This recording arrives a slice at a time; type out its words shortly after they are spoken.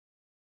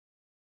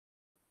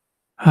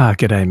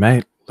G'day,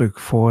 mate. Luke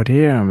Ford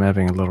here. I'm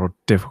having a little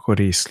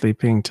difficulty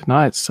sleeping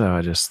tonight, so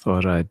I just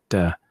thought I'd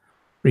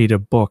read a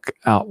book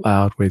out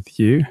loud with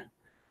you.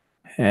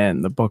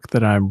 And the book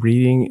that I'm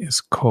reading is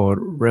called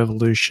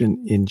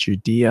Revolution in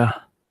Judea,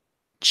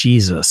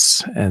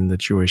 Jesus and the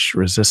Jewish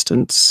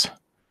Resistance.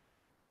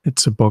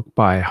 It's a book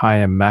by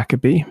Chaim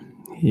Maccabee.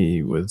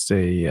 He was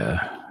a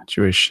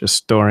Jewish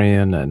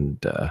historian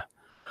and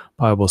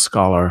Bible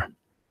scholar,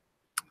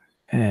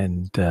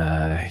 and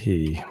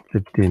he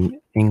lived in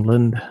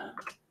England.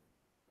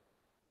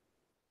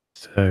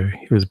 So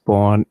he was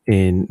born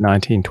in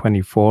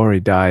 1924. He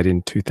died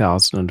in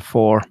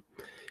 2004.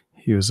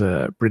 He was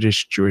a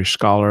British Jewish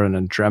scholar and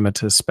a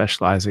dramatist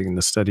specializing in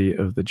the study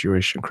of the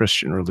Jewish and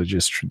Christian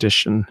religious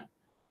tradition.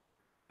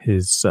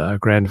 His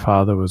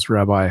grandfather was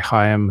Rabbi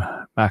Chaim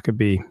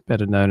Maccabee,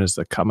 better known as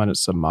the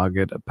Kamenetzer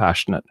Maggid, a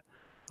passionate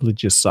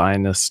religious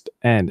Zionist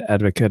and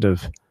advocate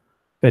of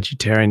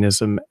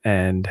vegetarianism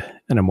and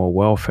animal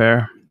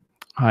welfare.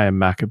 Chaim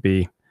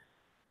Maccabee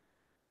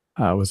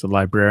was a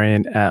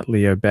librarian at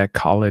Leo Baeck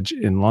College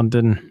in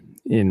London.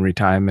 In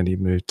retirement, he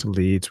moved to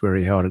Leeds, where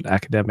he held an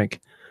academic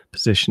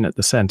position at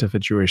the Centre for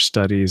Jewish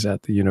Studies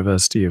at the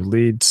University of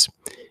Leeds.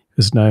 He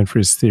was known for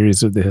his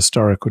theories of the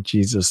historical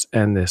Jesus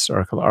and the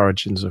historical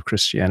origins of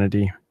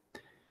Christianity.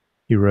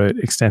 He wrote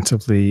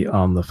extensively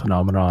on the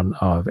phenomenon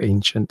of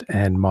ancient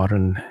and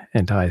modern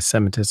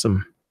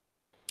anti-Semitism.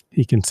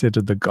 He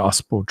considered the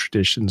gospel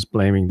traditions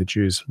blaming the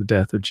Jews for the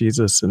death of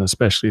Jesus, and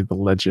especially the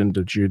legend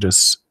of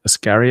Judas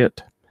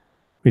Iscariot,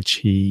 which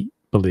he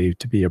believed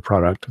to be a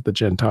product of the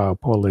Gentile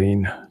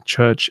Pauline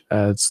Church,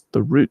 as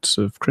the roots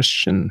of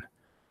Christian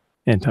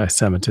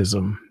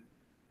anti-Semitism.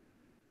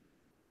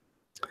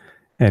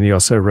 And he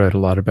also wrote a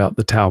lot about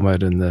the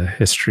Talmud and the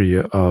history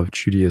of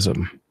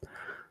Judaism.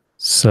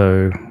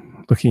 So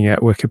looking at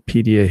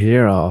Wikipedia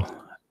here, I'll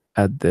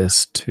add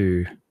this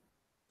to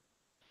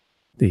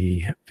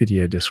the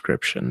video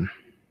description.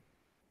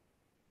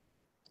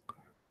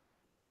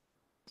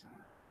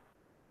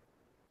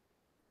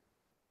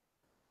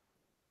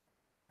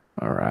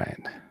 All right.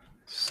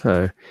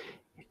 So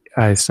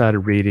I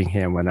started reading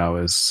him when I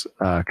was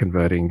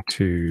converting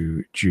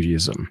to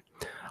Judaism.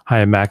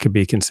 Chaim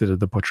Maccabee considered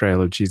the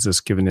portrayal of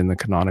Jesus given in the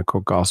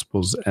canonical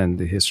Gospels and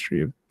the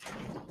history of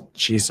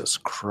Jesus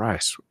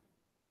Christ.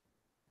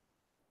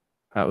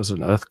 That was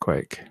an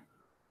earthquake.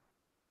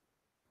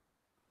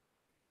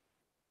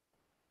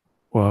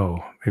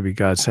 Whoa, maybe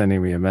God's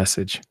sending me a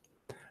message.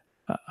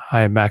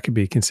 Chaim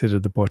Maccabee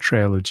considered the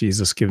portrayal of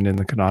Jesus given in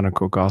the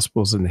canonical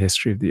Gospels and the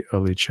history of the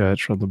early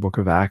church from the book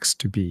of Acts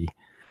to be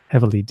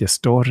heavily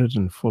distorted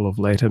and full of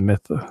later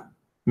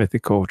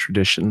mythical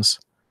traditions,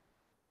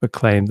 but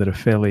claimed that a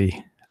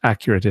fairly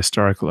accurate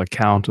historical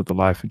account of the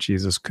life of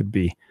Jesus could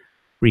be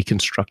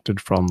reconstructed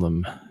from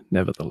them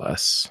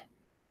nevertheless.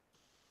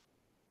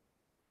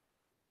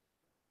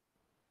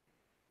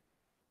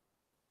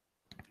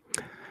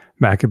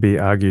 Maccabee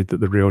argued that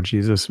the real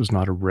Jesus was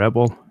not a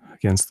rebel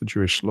against the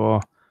Jewish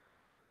law,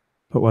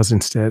 but was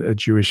instead a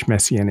Jewish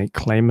messianic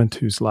claimant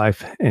whose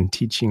life and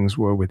teachings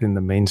were within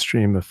the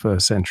mainstream of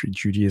first-century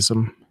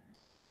Judaism.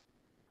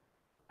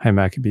 Chaim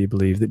Maccabee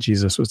believed that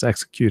Jesus was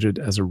executed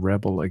as a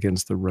rebel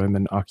against the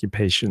Roman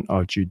occupation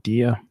of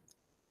Judea.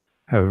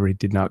 However, he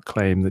did not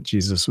claim that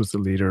Jesus was the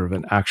leader of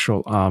an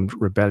actual armed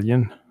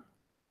rebellion.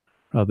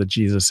 Rather,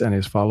 Jesus and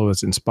his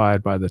followers,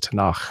 inspired by the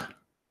Tanakh,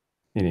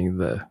 meaning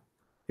the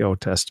Old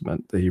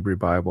Testament, the Hebrew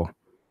Bible,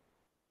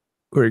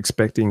 were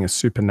expecting a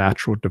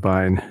supernatural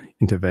divine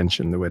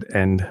intervention that would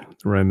end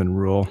the Roman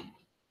rule,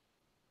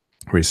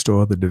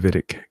 restore the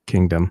Davidic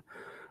kingdom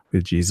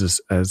with Jesus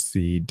as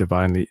the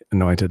divinely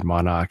anointed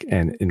monarch,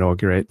 and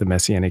inaugurate the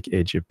messianic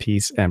age of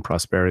peace and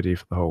prosperity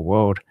for the whole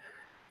world.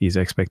 These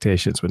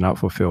expectations were not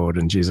fulfilled,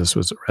 and Jesus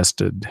was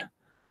arrested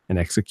and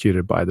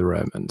executed by the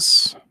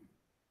Romans.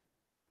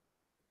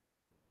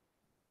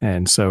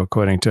 And so,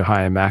 according to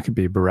Chaim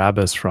Maccabee,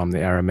 Barabbas, from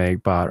the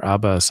Aramaic Bar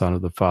Abba, son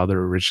of the father,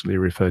 originally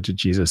referred to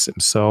Jesus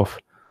himself,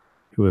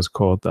 who was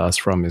called thus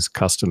from his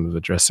custom of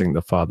addressing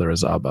the Father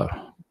as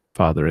Abba,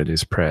 Father, in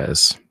his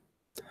prayers.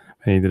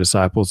 Many of the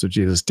disciples of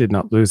Jesus did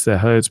not lose their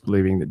hopes,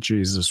 believing that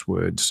Jesus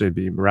would soon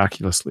be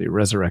miraculously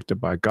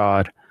resurrected by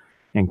God,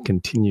 and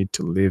continued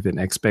to live in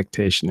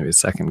expectation of his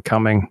second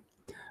coming.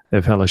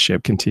 Their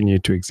fellowship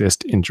continued to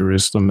exist in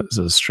Jerusalem as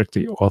a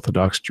strictly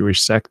Orthodox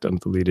Jewish sect under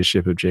the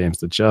leadership of James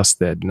the Just.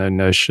 They had no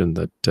notion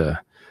that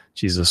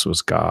Jesus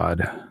was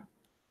God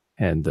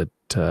and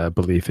that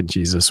belief in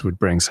Jesus would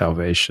bring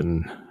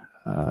salvation.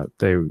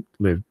 They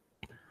lived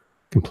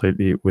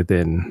completely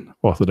within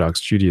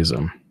Orthodox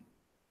Judaism.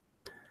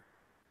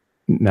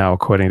 Now,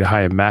 according to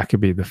Chaim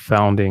Maccabee, the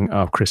founding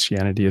of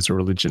Christianity as a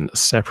religion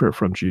separate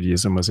from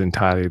Judaism was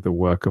entirely the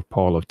work of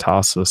Paul of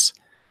Tarsus.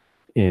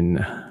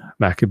 In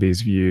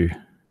Maccabee's view,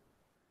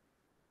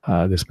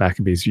 this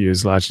Maccabee's view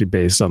is largely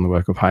based on the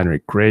work of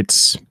Heinrich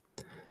Graetz.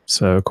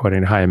 So,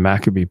 according to Chaim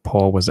Maccabee,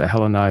 Paul was a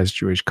Hellenized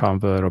Jewish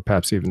convert, or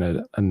perhaps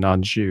even a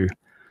non-Jew,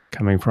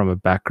 coming from a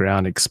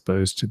background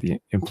exposed to the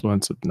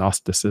influence of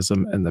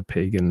Gnosticism and the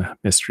pagan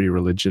mystery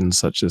religions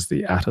such as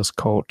the Attis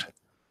cult.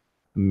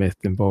 a myth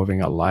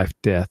involving a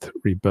life-death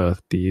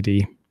rebirth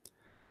deity.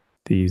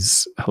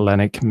 These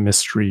Hellenic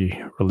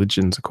mystery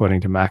religions,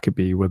 according to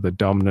Maccabee, were the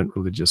dominant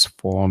religious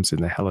forms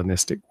in the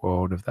Hellenistic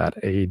world of that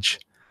age,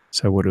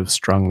 so would have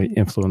strongly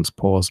influenced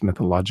Paul's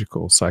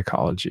mythological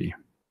psychology.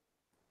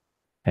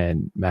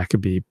 And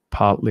Maccabee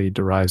partly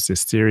derives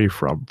this theory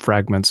from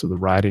fragments of the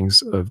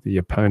writings of the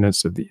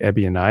opponents of the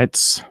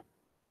Ebionites.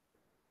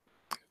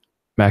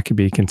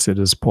 Maccabee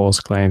considers Paul's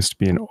claims to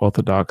be an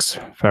orthodox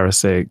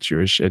Pharisaic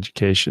Jewish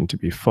education to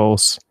be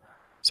false,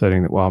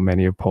 stating that while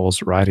many of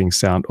Paul's writings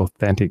sound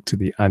authentic to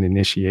the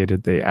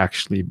uninitiated, they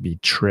actually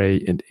betray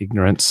in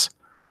ignorance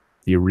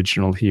the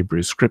original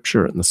Hebrew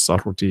scripture and the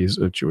subtleties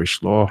of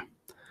Jewish law.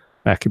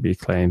 Maccabee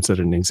claims that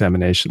an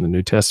examination of the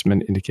New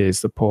Testament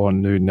indicates that Paul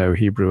knew no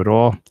Hebrew at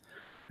all,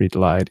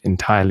 relied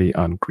entirely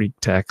on Greek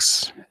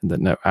texts, and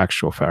that no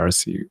actual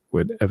Pharisee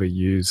would ever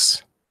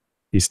use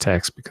these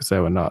texts because they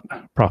were not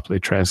properly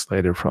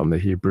translated from the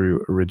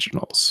Hebrew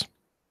originals.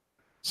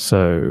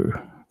 So,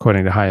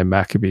 according to Chaim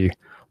Maccabee,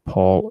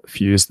 Paul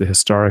fused the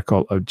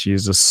historical of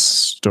Jesus'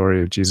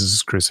 story of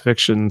Jesus'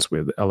 crucifixions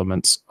with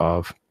elements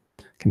of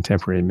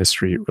contemporary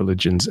mystery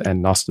religions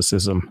and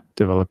Gnosticism,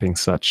 developing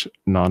such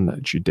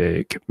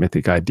non-Judaic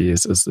mythic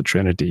ideas as the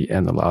Trinity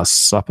and the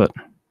Last Supper.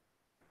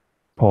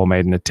 Paul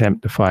made an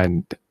attempt to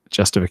find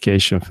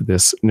justification for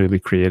this newly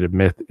created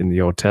myth in the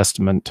Old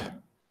Testament.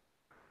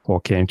 Paul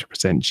came to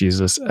present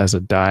Jesus as a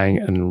dying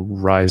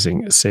and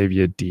rising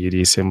savior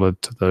deity similar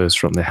to those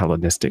from the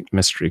Hellenistic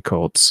mystery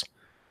cults,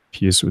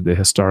 fused with the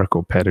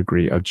historical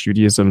pedigree of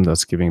Judaism,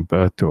 thus giving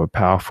birth to a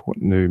powerful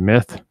new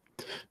myth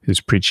whose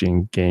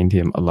preaching gained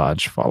him a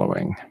large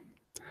following.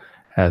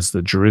 As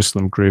the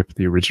Jerusalem group,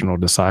 the original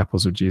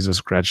disciples of Jesus,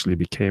 gradually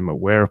became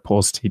aware of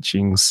Paul's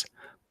teachings,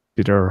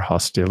 bitter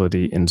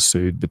hostility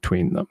ensued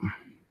between them.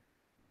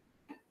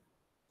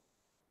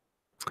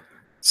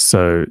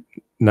 So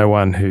no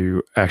one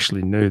who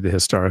actually knew the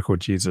historical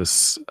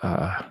Jesus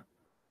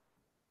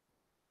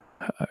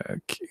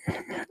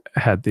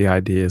had the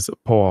ideas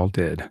that Paul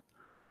did,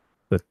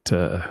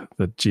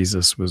 that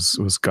Jesus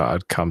was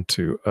God come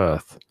to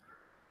earth.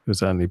 It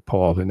was only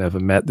Paul, who never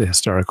met the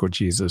historical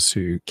Jesus,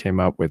 who came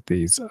up with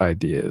these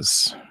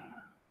ideas,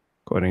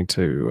 according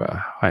to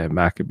Chaim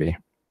Maccabee.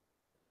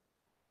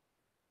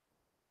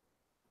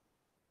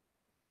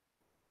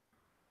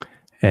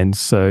 And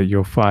so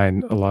you'll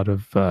find a lot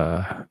of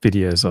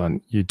videos on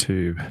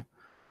YouTube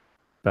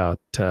about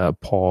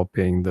Paul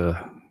being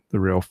the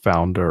real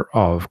founder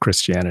of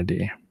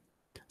Christianity.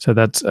 So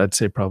that's, I'd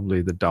say,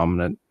 probably the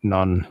dominant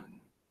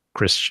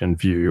non-Christian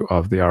view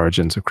of the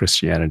origins of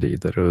Christianity,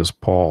 that it was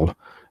Paul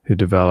who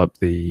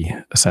developed the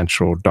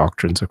essential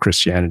doctrines of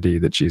Christianity,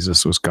 that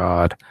Jesus was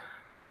God,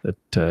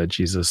 that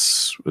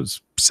Jesus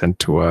was sent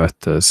to earth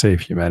to save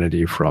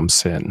humanity from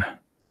sin.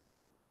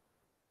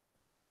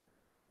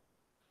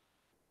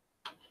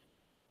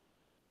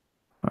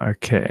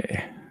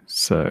 Okay,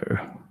 so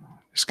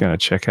just going to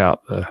check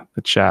out the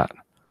chat.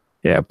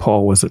 Yeah,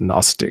 Paul was a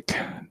Gnostic,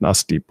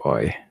 nasty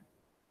boy.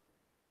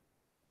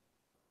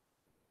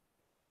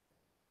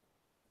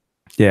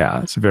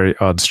 Yeah, it's a very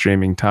odd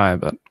streaming time,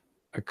 but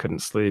I couldn't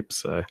sleep,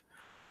 so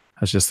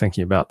I was just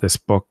thinking about this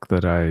book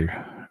that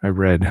I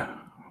read,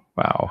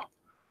 wow,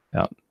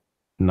 about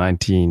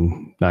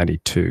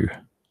 1992.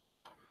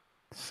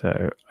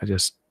 So I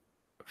just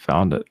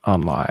found it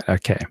online.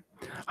 Okay.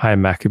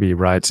 Chaim Maccabee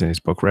writes in his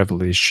book,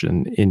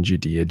 Revelation in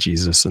Judea,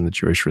 Jesus and the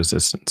Jewish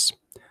Resistance.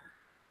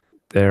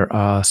 There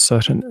are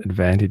certain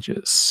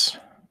advantages,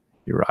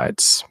 he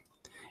writes,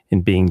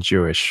 in being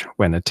Jewish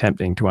when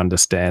attempting to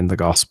understand the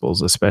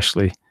Gospels,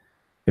 especially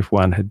if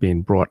one had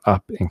been brought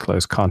up in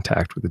close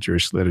contact with the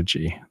Jewish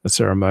liturgy, the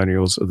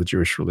ceremonials of the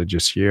Jewish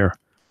religious year,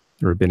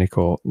 the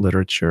rabbinical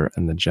literature,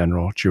 and the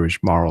general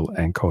Jewish moral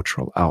and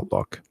cultural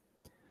outlook.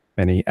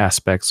 Many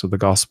aspects of the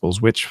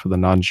Gospels which, for the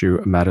non-Jew,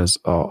 are matters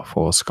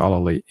for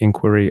scholarly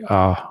inquiry,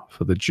 are,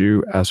 for the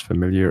Jew, as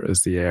familiar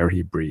as the air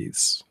he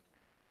breathes.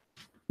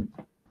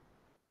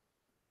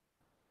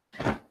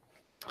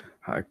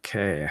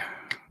 Okay,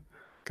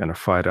 gonna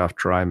fight off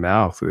dry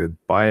mouth with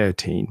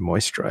Biotene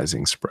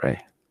moisturizing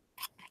spray.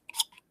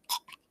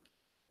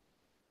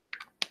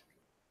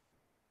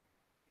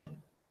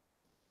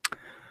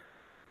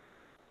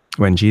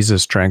 When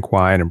Jesus drank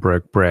wine and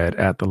broke bread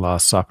at the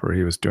Last Supper,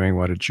 he was doing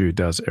what a Jew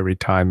does every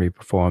time he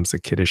performs the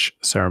Kiddush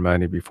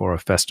ceremony before a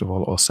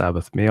festival or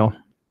Sabbath meal.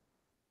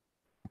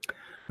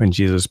 When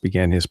Jesus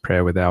began his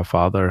prayer with Our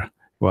Father,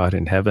 who art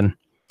in heaven,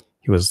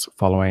 he was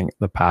following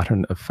the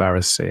pattern of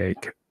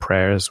Pharisaic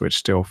prayers, which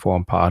still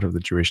form part of the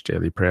Jewish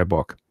daily prayer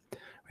book.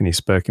 When he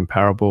spoke in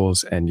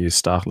parables and used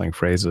startling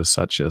phrases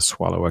such as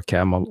swallow a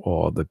camel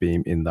or the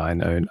beam in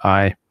thine own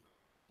eye,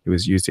 he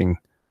was using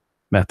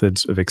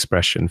methods of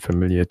expression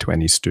familiar to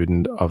any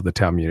student of the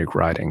Talmudic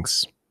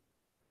writings.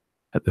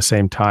 At the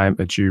same time,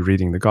 a Jew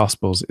reading the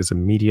Gospels is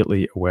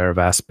immediately aware of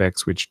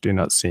aspects which do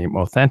not seem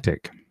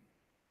authentic.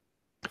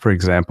 For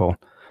example,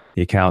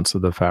 the accounts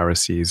of the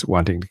Pharisees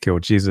wanting to kill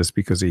Jesus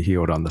because he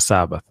healed on the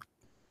Sabbath.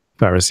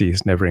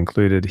 Pharisees never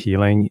included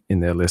healing in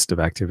their list of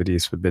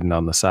activities forbidden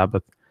on the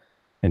Sabbath,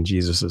 and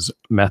Jesus's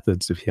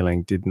methods of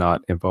healing did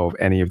not involve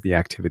any of the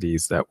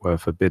activities that were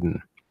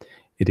forbidden.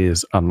 It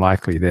is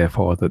unlikely,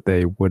 therefore, that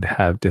they would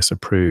have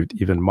disapproved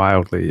even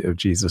mildly of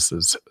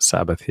Jesus's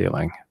Sabbath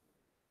healing.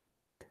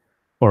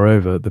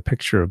 Moreover, the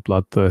picture of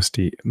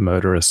bloodthirsty,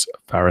 murderous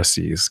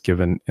Pharisees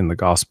given in the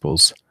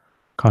Gospels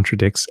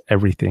contradicts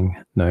everything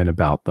known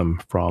about them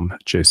from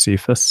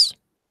Josephus,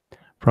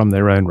 from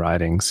their own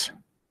writings,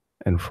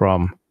 and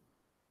from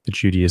the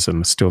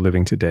Judaism still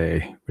living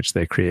today, which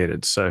they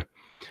created. So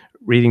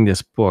reading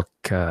this book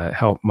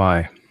helped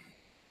my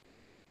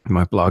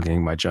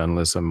blogging, my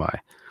journalism,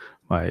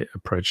 my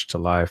approach to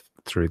life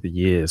through the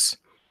years,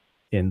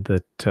 in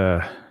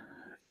that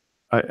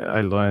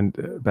I learned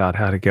about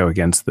how to go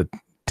against the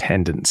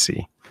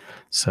tendency.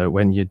 So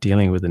when you're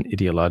dealing with an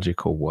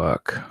ideological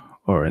work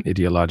or an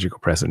ideological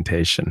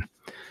presentation,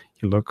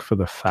 you look for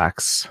the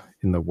facts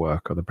in the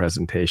work or the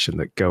presentation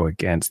that go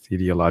against the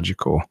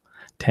ideological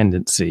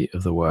tendency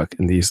of the work,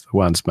 and these are the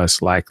ones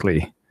most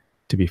likely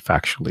to be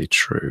factually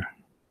true.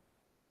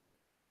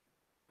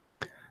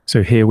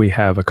 So here we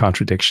have a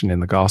contradiction in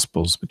the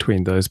Gospels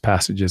between those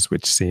passages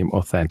which seem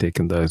authentic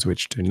and those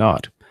which do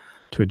not.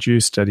 To a Jew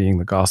studying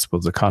the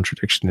Gospels, the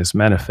contradiction is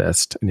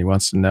manifest, and he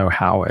wants to know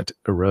how it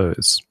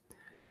arose.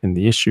 And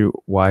the issue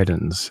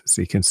widens as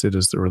he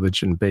considers the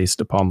religion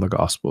based upon the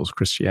Gospels,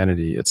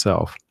 Christianity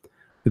itself,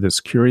 with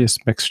its curious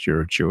mixture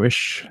of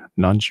Jewish,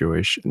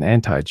 non-Jewish, and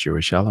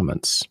anti-Jewish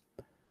elements.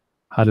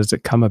 How does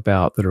it come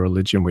about that a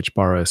religion which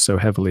borrows so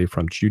heavily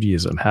from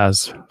Judaism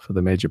has, for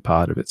the major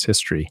part of its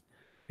history,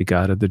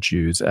 regarded the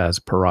Jews as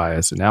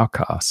pariahs and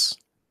outcasts?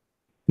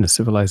 In a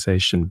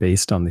civilization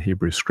based on the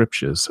Hebrew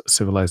scriptures, a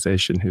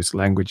civilization whose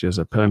languages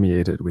are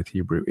permeated with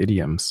Hebrew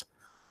idioms,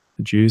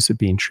 the Jews have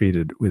been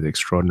treated with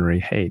extraordinary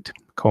hate,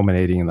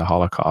 culminating in the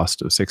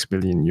Holocaust of 6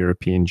 million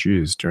European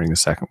Jews during the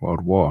Second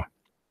World War.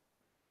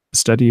 The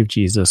study of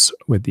Jesus,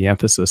 with the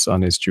emphasis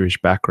on his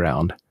Jewish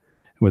background,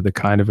 and with the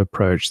kind of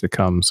approach that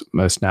comes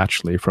most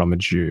naturally from a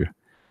Jew,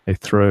 they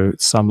throw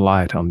some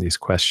light on these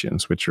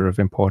questions, which are of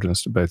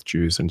importance to both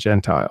Jews and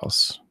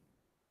Gentiles.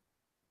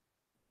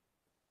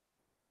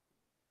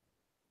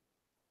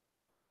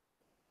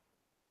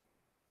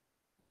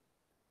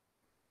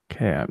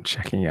 Okay, I'm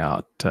checking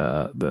out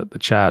the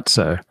chat.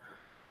 So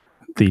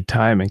the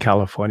time in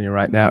California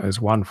right now is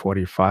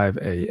 1:45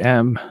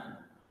 a.m.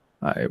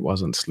 I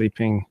wasn't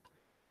sleeping,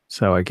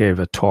 so I gave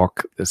a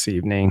talk this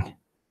evening,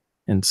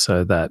 and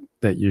so that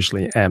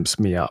usually amps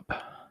me up,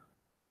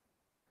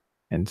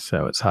 and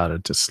so it's harder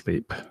to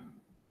sleep.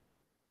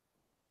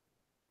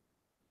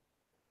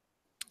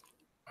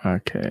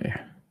 Okay.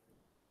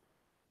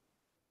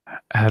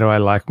 How do I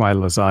like my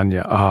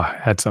lasagna? Oh, I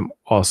had some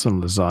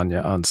awesome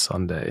lasagna on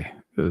Sunday.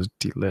 It was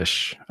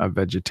delish. I'm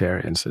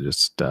vegetarian, so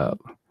just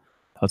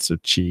lots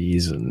of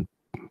cheese and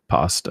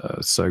pasta. It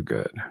was so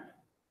good.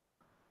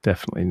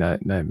 Definitely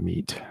no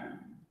meat.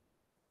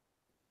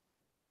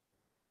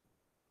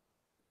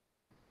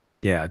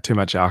 Yeah, too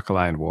much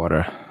alkaline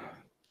water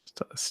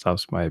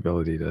stops my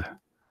ability to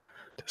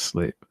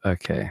sleep.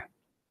 Okay.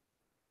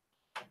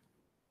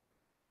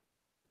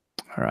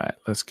 All right,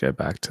 let's go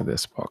back to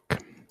this book.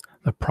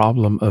 The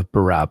Problem of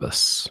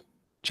Barabbas,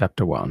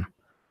 Chapter 1.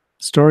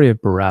 The story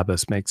of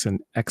Barabbas makes an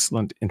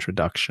excellent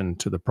introduction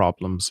to the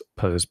problems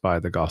posed by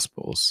the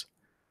Gospels.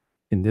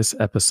 In this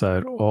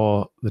episode,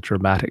 all the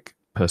dramatic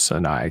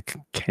personae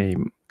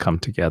come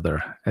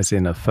together, as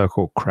in a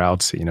focal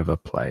crowd scene of a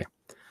play.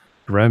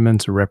 The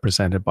Romans are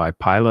represented by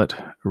Pilate,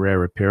 a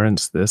rare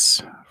appearance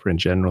this, for in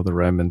general the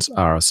Romans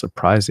are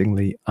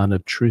surprisingly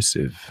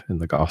unobtrusive in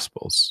the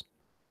Gospels.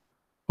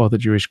 All the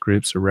Jewish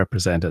groups are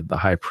represented: the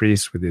high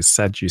priest with his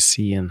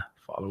Sadducean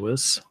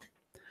followers,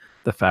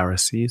 the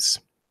Pharisees,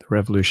 the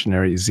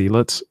revolutionary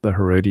zealots, the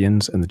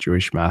Herodians, and the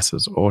Jewish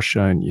masses, all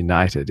shown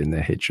united in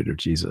their hatred of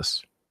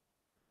Jesus.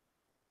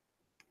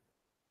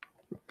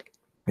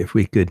 If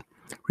we could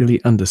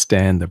really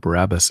understand the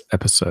Barabbas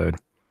episode,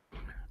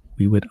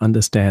 we would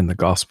understand the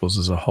Gospels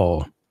as a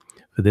whole.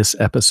 For this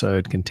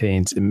episode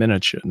contains in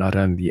miniature not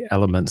only the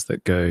elements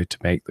that go to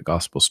make the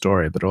Gospel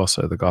story, but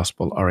also the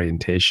Gospel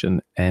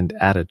orientation and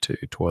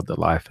attitude toward the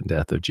life and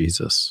death of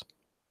Jesus.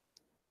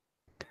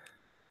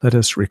 Let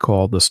us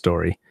recall the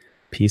story,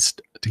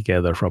 pieced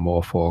together from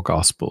all four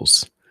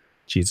Gospels.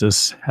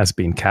 Jesus has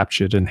been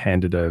captured and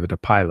handed over to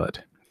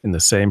Pilate. In the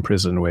same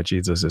prison where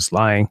Jesus is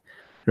lying,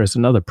 there is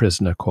another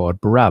prisoner called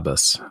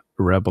Barabbas,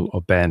 a rebel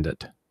or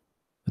bandit.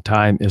 The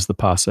time is the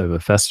Passover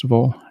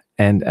festival,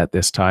 and at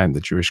this time the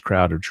Jewish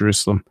crowd of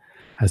Jerusalem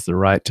has the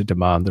right to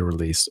demand the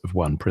release of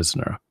one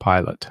prisoner,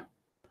 Pilate.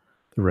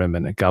 The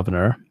Roman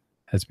governor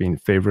has been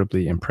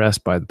favorably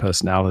impressed by the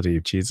personality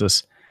of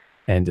Jesus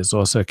and is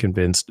also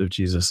convinced of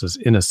Jesus'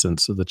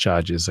 innocence of the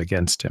charges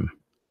against him.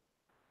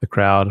 The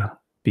crowd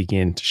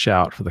begin to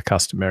shout for the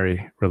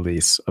customary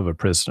release of a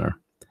prisoner.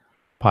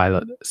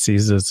 Pilate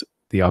seizes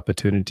the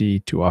opportunity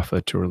to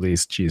offer to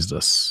release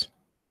Jesus,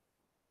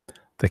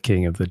 the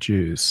King of the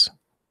Jews.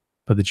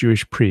 But the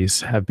Jewish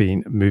priests have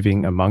been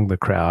moving among the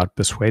crowd,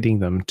 persuading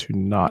them to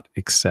not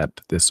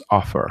accept this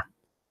offer.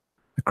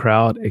 The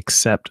crowd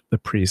accept the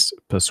priest's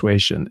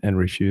persuasion and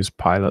refuse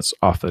Pilate's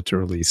offer to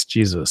release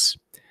Jesus.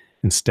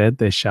 Instead,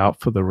 they shout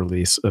for the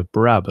release of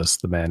Barabbas,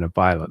 the man of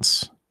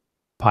violence.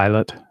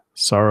 Pilate,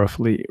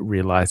 sorrowfully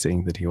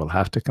realizing that he will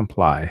have to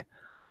comply,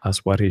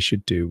 asks what he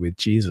should do with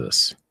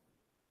Jesus.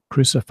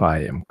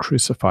 Crucify him,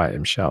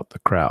 shout the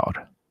crowd.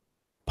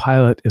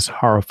 Pilate is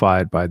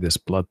horrified by this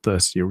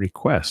bloodthirsty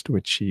request,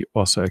 which he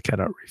also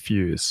cannot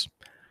refuse.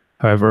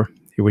 However,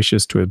 he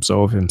wishes to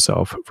absolve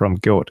himself from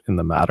guilt in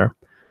the matter,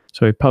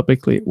 so he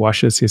publicly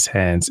washes his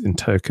hands in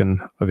token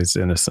of his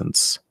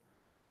innocence.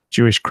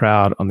 Jewish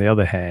crowd, on the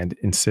other hand,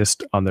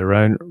 insist on their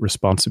own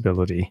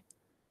responsibility,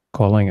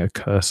 calling a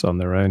curse on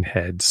their own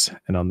heads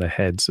and on the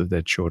heads of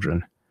their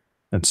children.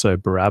 And so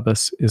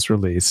Barabbas is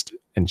released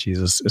and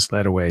Jesus is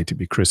led away to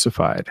be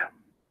crucified.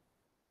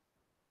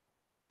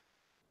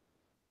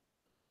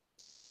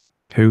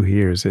 Who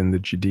here is in the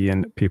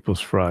Judean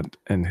People's Front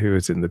and who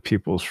is in the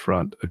People's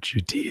Front of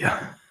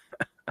Judea?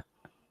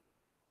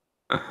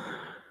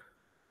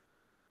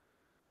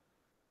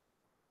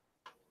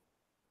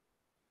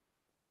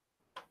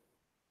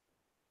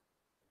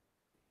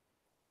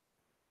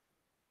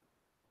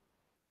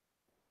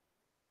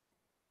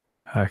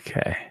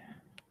 Okay.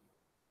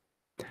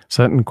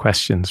 Certain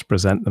questions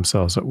present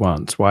themselves at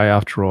once. Why,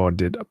 after all,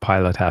 did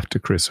Pilate have to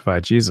crucify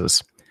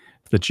Jesus?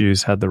 If the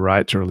Jews had the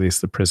right to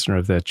release the prisoner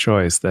of their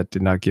choice, that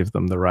did not give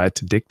them the right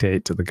to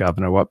dictate to the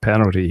governor what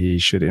penalty he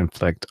should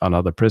inflict on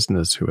other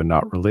prisoners who were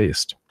not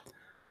released.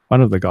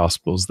 One of the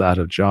Gospels, that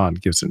of John,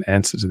 gives an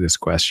answer to this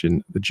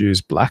question. The Jews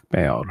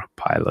blackmailed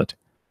Pilate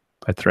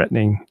by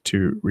threatening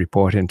to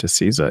report him to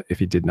Caesar if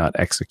he did not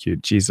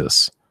execute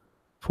Jesus.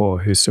 For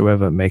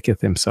whosoever maketh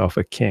himself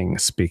a king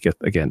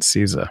speaketh against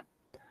Caesar.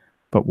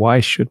 But why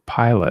should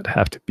Pilate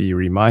have to be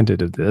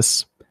reminded of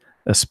this,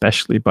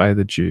 especially by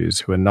the Jews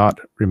who are not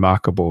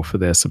remarkable for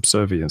their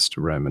subservience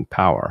to Roman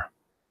power?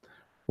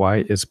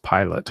 Why is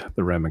Pilate,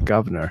 the Roman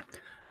governor,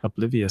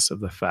 oblivious of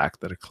the fact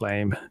that a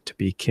claim to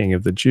be king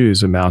of the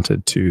Jews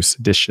amounted to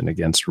sedition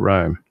against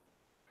Rome?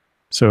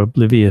 So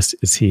oblivious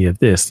is he of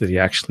this that he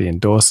actually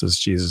endorses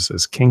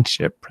Jesus'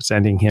 kingship,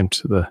 presenting him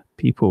to the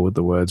people with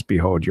the words,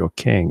 "Behold your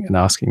king," and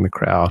asking the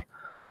crowd,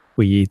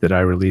 "Will ye that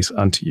I release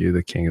unto you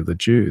the king of the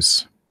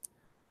Jews?"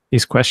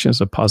 These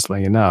questions are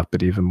puzzling enough,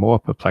 but even more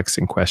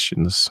perplexing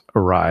questions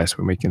arise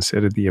when we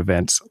consider the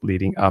events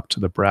leading up to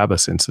the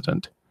Barabbas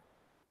incident.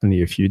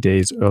 Only a few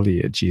days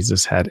earlier,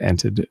 Jesus had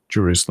entered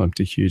Jerusalem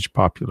to huge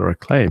popular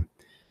acclaim.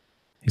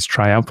 His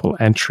triumphal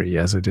entry,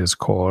 as it is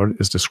called,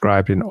 is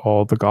described in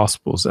all the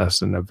Gospels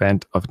as an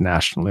event of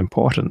national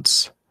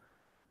importance.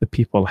 The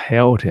people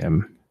hailed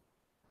him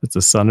as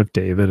the son of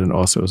David and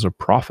also as a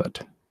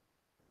prophet.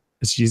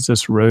 As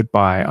Jesus rode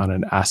by on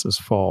an ass's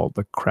foal,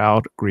 the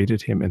crowd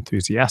greeted him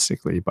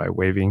enthusiastically by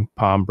waving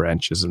palm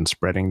branches and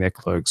spreading their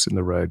cloaks in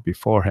the road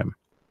before him.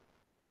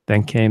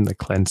 Then came the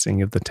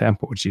cleansing of the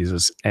temple.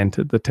 Jesus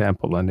entered the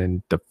temple and,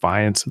 in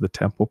defiance of the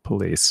temple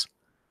police,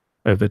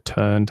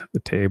 overturned the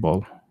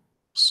table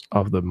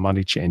of the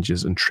money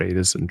changers and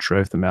traders and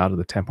drove them out of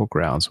the temple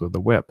grounds with a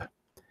whip.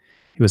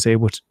 He was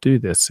able to do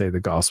this, say the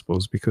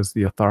Gospels, because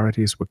the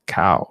authorities were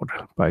cowed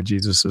by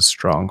Jesus'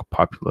 strong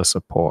popular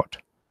support.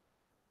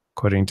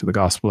 According to the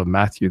Gospel of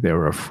Matthew, they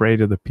were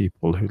afraid of the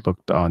people who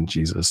looked on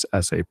Jesus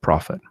as a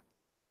prophet.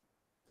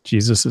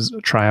 Jesus'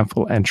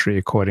 triumphal entry,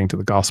 according to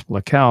the Gospel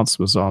accounts,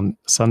 was on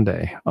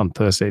Sunday. On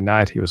Thursday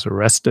night, he was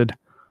arrested.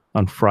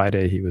 On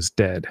Friday, he was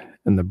dead.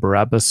 And the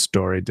Barabbas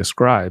story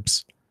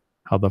describes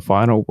how the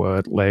final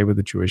word lay with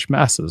the Jewish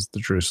masses, the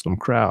Jerusalem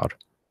crowd.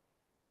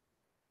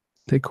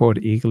 They called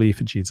eagerly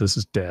for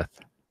Jesus' death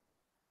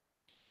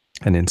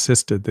and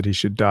insisted that he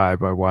should die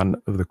by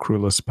one of the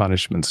cruelest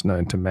punishments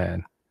known to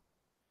man.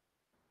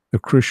 The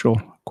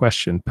crucial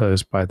question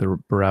posed by the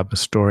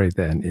Barabbas story,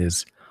 then,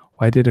 is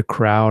why did a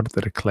crowd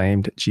that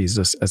acclaimed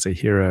Jesus as a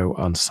hero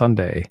on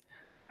Sunday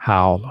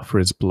howl for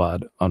his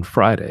blood on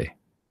Friday?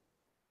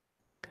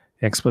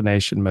 The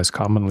explanation most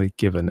commonly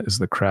given is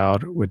the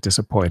crowd were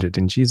disappointed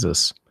in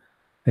Jesus.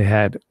 They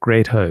had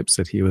great hopes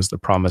that he was the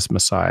promised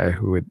Messiah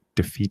who would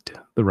defeat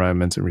the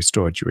Romans and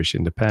restore Jewish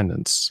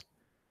independence.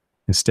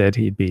 Instead,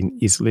 he'd been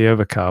easily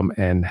overcome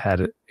and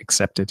had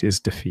accepted his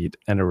defeat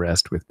and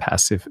arrest with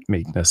passive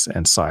meekness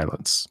and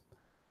silence.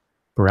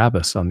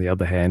 Barabbas, on the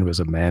other hand, was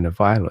a man of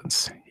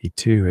violence. He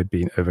too had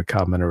been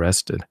overcome and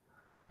arrested,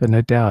 but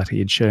no doubt he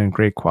had shown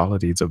great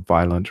qualities of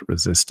violent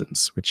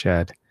resistance, which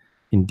had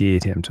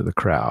endeared him to the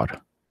crowd.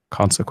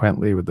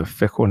 Consequently, with the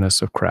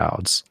fickleness of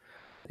crowds,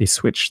 they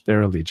switched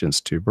their allegiance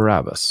to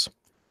Barabbas.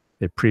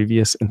 Their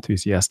previous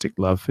enthusiastic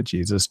love for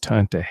Jesus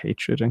turned to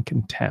hatred and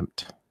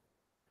contempt.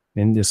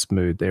 In this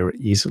mood, they were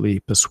easily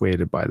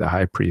persuaded by the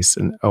high priests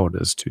and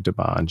elders to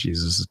demand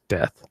Jesus'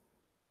 death.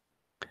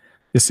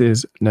 This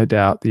is, no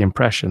doubt, the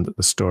impression that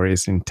the story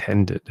is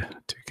intended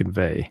to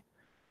convey.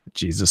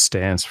 Jesus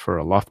stands for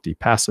a lofty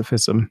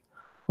pacifism,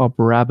 while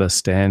Barabbas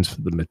stands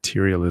for the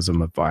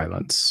materialism of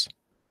violence.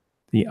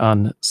 The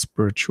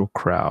unspiritual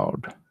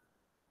crowd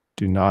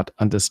do not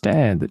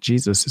understand that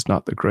Jesus is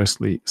not the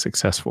grossly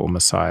successful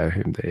Messiah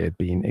whom they had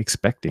been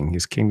expecting.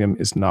 His kingdom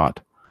is not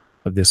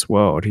of this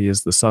world. He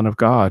is the Son of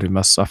God who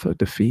must suffer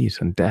defeat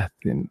and death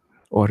in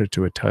order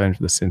to atone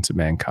for the sins of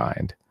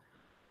mankind.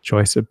 The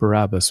choice of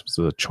Barabbas was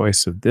a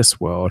choice of this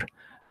world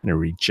and a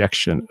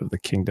rejection of the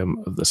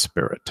kingdom of the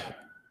Spirit.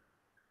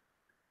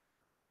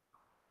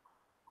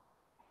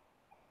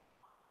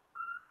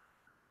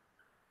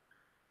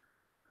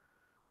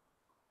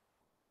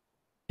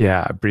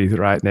 Yeah, breathe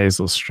right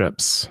nasal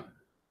strips.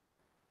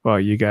 Well,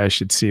 you guys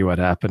should see what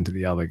happened to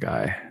the other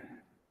guy.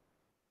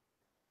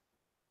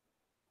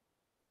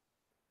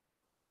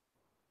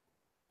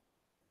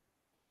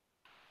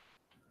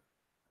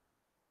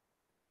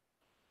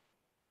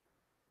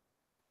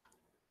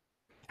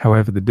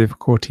 However, the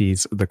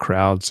difficulties of the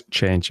crowd's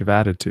change of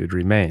attitude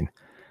remain.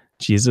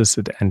 Jesus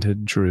had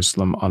entered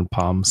Jerusalem on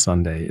Palm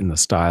Sunday in the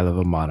style of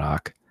a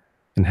monarch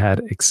and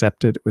had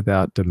accepted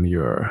without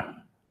demur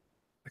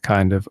the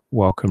kind of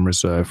welcome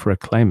reserved for a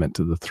claimant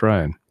to the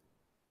throne.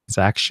 His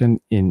action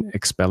in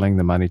expelling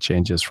the money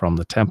changers from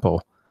the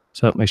temple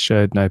certainly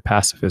showed no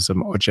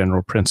pacifism or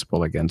general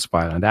principle against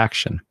violent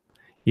action.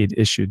 He had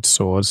issued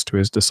swords to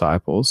his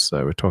disciples,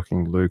 so we're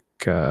talking Luke,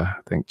 I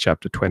think,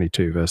 chapter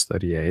 22, verse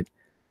 38.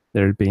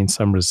 There had been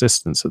some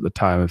resistance at the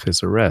time of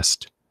his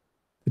arrest.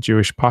 The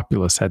Jewish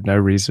populace had no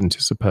reason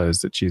to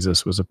suppose that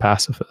Jesus was a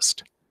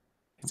pacifist.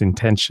 His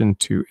intention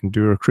to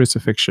endure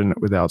crucifixion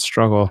without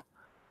struggle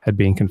had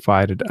been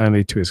confided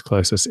only to his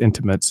closest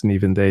intimates, and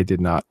even they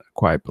did not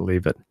quite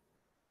believe it.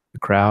 The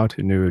crowd,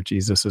 who knew of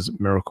Jesus'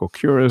 miracle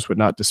cures, would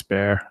not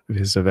despair of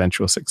his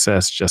eventual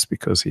success just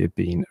because he had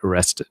been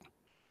arrested.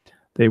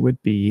 They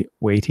would be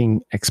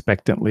waiting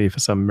expectantly for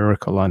some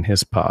miracle on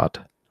his part,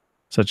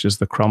 such as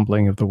the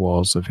crumbling of the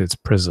walls of his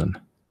prison.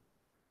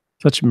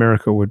 Such a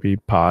miracle would be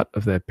part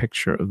of their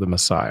picture of the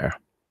Messiah.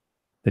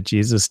 That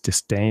Jesus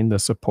disdained the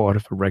support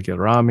of a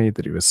regular army,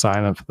 that he was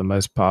silent for the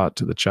most part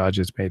to the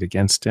charges made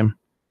against him,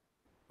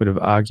 would have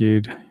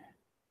argued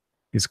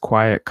his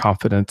quiet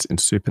confidence in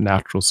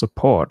supernatural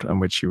support, on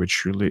which he would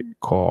surely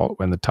call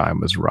when the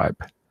time was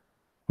ripe.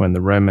 When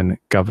the Roman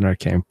governor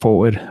came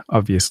forward,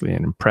 obviously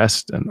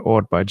impressed and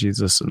awed by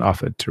Jesus, and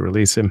offered to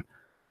release him,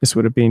 this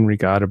would have been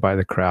regarded by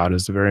the crowd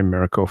as the very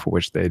miracle for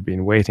which they had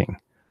been waiting.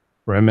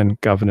 Roman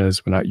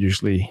governors were not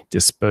usually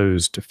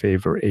disposed to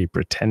favor a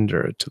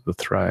pretender to the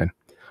throne,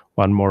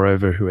 one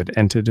moreover who had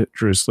entered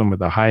Jerusalem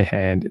with a high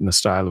hand in the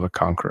style of a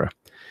conqueror.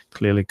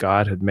 Clearly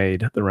God had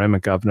made the Roman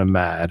governor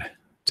mad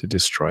to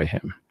destroy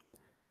him.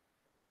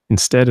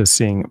 Instead of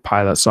seeing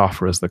Pilate's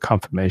offer as the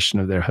confirmation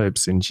of their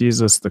hopes in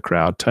Jesus, the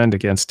crowd turned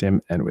against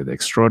him and with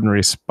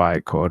extraordinary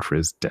spite called for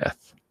his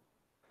death.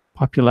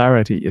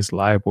 Popularity is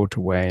liable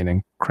to wane,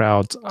 and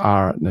crowds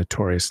are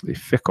notoriously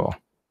fickle.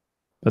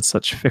 But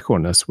such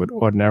fickleness would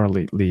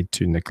ordinarily lead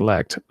to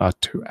neglect, not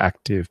to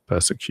active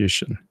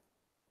persecution.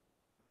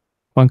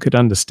 One could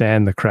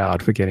understand the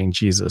crowd forgetting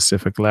Jesus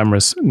if a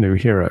glamorous new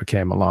hero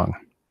came along.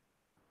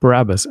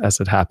 Barabbas,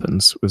 as it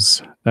happens,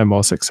 was no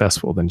more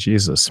successful than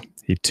Jesus.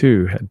 He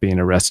too had been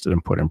arrested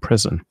and put in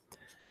prison.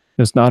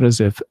 It was not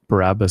as if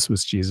Barabbas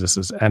was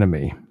Jesus'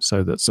 enemy,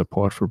 so that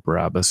support for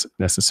Barabbas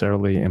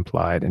necessarily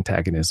implied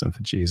antagonism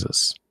for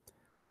Jesus.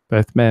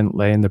 Both men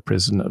lay in the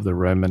prison of the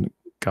Roman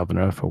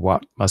governor for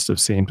what must have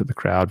seemed to the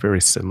crowd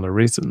very similar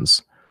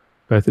reasons.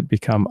 Both had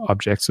become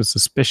objects of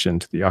suspicion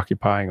to the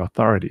occupying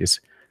authorities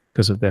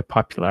because of their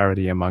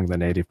popularity among the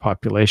native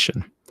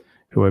population,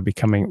 who were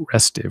becoming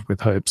restive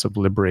with hopes of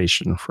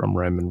liberation from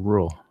Roman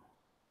rule.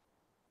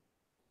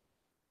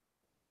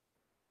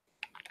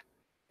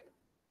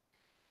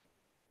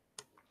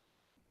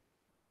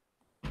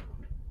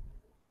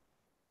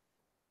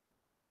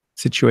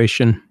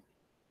 Situation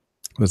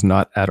was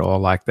not at all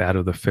like that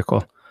of the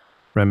fickle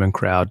Roman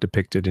crowd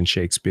depicted in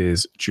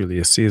Shakespeare's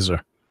Julius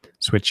Caesar,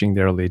 switching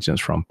their allegiance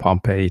from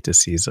Pompey to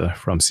Caesar,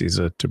 from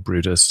Caesar to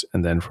Brutus,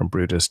 and then from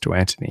Brutus to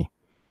Antony.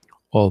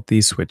 All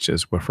these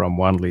switches were from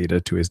one leader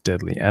to his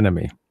deadly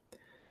enemy.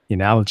 The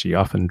analogy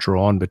often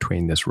drawn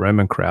between this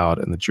Roman crowd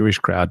and the Jewish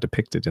crowd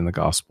depicted in the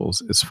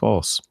Gospels is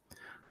false.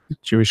 The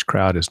Jewish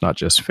crowd is not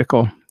just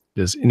fickle,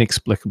 it is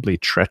inexplicably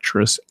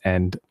treacherous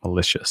and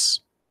malicious.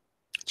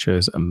 It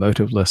shows a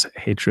motiveless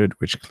hatred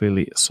which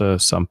clearly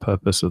serves some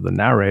purpose of the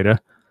narrator,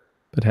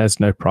 but has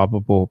no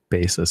probable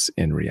basis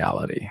in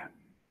reality.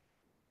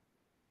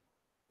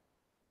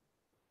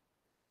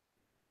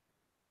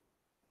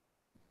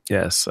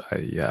 Yes,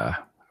 I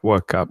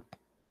woke up,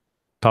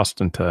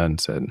 tossed and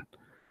turned, said,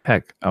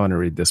 heck, I want to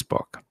read this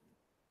book.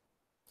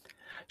 It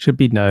should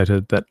be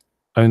noted that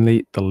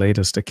only the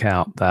latest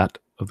account, that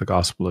of the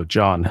Gospel of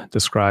John,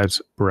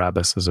 describes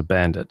Barabbas as a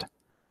bandit.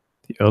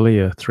 The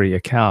earlier three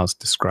accounts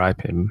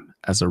describe him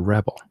as a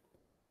rebel.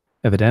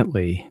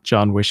 Evidently,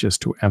 John wishes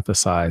to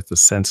emphasize the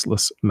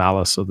senseless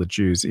malice of the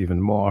Jews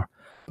even more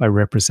by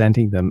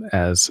representing them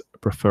as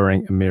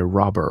preferring a mere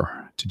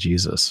robber to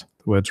Jesus.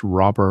 The words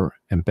robber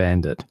and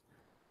bandit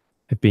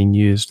have been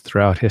used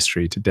throughout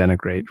history to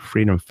denigrate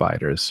freedom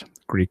fighters.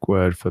 The Greek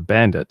word for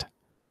bandit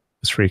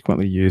was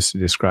frequently used to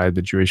describe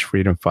the Jewish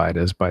freedom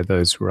fighters by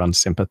those who were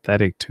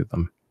unsympathetic to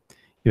them.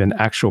 Even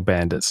actual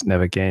bandits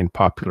never gain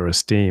popular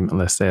esteem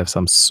unless they have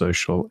some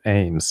social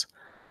aims.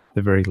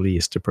 the very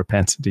least, a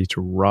propensity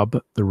to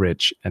rob the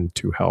rich and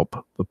to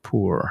help the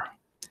poor.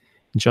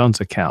 In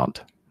John's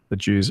account, the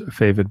Jews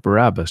favored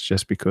Barabbas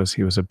just because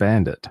he was a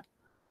bandit.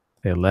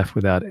 They are left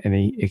without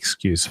any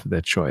excuse for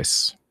their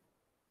choice.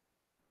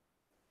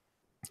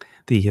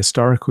 The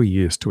historical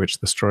use to which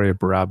the story of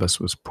Barabbas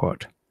was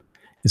put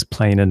is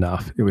plain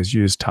enough. It was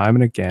used time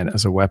and again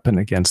as a weapon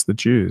against the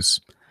Jews,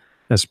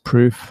 as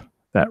proof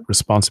that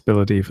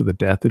responsibility for the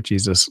death of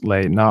Jesus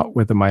lay not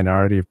with a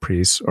minority of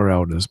priests or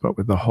elders, but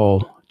with the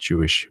whole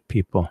Jewish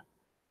people.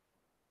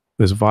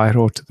 It was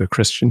vital to the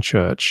Christian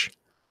church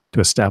to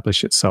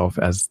establish itself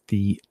as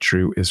the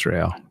true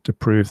Israel, to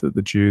prove that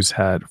the Jews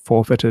had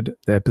forfeited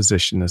their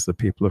position as the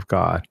people of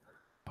God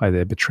by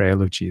their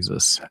betrayal of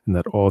Jesus, and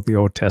that all the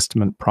Old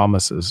Testament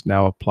promises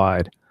now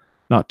applied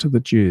not to the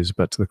Jews,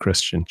 but to the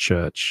Christian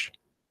church.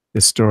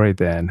 This story,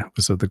 then,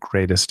 was of the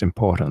greatest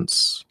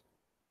importance,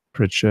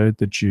 for it showed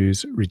the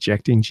Jews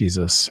rejecting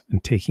Jesus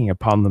and taking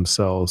upon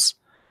themselves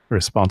the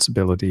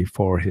responsibility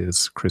for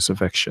his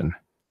crucifixion.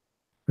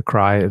 The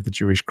cry of the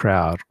Jewish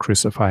crowd,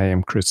 crucify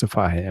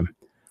him,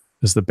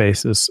 is the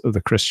basis of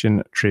the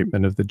Christian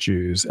treatment of the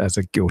Jews as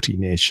a guilty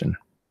nation.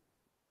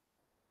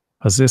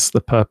 Was this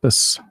the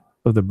purpose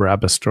of the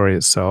Barabbas story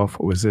itself,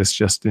 or was this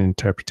just an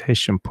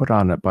interpretation put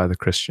on it by the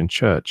Christian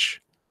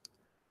church?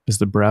 Is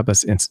the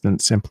Barabbas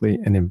incident simply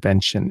an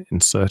invention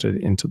inserted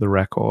into the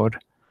record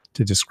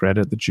to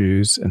discredit the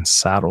Jews and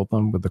saddle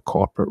them with the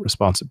corporate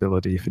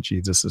responsibility for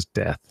Jesus'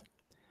 death?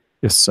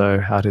 If so,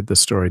 how did the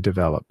story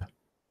develop?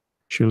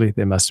 Surely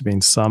there must have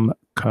been some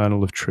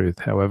kernel of truth,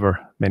 however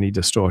many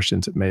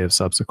distortions it may have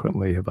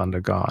subsequently have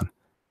undergone.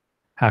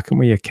 How can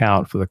we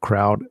account for the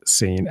crowd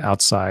scene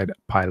outside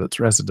Pilate's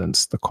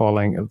residence, the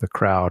calling of the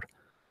crowd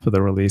for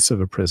the release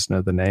of a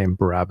prisoner, the name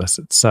Barabbas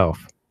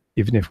itself?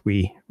 Even if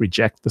we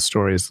reject the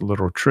story as the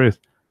literal truth,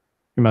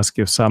 we must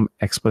give some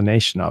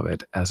explanation of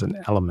it as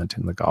an element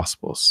in the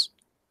Gospels.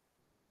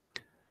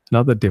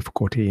 Another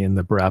difficulty in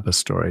the Barabbas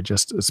story,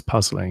 just as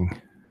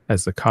puzzling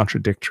as the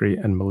contradictory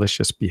and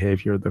malicious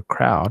behavior of the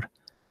crowd,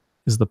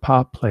 is the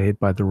part played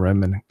by the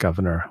Roman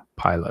governor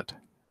Pilate.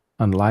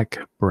 Unlike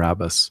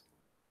Barabbas,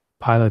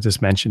 Pilate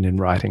is mentioned in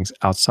writings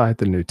outside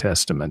the New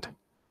Testament.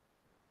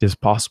 It is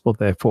possible,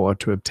 therefore,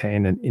 to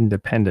obtain an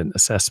independent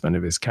assessment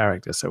of his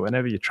character. So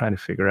whenever you're trying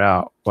to figure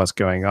out what's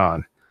going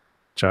on,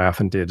 which I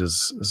often did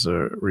as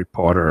a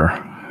reporter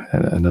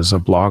and as a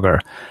blogger,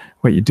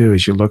 what you do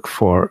is you look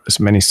for as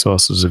many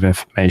sources of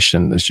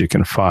information as you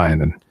can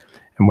find.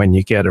 And when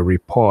you get a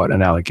report,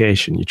 an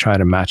allegation, you try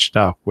to match it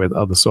up with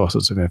other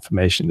sources of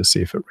information to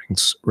see if it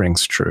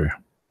rings true.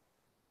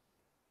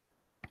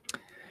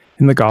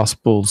 In the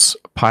Gospels,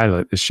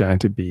 Pilate is shown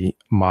to be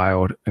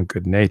mild and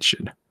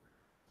good-natured.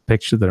 The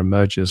picture that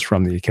emerges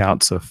from the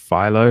accounts of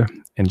Philo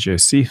and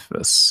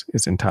Josephus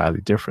is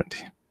entirely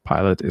different.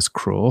 Pilate is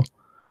cruel,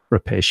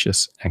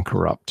 rapacious, and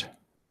corrupt.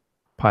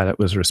 Pilate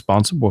was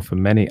responsible for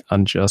many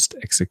unjust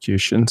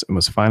executions and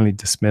was finally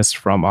dismissed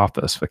from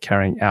office for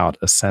carrying out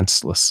a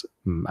senseless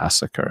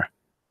massacre.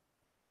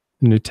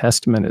 The New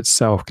Testament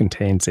itself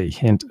contains a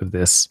hint of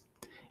this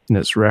in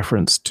its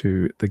reference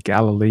to the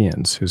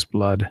Galileans whose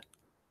blood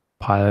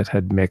Pilate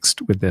had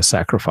mixed with their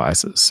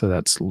sacrifices. So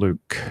that's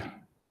Luke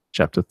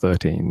chapter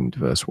 13,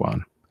 verse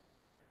 1.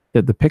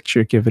 Yet the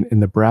picture given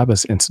in the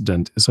Barabbas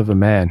incident is of a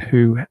man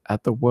who,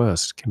 at the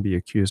worst, can be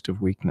accused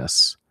of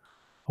weakness,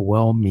 a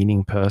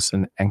well-meaning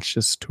person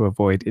anxious to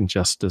avoid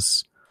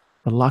injustice,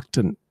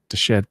 reluctant to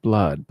shed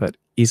blood, but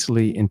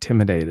easily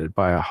intimidated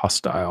by a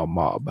hostile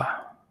mob.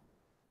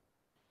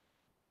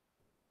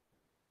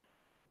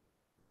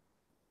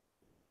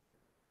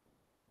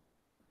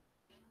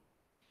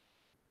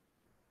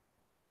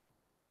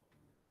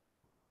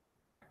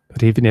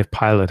 But even if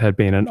Pilate had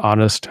been an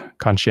honest,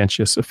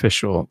 conscientious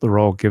official, the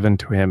role given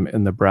to him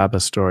in the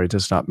Barabbas story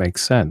does not make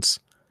sense.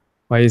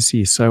 Why is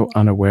he so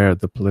unaware of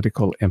the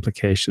political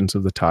implications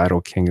of the title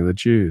King of the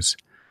Jews?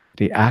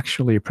 That he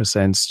actually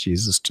presents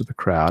Jesus to the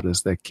crowd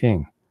as their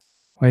king.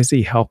 Why is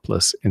he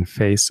helpless in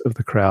face of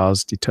the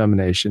crowd's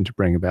determination to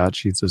bring about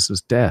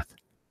Jesus' death?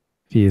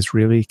 If he is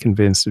really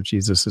convinced of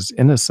Jesus'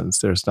 innocence,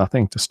 there is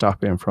nothing to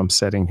stop him from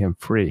setting him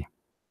free.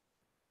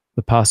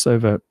 The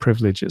Passover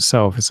privilege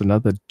itself is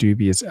another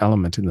dubious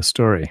element in the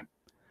story.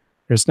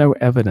 There is no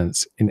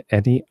evidence in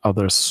any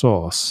other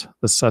source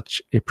that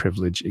such a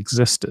privilege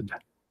existed,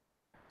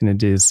 and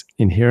it is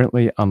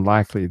inherently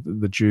unlikely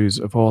that the Jews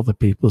of all the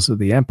peoples of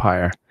the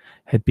empire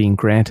had been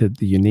granted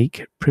the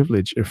unique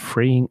privilege of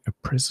freeing a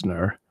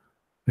prisoner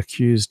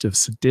accused of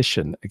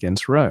sedition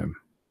against Rome.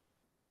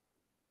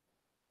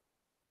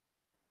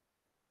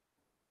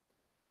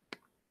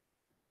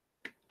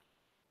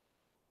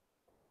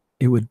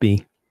 It would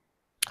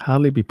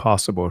hardly be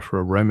possible for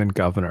a Roman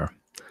governor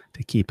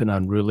to keep an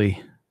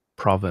unruly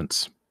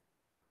province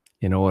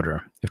in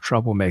order if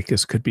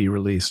troublemakers could be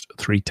released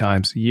 3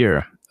 times a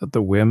year at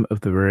the whim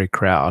of the very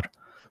crowd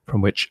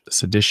from which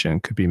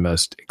sedition could be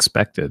most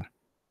expected.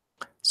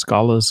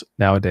 Scholars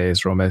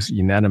nowadays are almost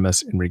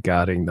unanimous in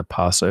regarding the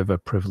Passover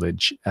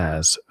privilege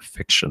as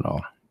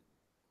fictional.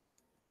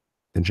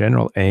 The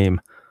general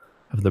aim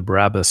of the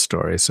Barabbas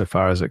story, so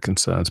far as it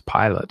concerns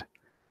Pilate,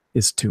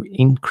 is to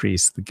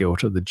increase the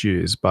guilt of the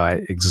Jews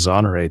by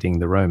exonerating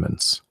the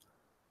Romans.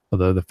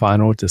 Although the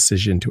final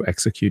decision to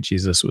execute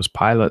Jesus was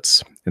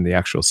Pilate's, and the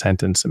actual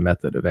sentence and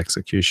method of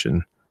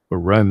execution were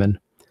Roman,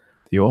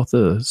 the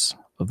authors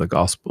of the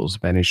Gospels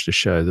managed to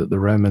show that the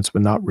Romans were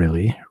not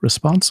really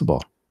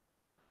responsible.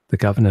 The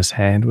governor's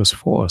hand was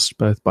forced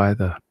both by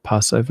the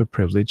Passover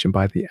privilege and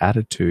by the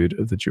attitude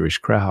of the Jewish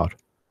crowd.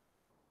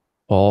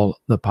 All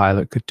that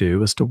Pilate could do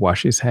was to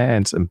wash his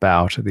hands and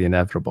bow to the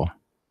inevitable.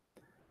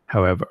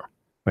 However,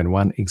 when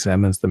one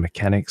examines the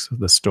mechanics of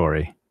the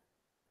story,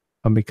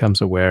 one becomes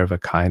aware of a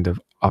kind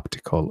of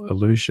optical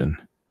illusion.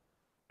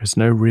 There's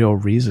no real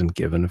reason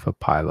given for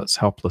Pilate's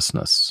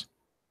helplessness.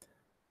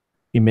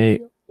 We may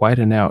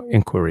widen our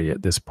inquiry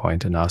at this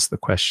point and ask the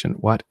question,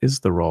 what is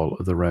the role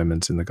of the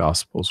Romans in the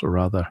Gospels, or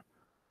rather,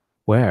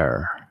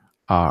 where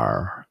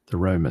are the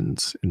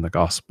Romans in the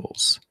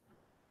Gospels?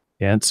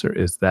 The answer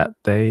is that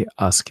they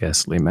are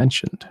scarcely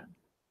mentioned.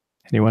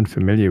 Anyone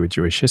familiar with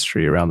Jewish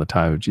history around the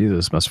time of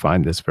Jesus must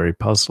find this very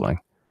puzzling.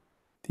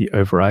 The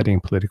overriding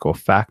political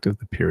fact of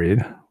the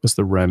period was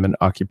the Roman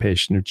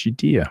occupation of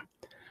Judea,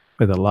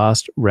 where the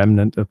last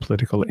remnant of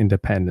political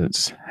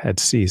independence had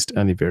ceased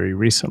only very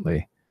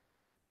recently,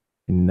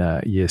 in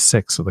year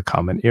 6 of the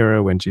Common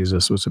Era, when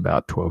Jesus was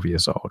about 12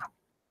 years old.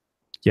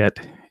 Yet,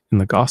 in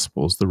the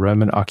Gospels, the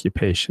Roman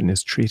occupation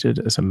is treated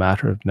as a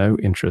matter of no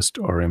interest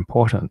or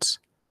importance.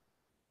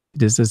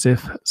 It is as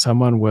if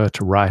someone were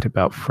to write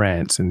about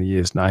France in the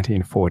years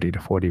 1940 to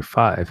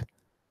 45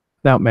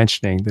 without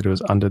mentioning that it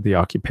was under the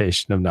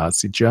occupation of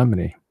Nazi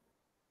Germany.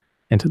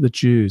 And to the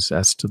Jews,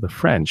 as to the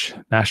French,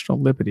 national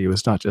liberty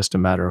was not just a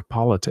matter of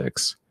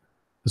politics,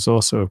 it was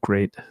also of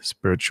great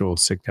spiritual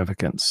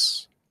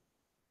significance.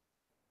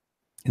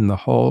 In the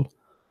whole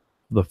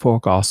of the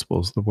 4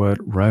 Gospels, the word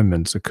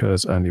Romans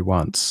occurs only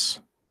once,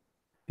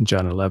 in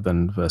John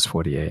 11, verse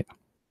 48.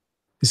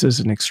 This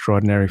is an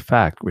extraordinary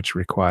fact which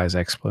requires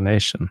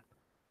explanation,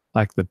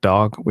 like the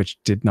dog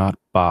which did not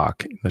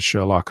bark in the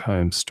Sherlock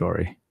Holmes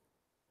story.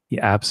 The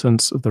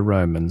absence of the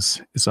Romans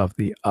is of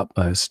the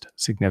utmost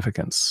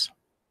significance.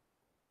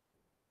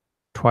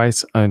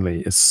 Twice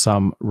only is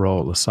some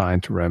role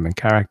assigned to Roman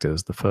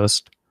characters. The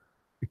first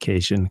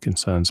occasion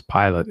concerns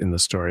Pilate in the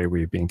story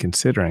we've been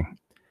considering.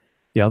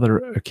 The other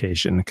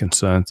occasion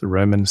concerns the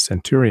Roman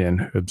centurion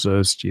who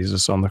observes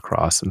Jesus on the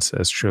cross and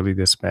says, "Surely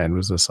this man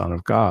was the Son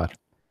of God."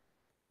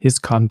 His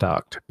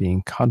conduct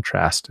being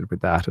contrasted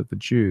with that of the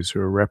Jews,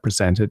 who are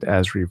represented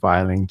as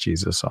reviling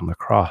Jesus on the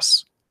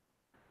cross.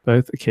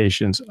 Both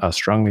occasions are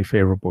strongly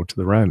favorable to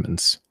the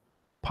Romans.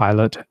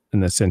 Pilate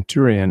and the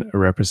centurion are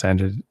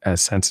represented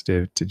as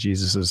sensitive to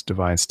Jesus'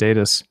 divine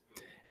status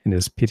and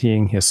as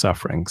pitying his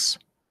sufferings,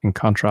 in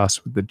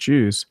contrast with the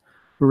Jews,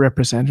 who are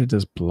represented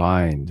as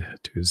blind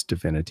to his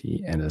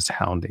divinity and as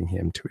hounding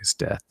him to his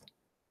death.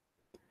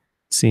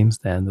 It seems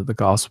then that the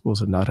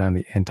Gospels are not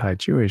only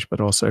anti-Jewish, but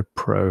also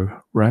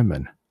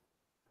pro-Roman,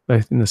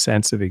 both in the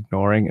sense of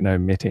ignoring and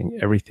omitting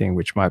everything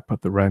which might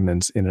put the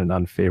Romans in an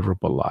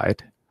unfavorable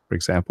light. For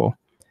example,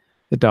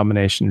 the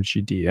domination of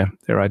Judea,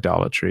 their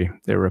idolatry,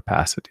 their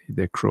rapacity,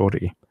 their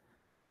cruelty,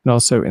 and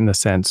also in the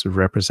sense of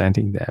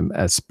representing them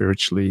as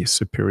spiritually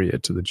superior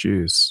to the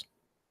Jews.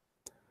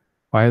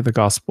 Why are the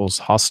Gospels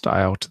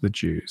hostile to the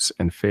Jews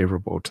and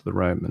favorable to the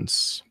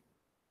Romans?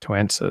 To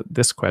answer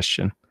this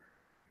question,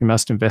 we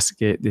must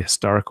investigate the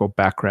historical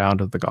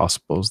background of the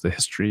Gospels, the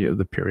history of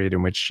the period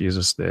in which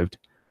Jesus lived,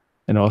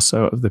 and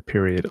also of the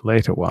period,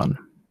 later one,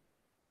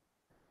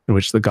 in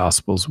which the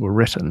Gospels were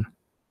written.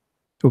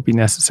 It will be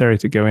necessary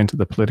to go into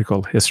the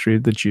political history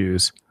of the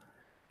Jews,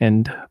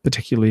 and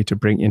particularly to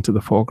bring into the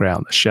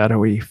foreground the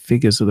shadowy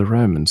figures of the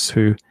Romans,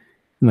 who,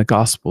 in the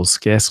Gospels,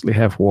 scarcely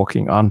have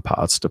walking-on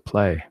parts to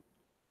play.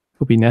 It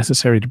will be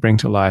necessary to bring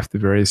to life the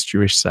various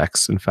Jewish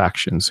sects and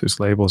factions whose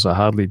labels are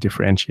hardly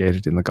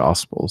differentiated in the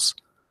Gospels,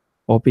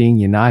 or being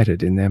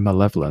united in their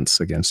malevolence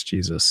against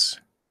Jesus.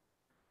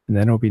 And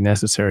then it will be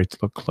necessary to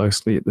look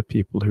closely at the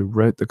people who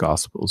wrote the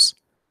Gospels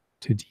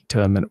to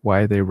determine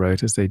why they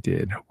wrote as they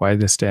did, why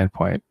their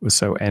standpoint was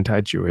so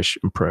anti-Jewish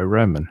and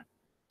pro-Roman.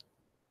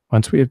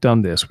 Once we have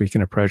done this, we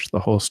can approach the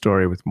whole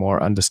story with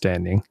more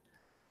understanding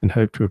and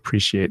hope to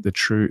appreciate the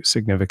true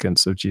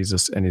significance of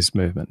Jesus and his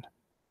movement.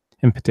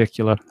 In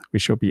particular, we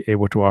shall be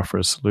able to offer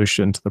a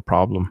solution to the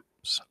problems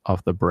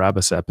of the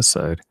Barabbas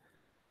episode,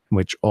 in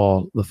which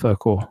all the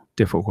focal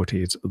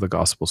difficulties of the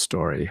gospel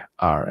story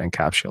are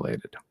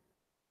encapsulated.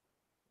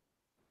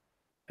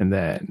 And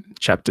then,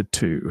 chapter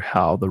 2,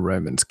 How the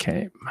Romans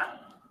Came.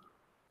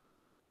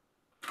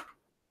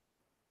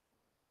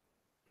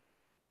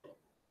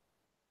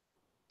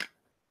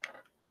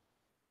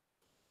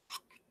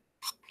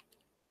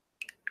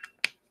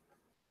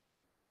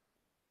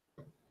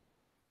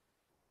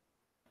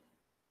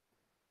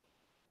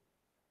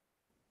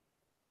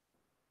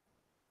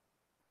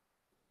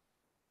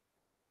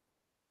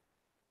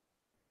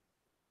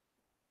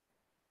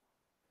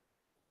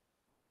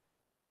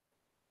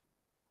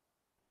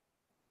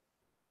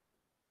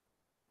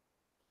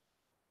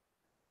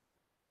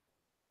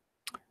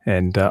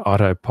 And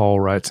Otto Pohl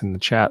writes in the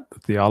chat, the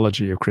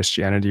theology of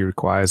Christianity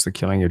requires the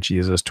killing of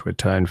Jesus to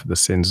atone for the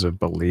sins of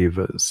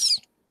believers.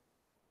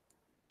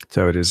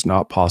 So it is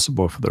not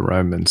possible for the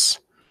Romans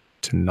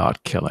to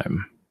not kill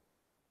him.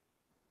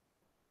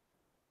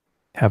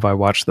 Have I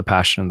watched The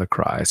Passion of the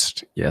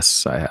Christ?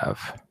 Yes, I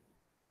have.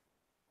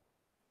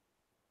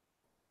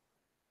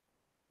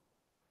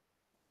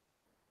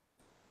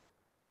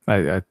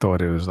 I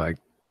thought it was like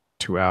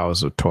 2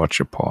 hours of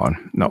torture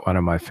porn. Not one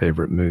of my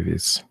favorite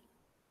movies.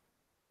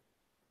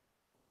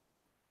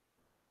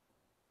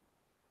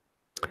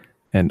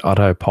 And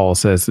Otto Pohl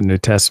says the New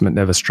Testament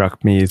never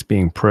struck me as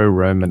being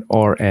pro-Roman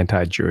or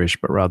anti-Jewish,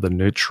 but rather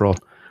neutral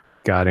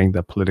regarding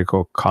the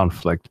political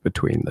conflict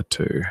between the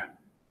two.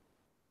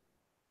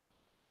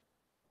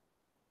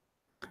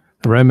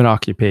 The Roman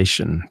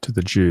occupation to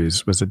the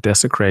Jews was a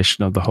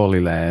desecration of the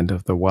Holy Land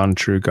of the one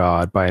true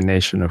God by a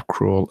nation of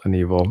cruel and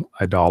evil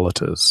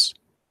idolaters.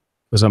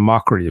 It was a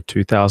mockery of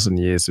 2,000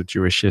 years of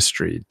Jewish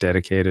history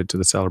dedicated to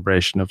the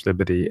celebration of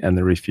liberty and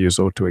the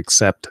refusal to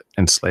accept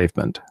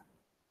enslavement.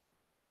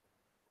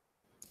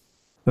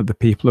 That the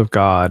people of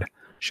God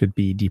should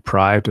be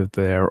deprived of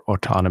their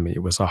autonomy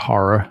was a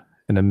horror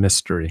and a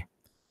mystery,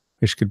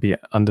 which could be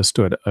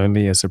understood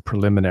only as a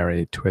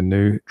preliminary to a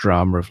new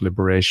drama of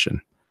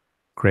liberation,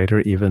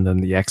 greater even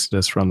than the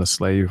exodus from the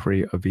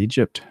slavery of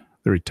Egypt,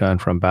 the return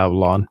from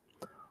Babylon,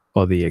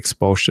 or the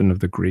expulsion of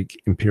the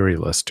Greek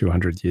imperialists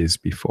 200 years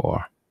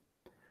before.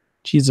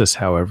 Jesus,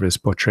 however, is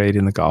portrayed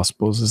in the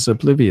Gospels as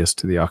oblivious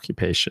to the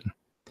occupation.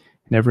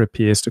 He never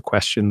appears to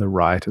question the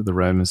right of the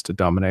Romans to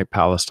dominate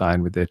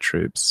Palestine with their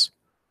troops,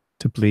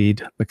 to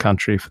bleed the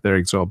country for their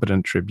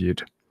exorbitant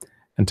tribute,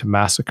 and to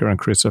massacre and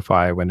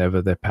crucify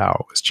whenever their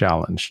power was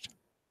challenged.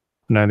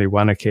 On only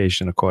one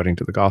occasion, according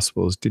to the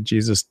Gospels, did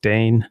Jesus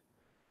deign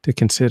to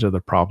consider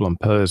the problem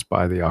posed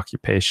by the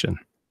occupation.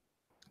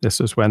 This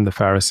was when the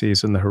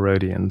Pharisees and the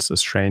Herodians, a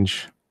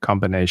strange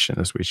combination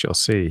as we shall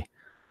see,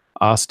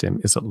 asked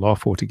him, is it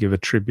lawful to give a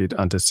tribute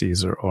unto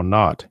Caesar or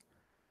not?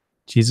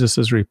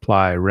 Jesus'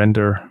 reply,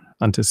 render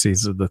unto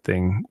Caesar the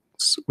things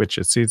which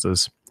are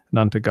Caesar's, and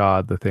unto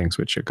God the things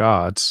which are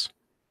God's,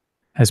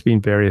 has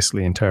been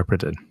variously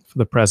interpreted. For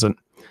the present,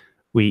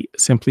 we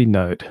simply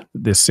note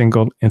that this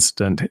single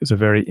incident is a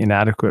very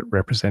inadequate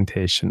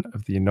representation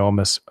of the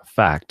enormous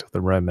fact of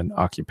the Roman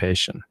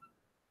occupation.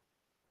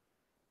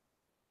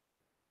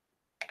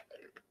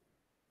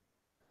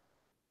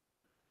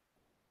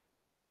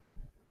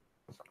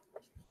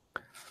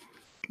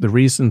 The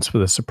reasons for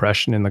the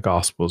suppression in the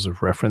Gospels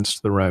of reference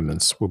to the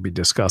Romans will be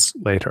discussed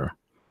later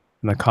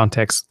in the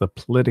context of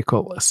the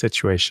political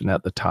situation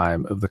at the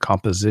time of the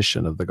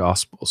composition of the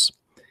Gospels.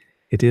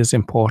 It is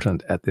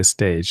important at this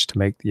stage to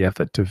make the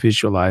effort to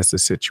visualize the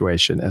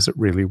situation as it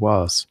really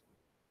was,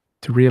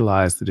 to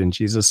realize that in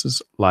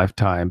Jesus'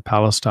 lifetime,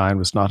 Palestine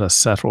was not a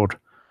settled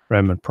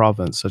Roman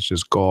province such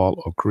as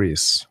Gaul or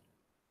Greece,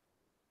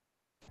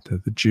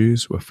 that the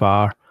Jews were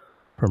far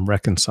from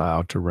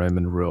reconciled to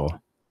Roman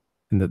rule,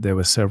 and that there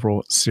were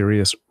several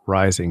serious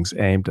risings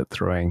aimed at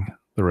throwing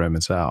the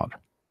Romans out.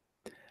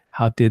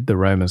 How did the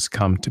Romans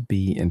come to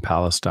be in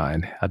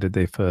Palestine? How did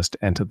they first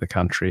enter the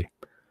country?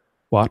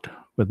 What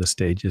were the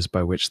stages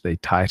by which they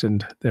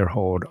tightened their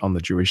hold on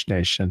the Jewish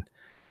nation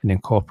and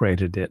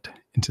incorporated it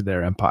into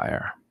their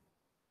empire?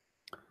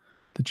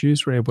 The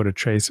Jews were able to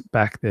trace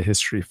back their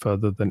history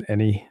further than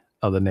any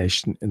other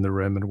nation in the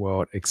Roman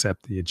world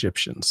except the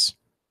Egyptians.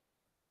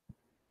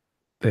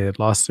 They had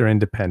lost their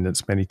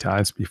independence many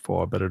times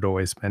before, but had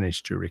always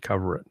managed to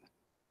recover it.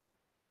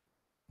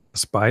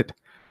 Despite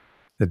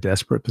the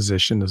desperate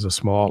position as a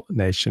small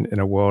nation in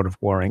a world of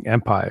warring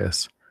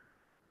empires,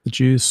 the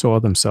Jews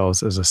saw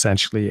themselves as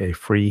essentially a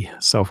free,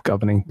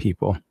 self-governing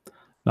people,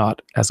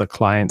 not as a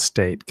client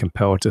state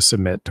compelled to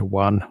submit to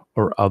one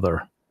or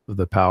other of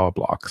the power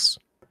blocks.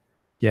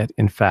 Yet,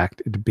 in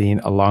fact, it had been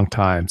a long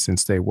time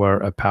since they were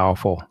a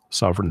powerful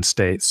sovereign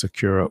state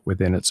secure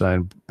within its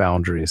own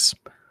boundaries,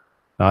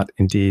 not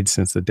indeed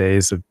since the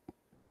days of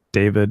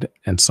David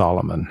and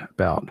Solomon,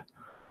 about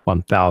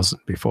 1000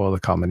 before the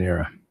Common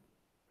Era.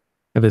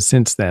 Ever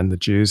since then, the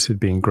Jews had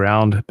been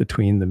ground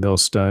between the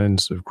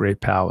millstones of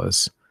great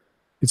powers,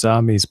 whose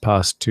armies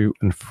passed to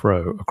and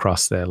fro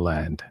across their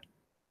land.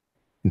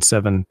 In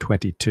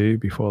 722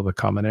 before the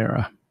Common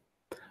Era,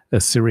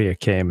 Assyria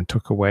came and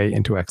took away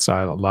into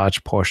exile a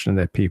large portion of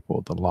their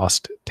people, the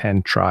lost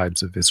 10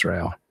 tribes of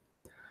Israel.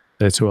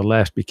 Those who were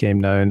left became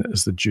known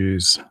as the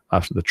Jews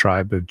after the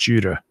tribe of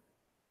Judah,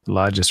 the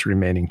largest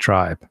remaining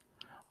tribe.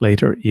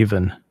 Later,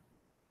 even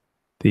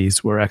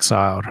these were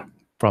exiled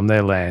from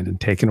their land and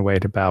taken away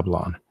to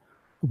Babylon.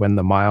 When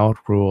the mild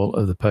rule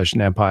of the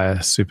Persian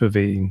Empire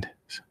supervened,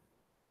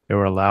 they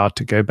were allowed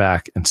to go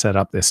back and set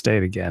up their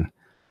state again,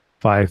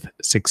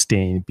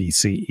 516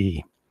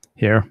 BCE.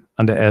 Here,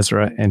 under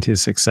Ezra and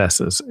his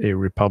successors, a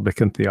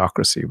republican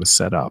theocracy was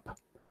set up,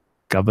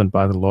 governed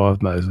by the law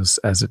of Moses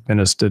as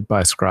administered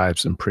by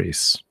scribes and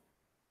priests.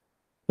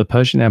 The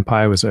Persian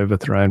Empire was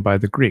overthrown by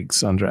the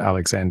Greeks under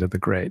Alexander the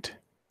Great.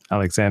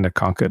 Alexander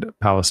conquered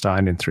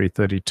Palestine in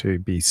 332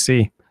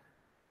 BC,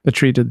 but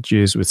treated the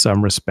Jews with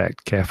some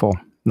respect, careful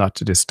not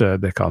to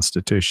disturb their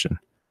constitution.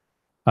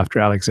 After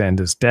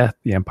Alexander's death,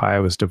 the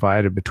empire was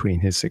divided between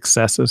his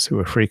successors, who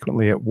were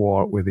frequently at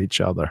war with each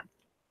other.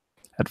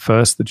 At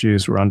first, the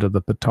Jews were under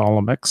the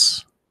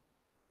Ptolemies,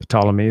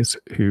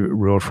 who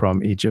ruled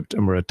from Egypt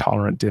and were a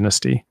tolerant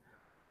dynasty.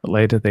 But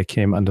later, they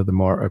came under the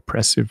more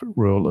oppressive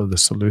rule of the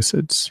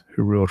Seleucids,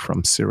 who ruled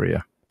from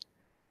Syria.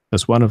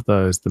 As one of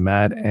those, the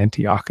mad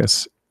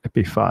Antiochus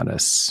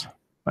Epiphanes.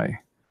 My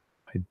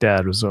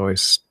dad was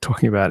always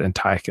talking about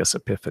Antiochus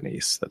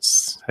Epiphanes.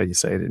 That's how you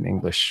say it in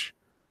English.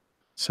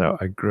 So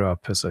I grew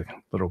up as a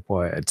little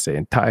boy, I'd say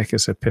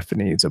Antiochus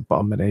Epiphanes,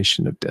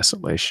 abomination of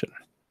desolation,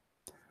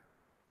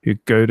 who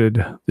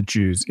goaded the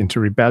Jews into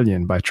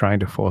rebellion by trying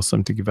to force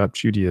them to give up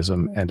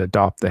Judaism and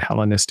adopt the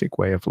Hellenistic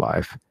way of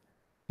life,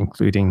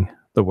 including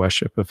the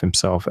worship of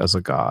himself as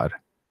a god.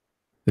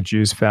 The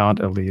Jews found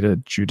a leader,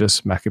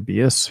 Judas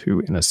Maccabeus,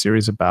 who in a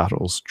series of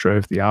battles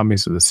drove the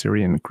armies of the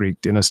Syrian Greek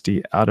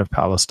dynasty out of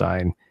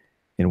Palestine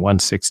in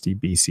 160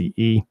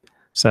 BCE,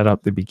 set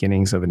up the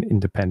beginnings of an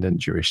independent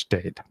Jewish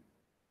state.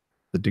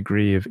 The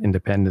degree of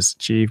independence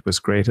achieved was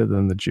greater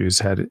than the Jews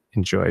had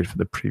enjoyed for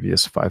the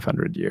previous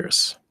 500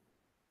 years.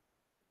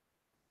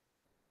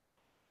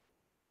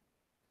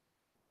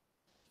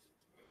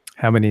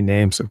 How many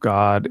names of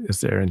God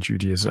is there in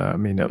Judaism? I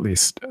mean, at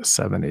least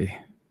 70.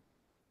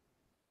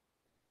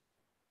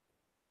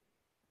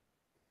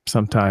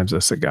 Sometimes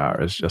a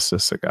cigar is just a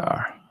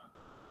cigar.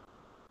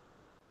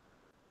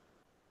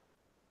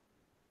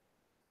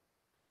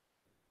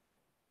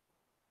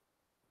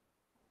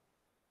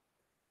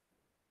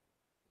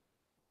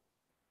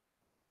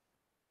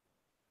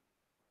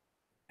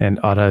 And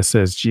Otto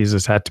says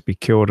Jesus had to be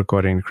killed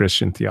according to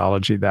Christian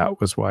theology. That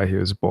was why he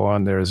was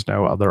born. There is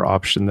no other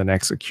option than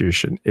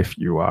execution if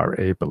you are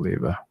a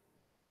believer.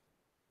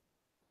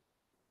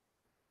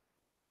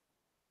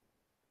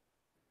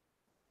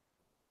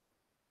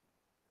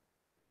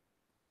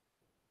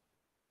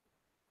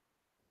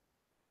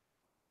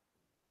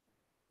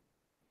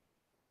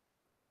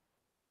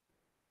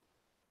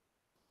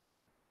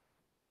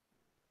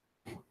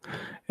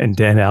 And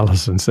Dan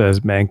Allison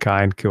says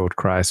mankind killed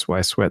Christ.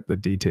 Why sweat the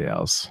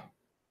details?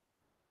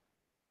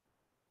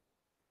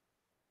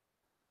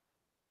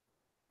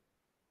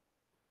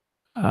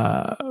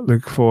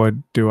 Look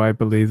forward. Do I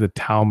believe the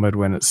Talmud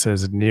when it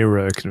says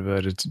Nero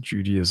converted to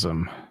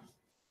Judaism?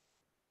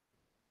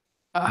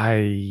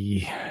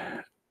 I'd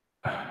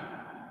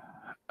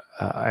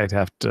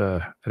have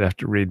to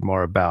read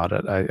more about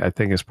it. I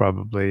think it's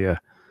probably a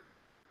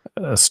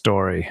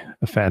story,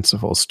 a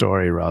fanciful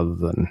story, rather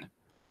than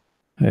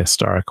a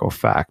historical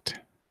fact.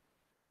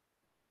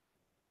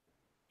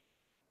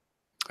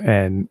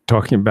 And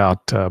talking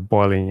about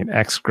boiling in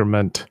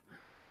excrement.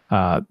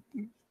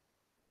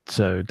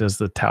 So does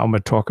the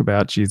Talmud talk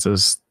about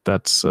Jesus?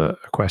 That's a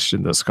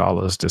question that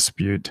scholars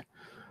dispute,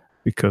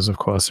 because of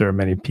course there are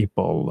many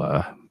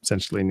people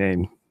essentially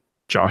named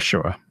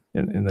Joshua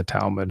in the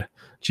Talmud.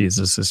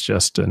 Jesus is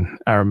just an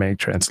Aramaic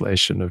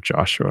translation of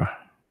Joshua.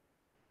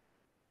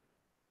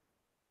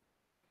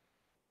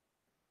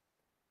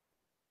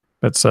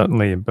 But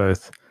certainly in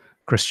both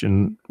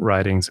Christian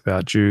writings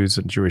about Jews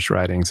and Jewish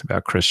writings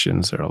about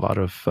Christians, there are a lot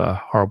of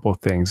horrible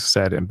things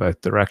said in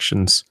both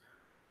directions.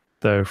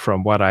 Though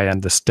from what I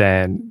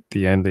understand,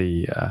 the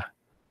only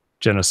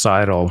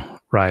genocidal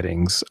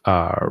writings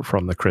are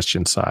from the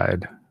Christian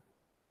side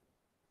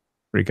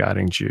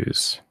regarding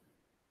Jews.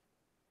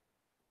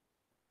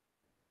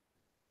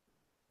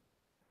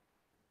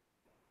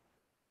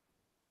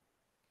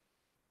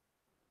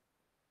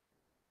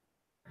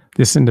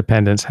 This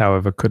independence,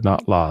 however, could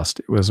not last.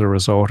 It was a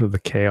result of the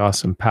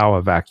chaos and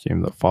power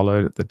vacuum that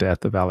followed the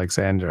death of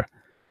Alexander,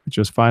 which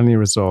was finally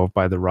resolved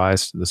by the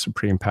rise to the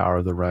supreme power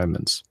of the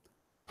Romans.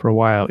 For a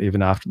while,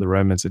 even after the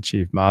Romans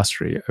achieved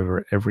mastery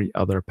over every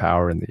other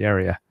power in the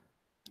area,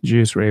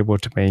 Jews were able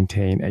to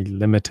maintain a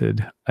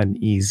limited,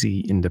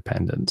 uneasy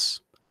independence.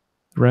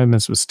 The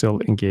Romans were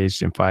still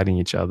engaged in fighting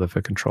each other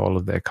for control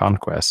of their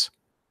conquests,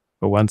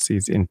 but once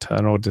these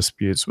internal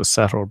disputes were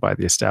settled by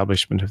the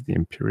establishment of the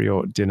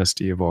imperial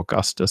dynasty of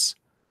Augustus,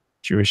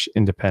 Jewish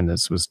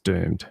independence was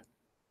doomed.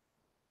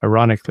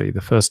 Ironically,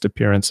 the first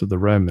appearance of the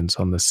Romans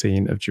on the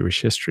scene of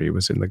Jewish history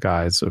was in the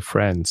guise of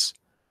friends.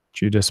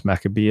 Judas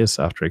Maccabeus,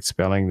 after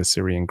expelling the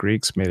Syrian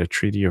Greeks, made a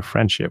treaty of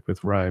friendship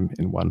with Rome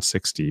in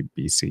 160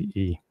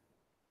 BCE.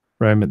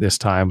 Rome at this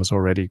time was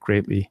already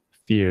greatly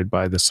feared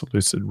by the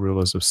Seleucid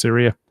rulers of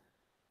Syria,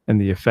 and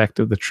the effect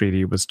of the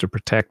treaty was to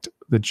protect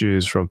the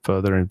Jews from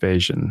further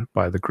invasion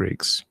by the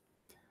Greeks.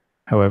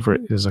 However,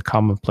 it is a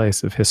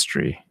commonplace of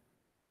history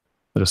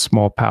that a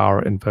small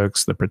power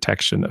invokes the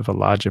protection of a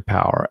larger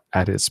power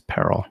at its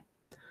peril.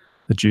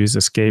 The Jews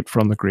escaped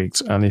from the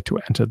Greeks only to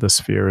enter the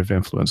sphere of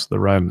influence of the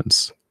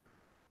Romans.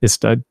 This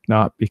did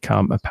not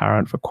become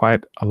apparent for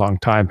quite a long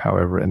time,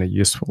 however, and a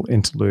useful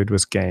interlude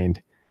was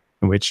gained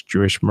in which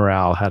Jewish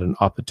morale had an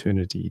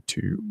opportunity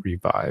to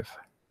revive.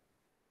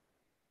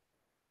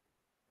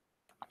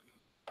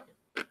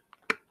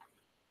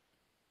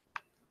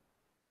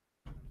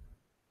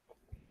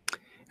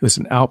 It was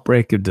an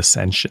outbreak of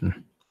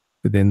dissension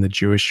within the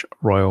Jewish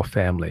royal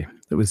family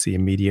that was the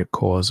immediate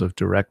cause of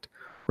direct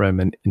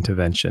Roman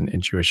intervention in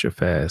Jewish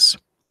affairs.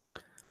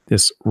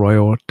 This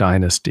royal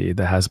dynasty,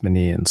 the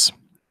Hasmoneans,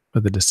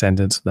 were the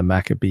descendants of the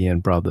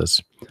Maccabean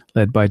brothers,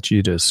 led by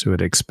Judas, who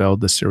had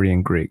expelled the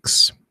Syrian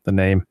Greeks, the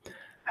name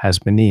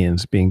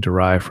Hasmoneans being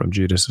derived from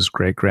Judas's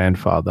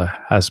great-grandfather,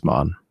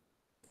 Hasmon.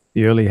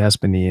 The early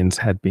Hasmoneans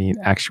had been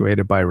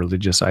actuated by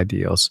religious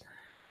ideals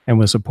and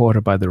were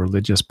supported by the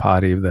religious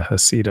party of the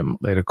Hasidim,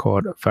 later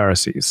called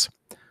Pharisees,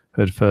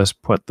 who had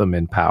first put them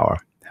in power.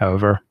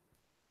 However,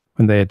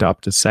 when they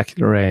adopted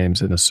secular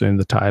aims and assumed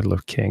the title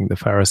of king, the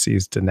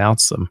Pharisees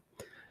denounced them,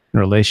 and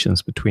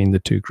relations between the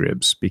two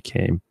groups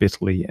became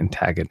bitterly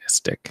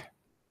antagonistic.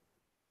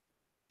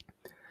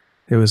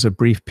 There was a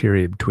brief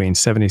period between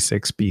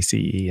 76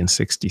 BCE and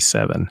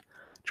 67,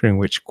 during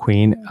which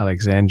Queen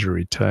Alexandra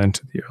returned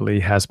to the early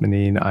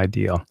Hasmonean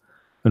ideal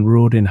and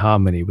ruled in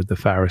harmony with the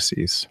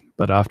Pharisees.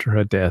 But after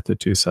her death, her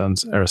two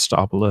sons,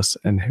 Aristobulus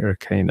and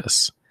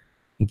Hyrcanus,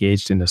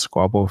 engaged in a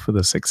squabble for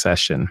the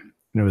succession,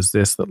 and it was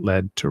this that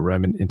led to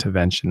Roman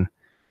intervention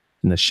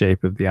in the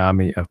shape of the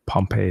army of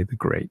Pompey the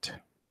Great.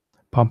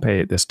 Pompey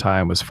at this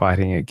time was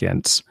fighting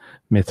against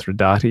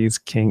Mithridates,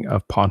 king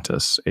of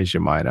Pontus, Asia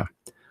Minor.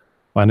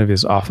 One of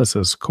his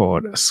officers,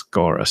 called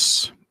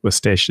Scaurus, was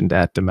stationed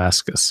at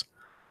Damascus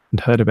and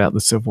heard about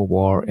the civil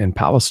war in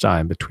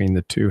Palestine between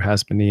the two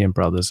Hasmonean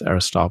brothers,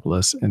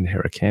 Aristobulus and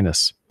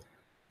Hyrcanus.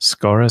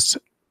 Scaurus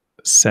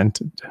sent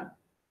a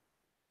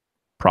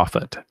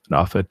prophet and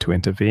offered to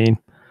intervene.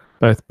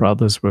 Both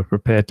brothers were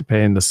prepared to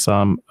pay him the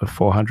sum of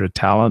 400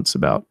 talents,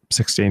 about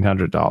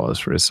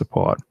 $1,600, for his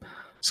support.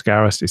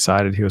 Scaurus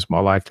decided he was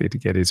more likely to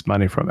get his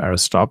money from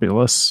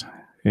Aristobulus,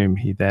 whom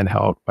he then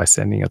helped by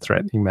sending a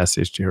threatening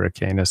message to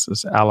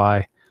Hyrcanus'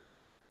 ally,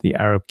 the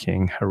Arab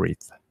king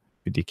Harith,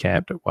 who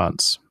decamped at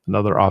once.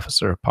 Another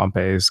officer of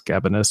Pompey's,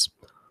 Gabinus,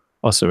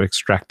 also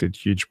extracted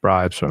huge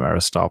bribes from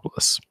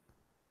Aristobulus.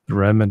 The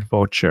Roman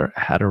vulture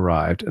had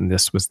arrived, and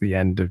this was the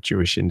end of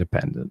Jewish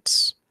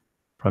independence.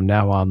 From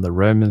now on, the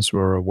Romans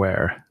were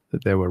aware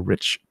that there were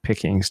rich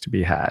pickings to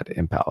be had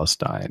in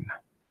Palestine.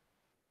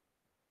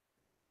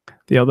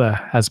 The other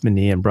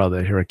Hasmonean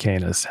brother,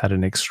 Hyrcanus, had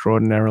an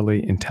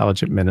extraordinarily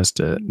intelligent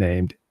minister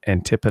named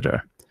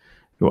Antipater,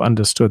 who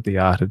understood the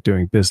art of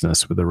doing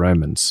business with the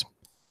Romans.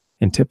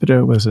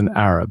 Antipater was an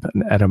Arab,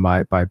 an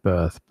Edomite by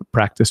birth, but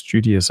practiced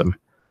Judaism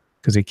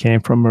because he came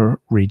from a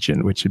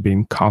region which had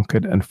been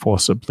conquered and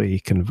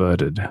forcibly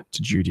converted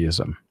to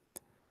Judaism.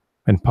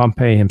 When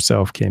Pompey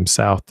himself came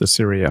south to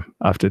Syria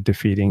after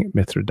defeating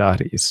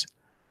Mithridates,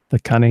 the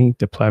cunning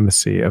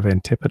diplomacy of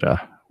Antipater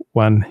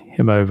won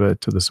him over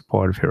to the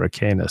support of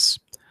Hyrcanus.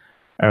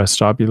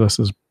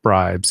 Aristobulus's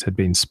bribes had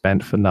been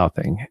spent for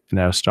nothing, and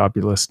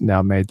Aristobulus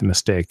now made the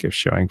mistake of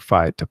showing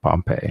fight to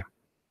Pompey.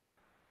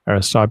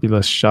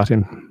 Aristobulus shut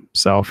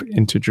himself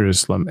into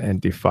Jerusalem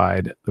and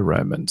defied the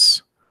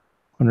Romans.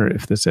 I wonder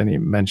if there's any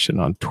mention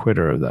on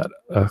Twitter of that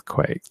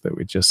earthquake that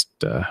we just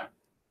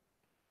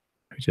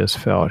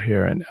felt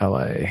here in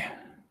LA.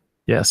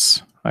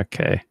 Yes,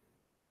 okay.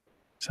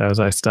 So as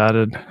I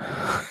started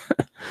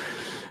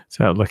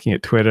looking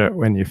at Twitter,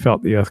 when you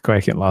felt the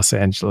earthquake in Los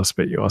Angeles,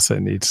 but you also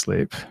need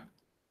sleep.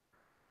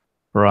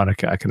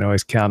 Veronica, I can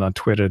always count on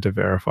Twitter to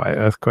verify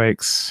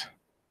earthquakes.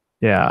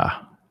 Yeah,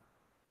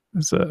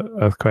 there's an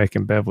earthquake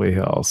in Beverly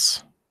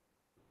Hills.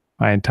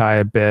 My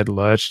entire bed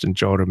lurched and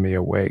jolted me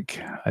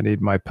awake. I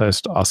need my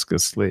post-Oscar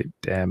sleep.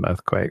 Damn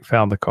earthquake.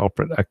 Found the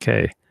culprit.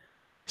 Okay.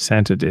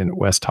 Centered in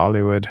West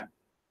Hollywood.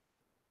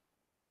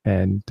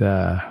 And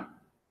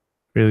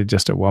really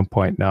just at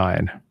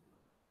 1.9.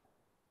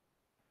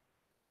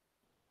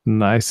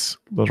 Nice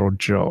little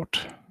jolt.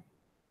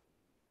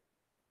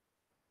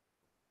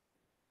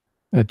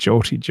 A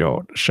jolty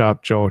jolt.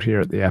 Sharp jolt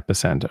here at the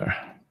epicenter.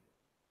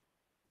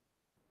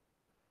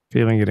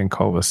 Feeling it in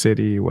Culver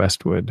City,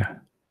 Westwood,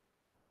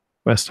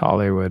 West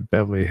Hollywood,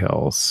 Beverly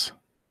Hills,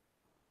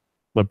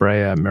 La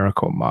Brea,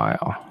 Miracle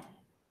Mile.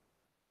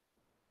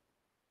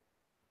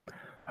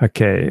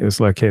 Okay, it was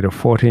located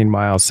 14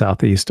 miles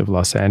southeast of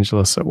Los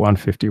Angeles at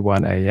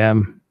 1:51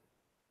 a.m.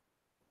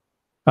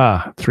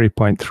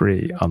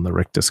 3.3 on the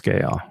Richter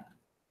scale.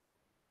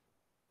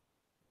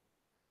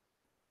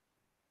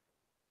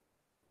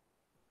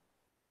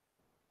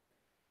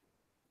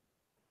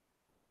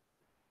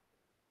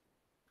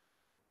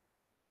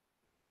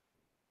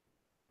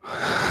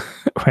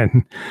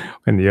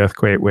 when the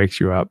earthquake wakes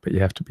you up, but you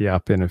have to be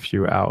up in a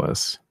few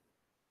hours.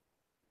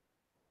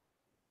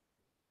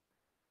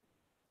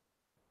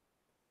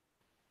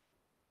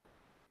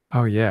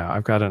 Oh yeah,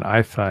 I've got an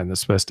iPhone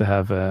that's supposed to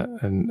have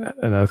an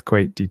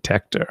earthquake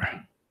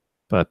detector,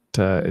 but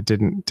it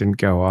didn't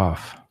go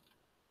off.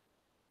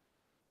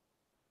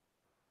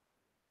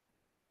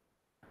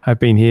 I've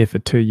been here for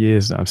 2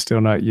 years and I'm still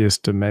not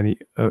used to many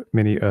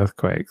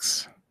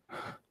earthquakes.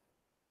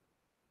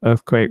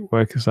 Earthquake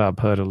woke us up,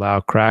 heard a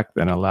loud crack,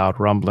 then a loud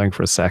rumbling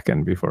for a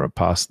second before it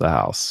passed the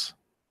house.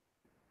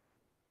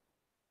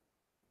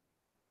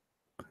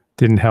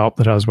 Didn't help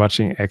that I was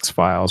watching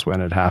X-Files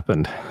when it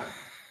happened.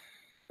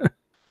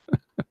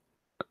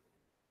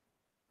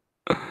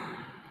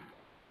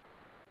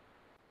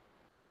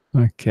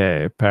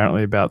 Okay,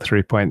 apparently about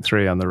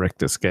 3.3 on the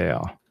Richter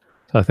scale.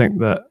 So I think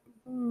that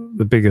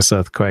the biggest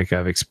earthquake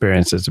I've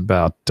experienced is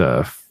about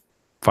 5.5,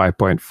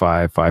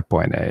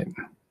 5.8.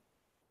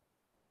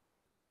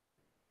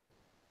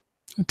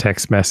 A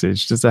text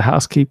message. Does the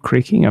house keep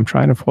creaking? I'm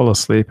trying to fall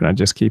asleep and I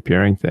just keep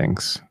hearing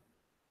things.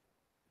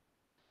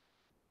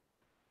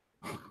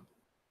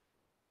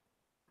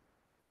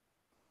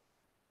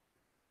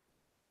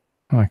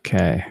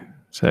 Okay.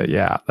 So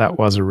yeah, that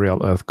was a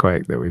real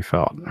earthquake that we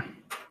felt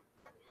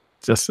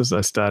just as I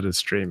started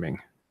streaming.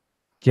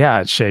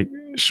 Yeah, it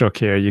shook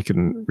here. You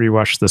can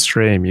rewatch the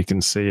stream. You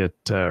can see it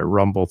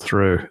rumble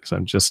through. So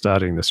I'm just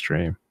starting the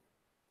stream.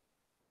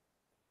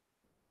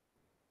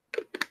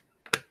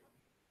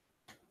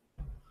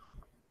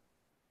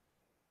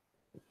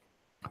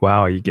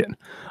 Wow,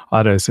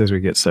 Otto says we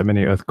get so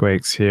many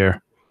earthquakes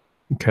here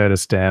in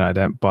Kurdistan. I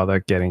don't bother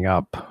getting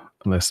up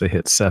unless they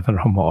hit 7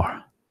 or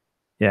more.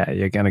 Yeah,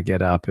 you're going to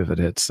get up if it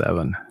hits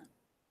 7.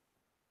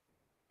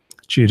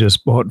 Judas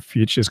bought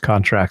futures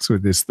contracts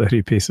with his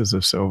 30 pieces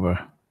of silver.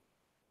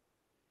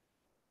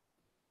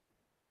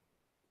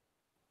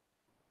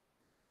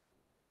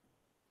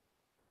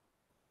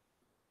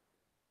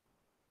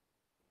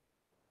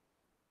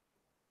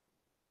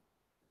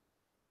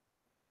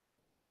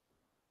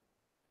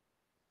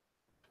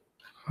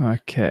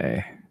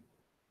 Okay.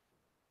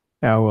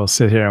 Now we'll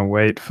sit here and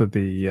wait for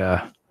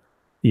the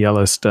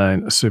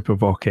Yellowstone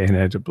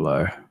supervolcano to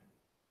blow.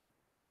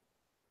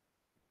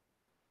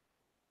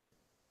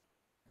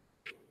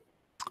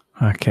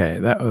 Okay,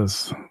 that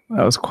was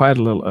quite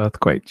a little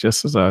earthquake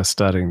just as I was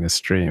starting this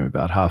stream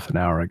about half an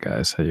hour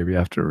ago, so you'll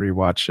have to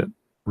rewatch it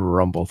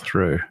rumble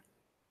through.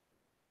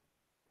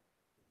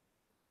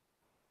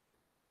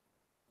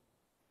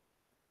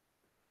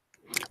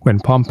 When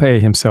Pompey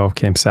himself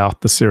came south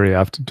to Syria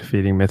after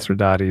defeating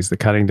Mithridates, the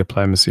cunning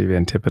diplomacy of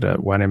Antipater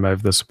won him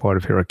over the support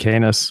of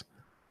Hyrcanus.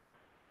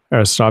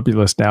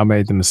 Aristobulus now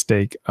made the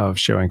mistake of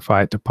showing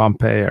fight to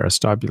Pompey.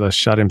 Aristobulus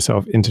shut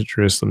himself into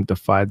Jerusalem,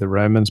 defied the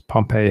Romans.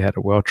 Pompey had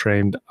a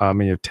well-trained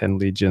army of 10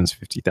 legions,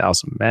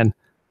 50,000 men,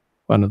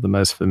 one of the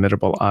most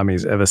formidable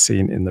armies ever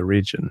seen in the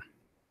region.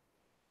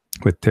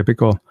 With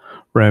typical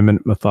Roman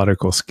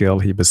methodical skill,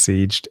 he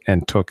besieged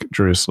and took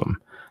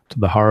Jerusalem. To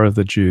the horror of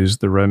the Jews,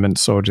 the Roman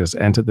soldiers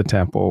entered the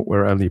temple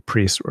where only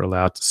priests were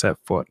allowed to set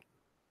foot.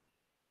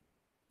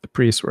 The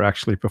priests were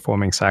actually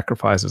performing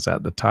sacrifices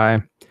at the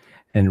time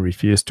and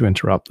refused to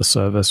interrupt the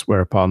service,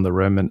 whereupon the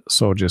Roman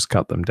soldiers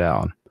cut them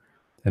down.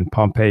 Then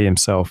Pompey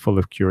himself, full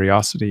of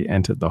curiosity,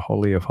 entered the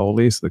Holy of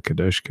Holies, the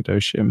Kadosh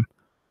Kadoshim,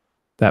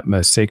 that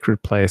most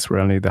sacred place where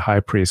only the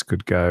high priest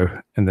could go,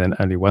 and then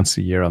only once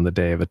a year on the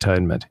Day of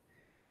Atonement.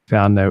 He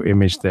found no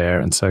image there,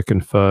 and so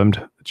confirmed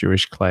the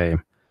Jewish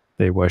claim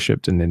they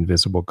worshipped an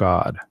invisible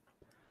God.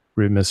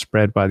 Rumors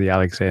spread by the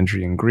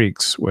Alexandrian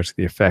Greeks were to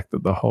the effect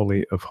that the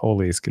Holy of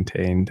Holies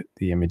contained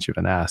the image of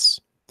an ass.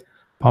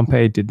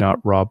 Pompey did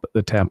not rob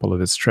the temple of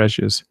its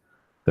treasures.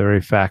 The very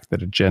fact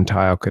that a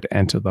Gentile could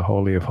enter the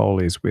Holy of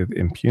Holies with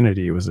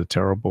impunity was a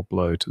terrible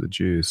blow to the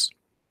Jews.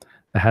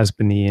 The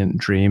Hasmonean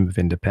dream of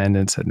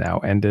independence had now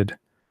ended.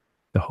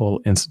 The whole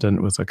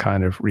incident was a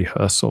kind of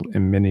rehearsal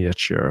in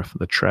miniature for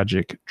the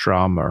tragic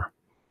drama,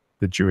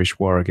 the Jewish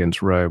war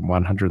against Rome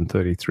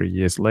 133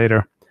 years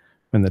later,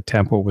 when the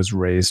temple was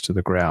razed to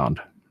the ground.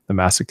 The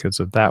massacres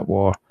of that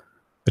war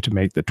were to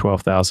make the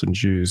 12,000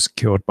 Jews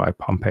killed by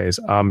Pompey's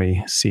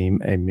army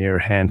seem a mere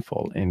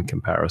handful in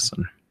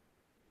comparison.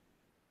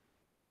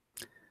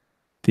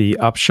 The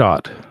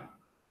upshot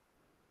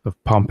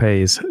of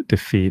Pompey's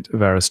defeat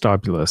of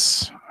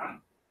Aristobulus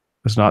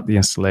was not the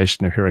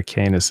installation of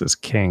Hyrcanus as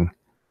king,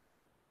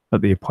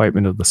 but the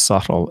appointment of the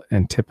subtle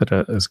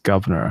Antipater as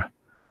governor,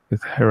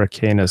 with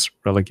Hyrcanus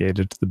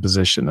relegated to the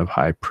position of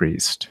high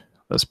priest.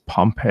 Thus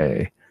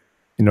Pompey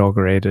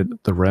inaugurated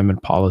the Roman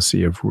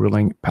policy of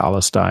ruling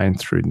Palestine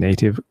through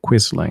native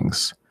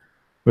quislings,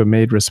 who were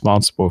made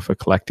responsible for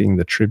collecting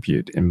the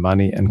tribute in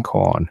money and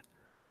corn,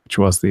 which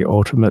was the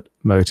ultimate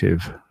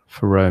motive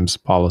for Rome's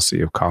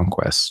policy of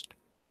conquest.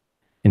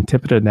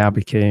 Antipater now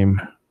became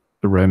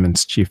the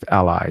Romans' chief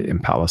ally in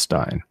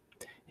Palestine.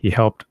 He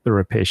helped the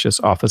rapacious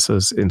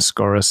officers in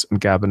Scorus and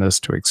Gabinus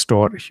to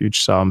extort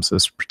huge sums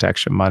as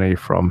protection money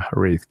from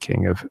Harith,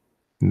 king of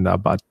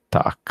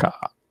Nabataka,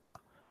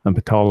 and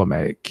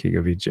Ptolemy, king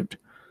of Egypt.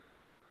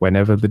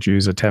 Whenever the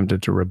Jews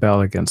attempted to rebel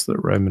against the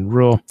Roman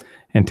rule,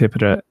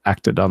 Antipater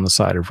acted on the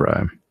side of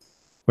Rome.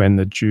 When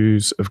the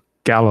Jews of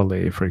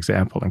Galilee, for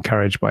example,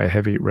 encouraged by a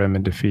heavy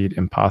Roman defeat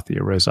in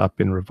Parthia, rose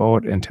up in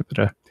revolt,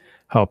 Antipater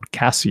helped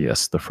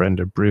Cassius, the friend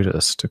of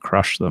Brutus, to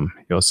crush them.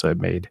 He also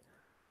made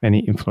many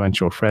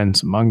influential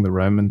friends among the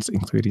Romans,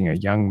 including a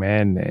young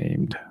man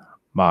named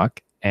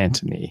Mark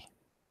Antony,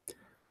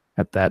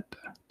 at that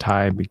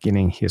time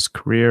beginning his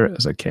career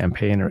as a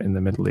campaigner in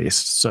the Middle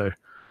East. So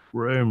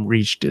Rome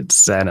reached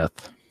its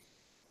zenith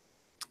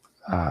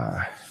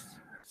about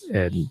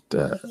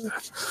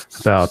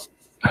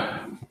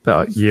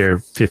year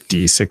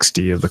 50,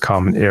 60 of the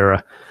Common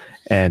Era,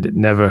 and it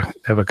never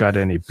got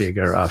any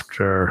bigger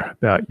after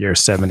about year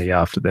 70,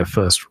 after their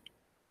first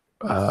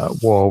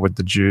war with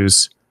the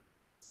Jews.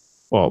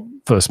 Well,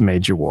 first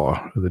major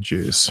war with the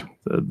Jews,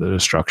 the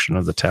destruction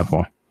of the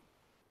temple.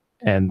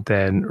 And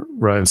then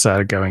Rome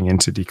started going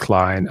into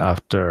decline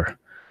after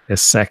a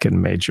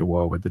second major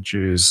war with the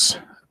Jews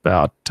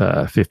about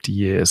 50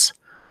 years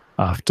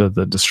after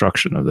the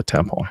destruction of the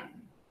temple.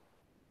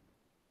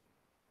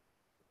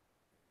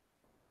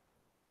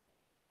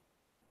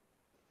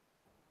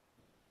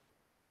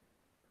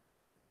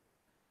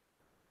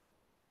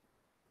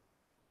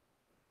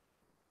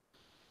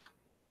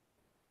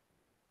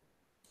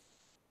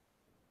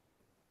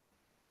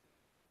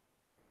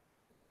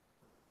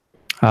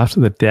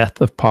 After the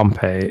death of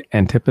Pompey,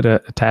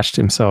 Antipater attached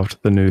himself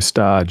to the new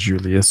star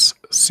Julius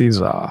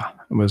Caesar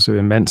and was of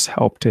immense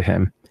help to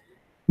him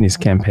in his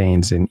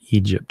campaigns in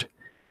Egypt.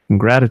 In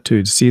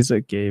gratitude, Caesar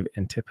gave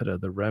Antipater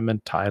the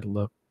Roman title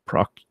of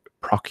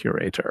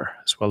procurator,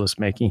 as well as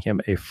making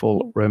him a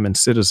full Roman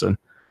citizen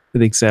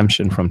with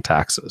exemption from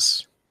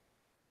taxes.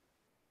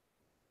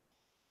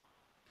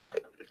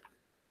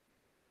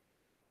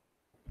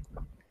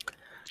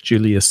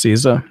 Julius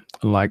Caesar,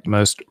 unlike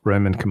most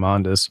Roman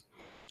commanders,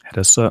 had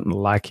a certain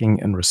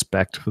liking and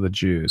respect for the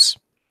Jews.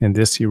 In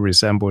this he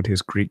resembled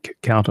his Greek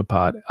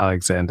counterpart,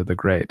 Alexander the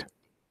Great.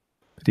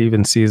 But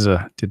even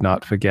Caesar did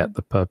not forget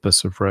the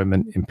purpose of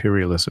Roman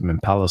imperialism in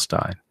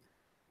Palestine.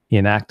 He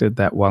enacted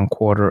that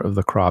 1/4 of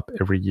the crop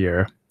every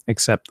year,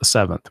 except the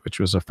 7th, which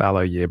was a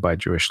fallow year by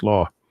Jewish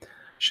law,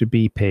 should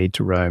be paid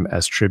to Rome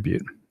as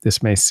tribute.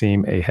 This may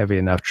seem a heavy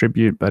enough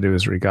tribute, but it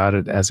was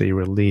regarded as a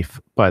relief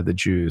by the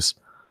Jews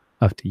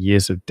after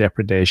years of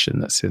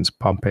depredation since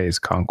Pompey's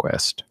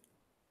conquest.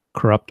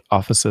 Corrupt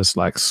officers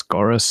like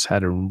Scaurus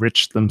had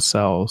enriched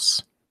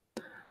themselves.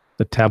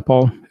 The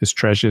temple, whose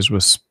treasures were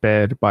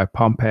spared by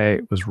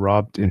Pompey, was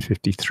robbed in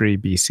 53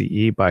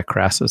 BCE by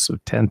Crassus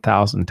of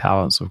 10,000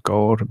 talents of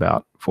gold,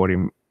 about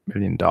 $40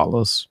 million,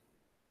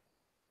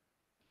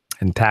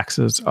 and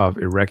taxes of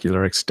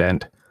irregular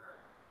extent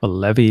were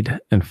levied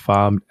and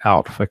farmed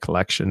out for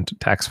collection to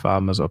tax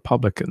farmers or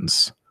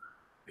publicans,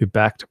 who,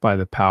 backed by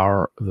the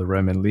power of the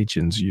Roman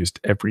legions, used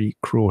every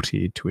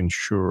cruelty to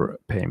ensure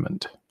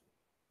payment.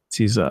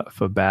 Caesar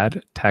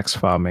forbade tax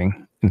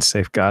farming and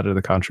safeguarded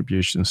the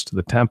contributions to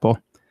the temple,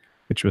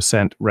 which were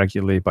sent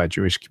regularly by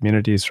Jewish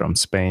communities from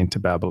Spain to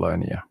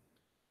Babylonia.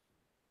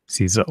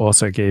 Caesar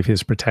also gave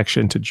his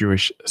protection to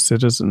Jewish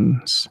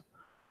citizens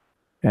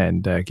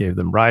and gave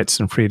them rights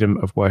and freedom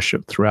of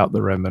worship throughout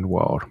the Roman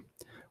world.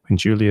 When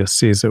Julius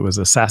Caesar was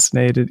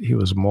assassinated, he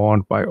was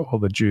mourned by all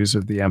the Jews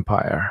of the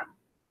empire.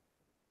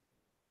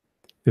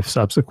 If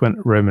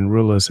subsequent Roman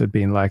rulers had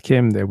been like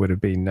him, there would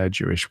have been no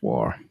Jewish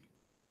war.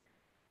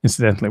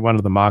 Incidentally, one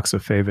of the marks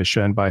of favor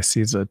shown by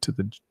Caesar to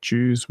the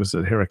Jews was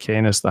that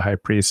Hyrcanus, the high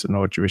priest, and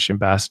all Jewish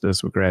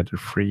ambassadors were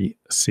granted free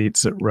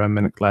seats at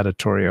Roman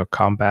gladiatorial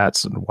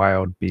combats and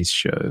wild beast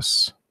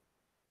shows.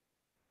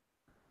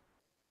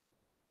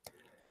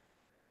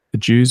 The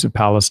Jews of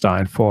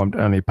Palestine formed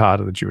only part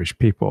of the Jewish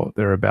people.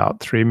 There are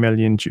about 3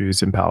 million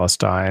Jews in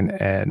Palestine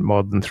and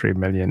more than 3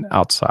 million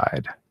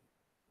outside.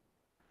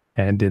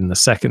 And in the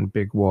second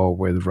big war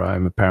with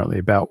Rome, apparently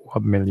about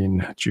 1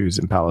 million Jews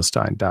in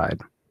Palestine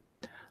died.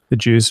 The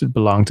Jews had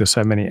belonged to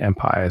so many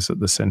empires that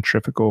the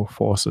centrifugal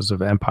forces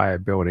of empire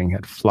building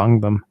had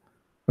flung them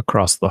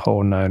across the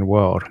whole known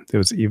world. There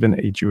was even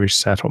a Jewish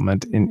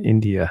settlement in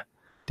India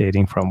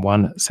dating from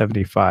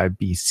 175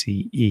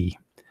 BCE,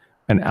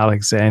 when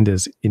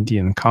Alexander's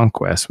Indian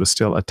conquest was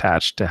still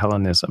attached to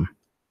Hellenism.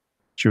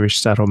 Jewish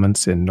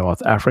settlements in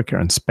North Africa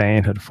and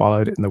Spain had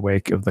followed in the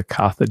wake of the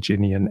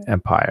Carthaginian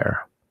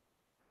Empire.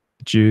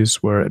 The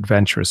Jews were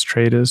adventurous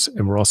traders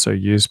and were also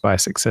used by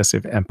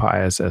successive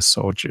empires as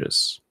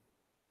soldiers.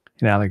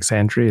 In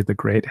Alexandria, the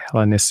great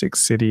Hellenistic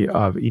city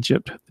of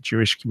Egypt, the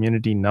Jewish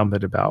community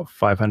numbered about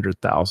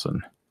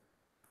 500,000.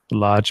 The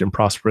large and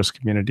prosperous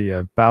community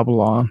of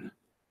Babylon,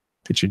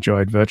 which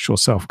enjoyed virtual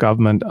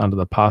self-government under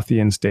the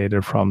Parthians,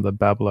 dated from the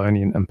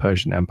Babylonian and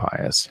Persian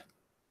empires.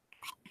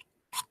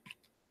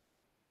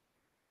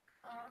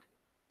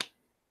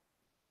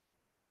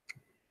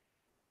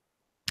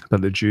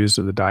 But the Jews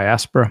of the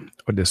diaspora,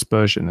 or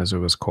dispersion as it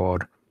was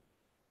called,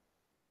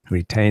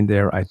 retained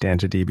their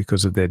identity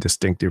because of their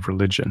distinctive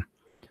religion.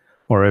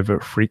 Moreover,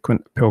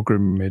 frequent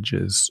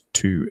pilgrimages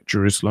to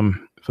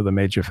Jerusalem for the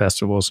major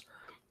festivals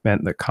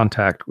meant that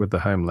contact with the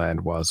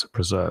homeland was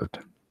preserved.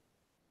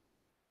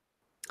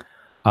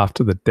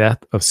 After the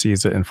death of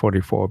Caesar in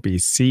 44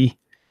 BCE,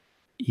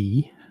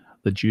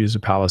 the Jews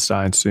of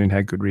Palestine soon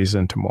had good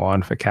reason to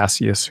mourn for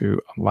Cassius,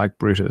 who, unlike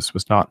Brutus,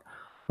 was not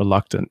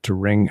reluctant to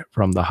wring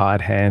from the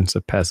hard hands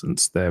of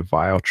peasants their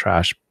vile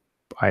trash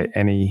by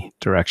any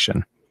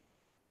direction.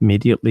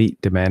 Immediately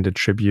demanded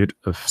tribute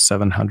of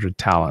 700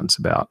 talents,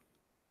 about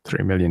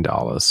 $3 million.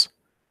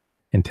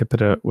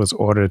 Antipater was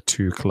ordered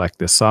to collect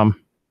this sum.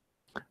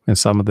 When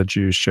some of the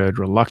Jews showed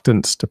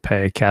reluctance to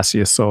pay,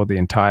 Cassius sold the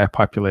entire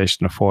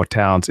population of 4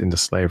 towns into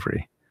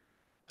slavery.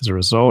 As a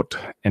result,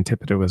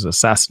 Antipater was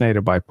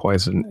assassinated by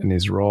poison, and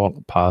his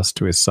role passed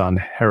to his son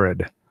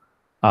Herod,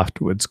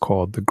 afterwards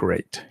called the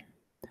Great.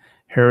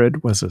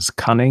 Herod was as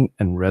cunning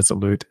and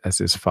resolute as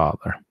his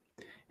father.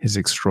 His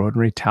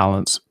extraordinary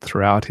talents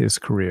throughout his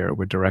career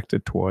were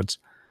directed towards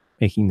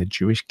making the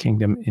Jewish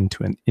kingdom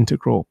into an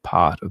integral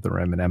part of the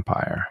Roman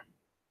Empire.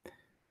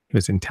 He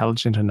was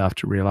intelligent enough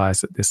to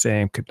realize that this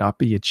aim could not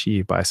be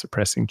achieved by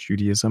suppressing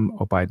Judaism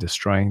or by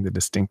destroying the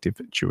distinctive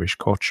Jewish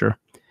culture.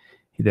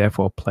 He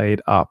therefore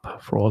played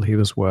up, for all he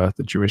was worth,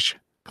 the Jewish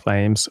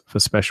claims for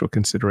special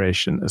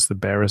consideration as the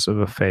bearers of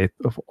a faith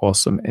of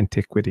awesome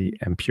antiquity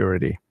and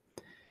purity.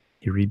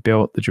 He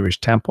rebuilt the Jewish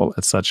temple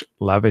at such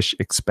lavish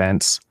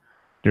expense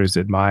that it was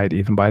admired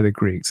even by the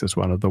Greeks as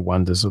one of the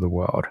wonders of the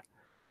world.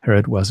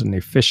 Herod was an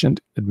efficient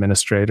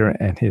administrator,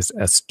 and his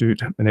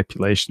astute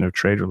manipulation of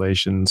trade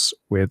relations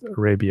with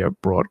Arabia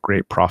brought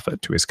great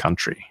profit to his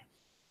country.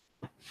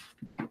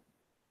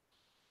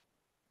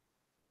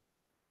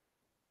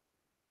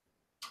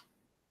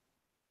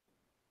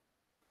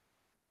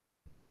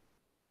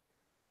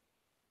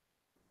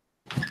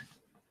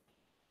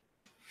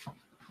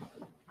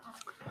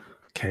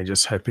 Okay,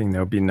 just hoping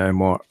there'll be no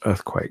more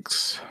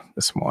earthquakes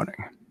this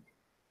morning.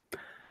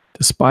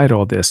 Despite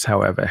all this,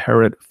 however,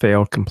 Herod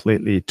failed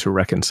completely to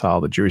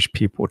reconcile the Jewish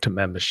people to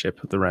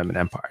membership of the Roman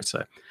Empire.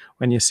 So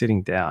when you're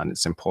sitting down,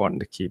 it's important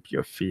to keep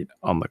your feet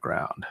on the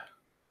ground.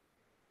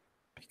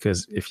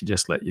 Because if you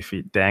just let your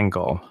feet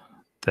dangle,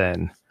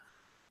 then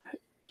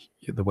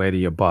the weight of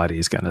your body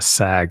is going to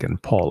sag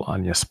and pull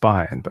on your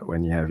spine. But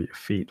when you have your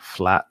feet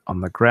flat on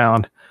the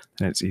ground,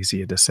 then it's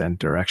easier to send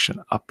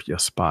direction up your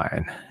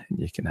spine. And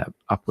you can have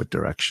upward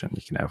direction,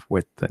 you can have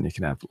width, and you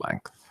can have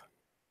length.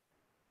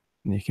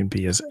 And you can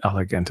be as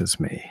elegant as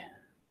me.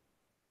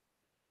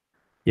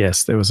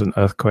 Yes, there was an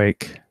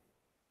earthquake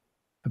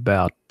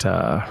about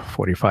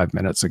 45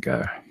 minutes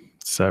ago.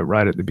 So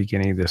right at the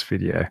beginning of this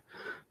video.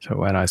 So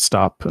when I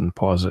stop and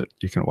pause it,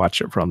 you can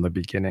watch it from the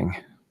beginning.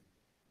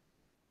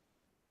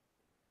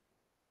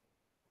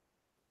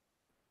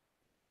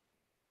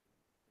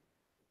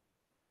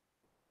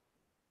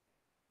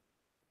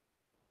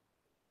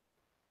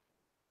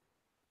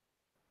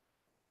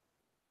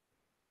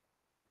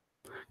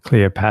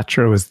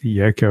 Cleopatra was the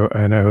Yoko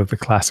Ono of the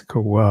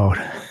classical world.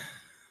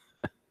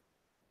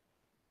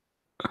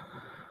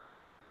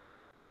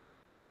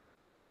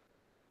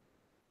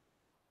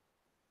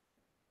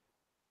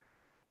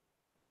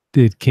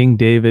 Did King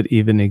David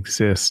even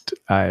exist?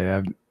 I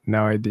have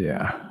no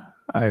idea.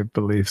 I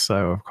believe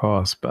so, of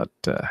course, but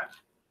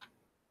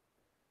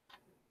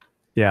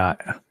yeah,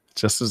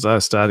 just as I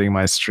was starting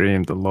my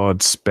stream, the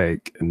Lord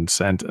spake and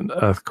sent an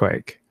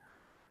earthquake.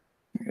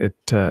 It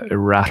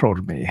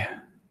rattled me.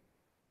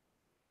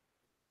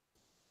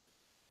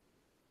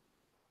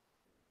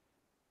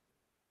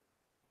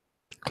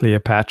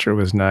 Cleopatra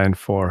was known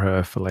for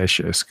her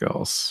fellatio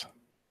skills.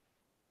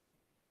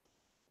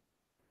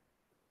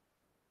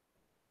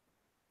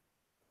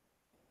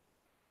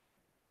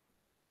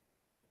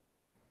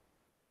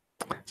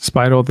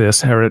 Despite all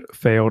this, Herod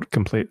failed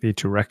completely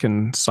to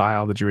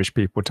reconcile the Jewish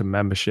people to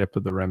membership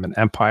of the Roman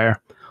Empire.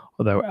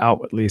 Although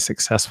outwardly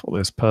successful,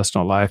 his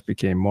personal life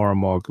became more and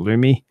more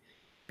gloomy,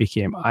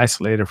 became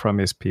isolated from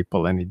his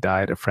people, and he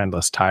died a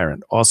friendless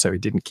tyrant. Also, he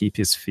didn't keep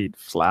his feet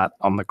flat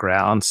on the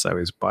ground, so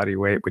his body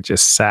weight would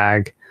just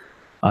sag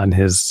on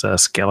his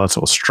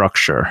skeletal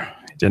structure.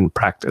 He didn't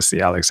practice the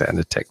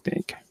Alexander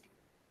technique.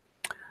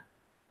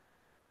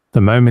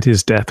 The moment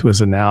his death was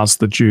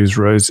announced, the Jews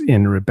rose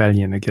in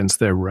rebellion against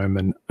their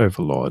Roman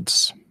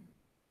overlords.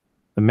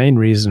 The main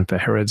reason for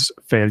Herod's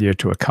failure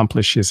to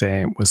accomplish his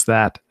aim was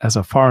that, as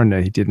a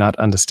foreigner, he did not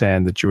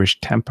understand the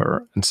Jewish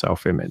temper and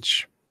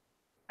self-image.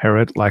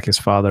 Herod, like his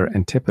father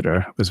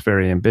Antipater, was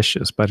very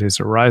ambitious, but his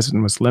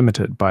horizon was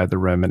limited by the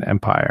Roman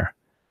Empire.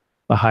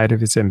 The height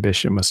of his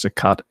ambition was to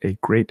cut a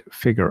great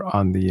figure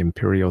on the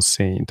imperial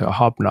scene, to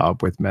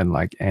hobnob with men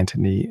like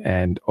Antony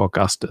and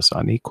Augustus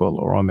on equal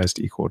or almost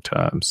equal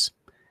terms.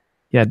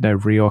 He had no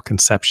real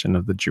conception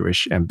of the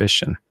Jewish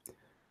ambition.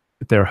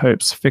 With their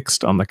hopes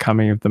fixed on the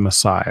coming of the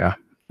Messiah,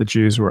 the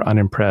Jews were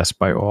unimpressed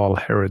by all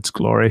Herod's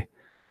glory,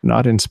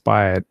 not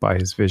inspired by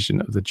his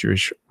vision of the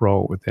Jewish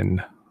role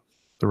within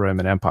the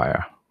Roman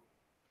Empire. I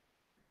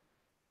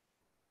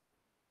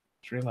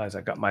just realized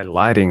I got my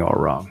lighting all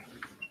wrong.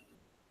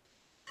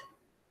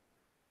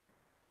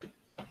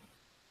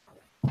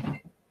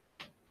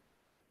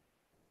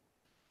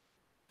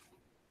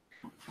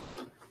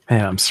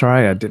 Man, I'm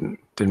sorry I didn't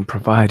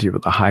provide you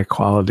with the high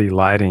quality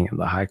lighting and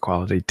the high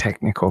quality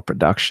technical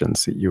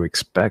productions that you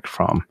expect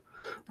from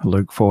the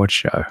Luke Ford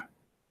Show.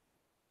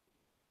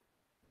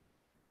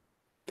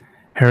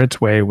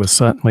 Herod's way was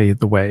certainly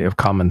the way of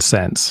common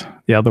sense.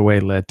 The other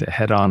way led to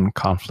head-on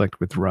conflict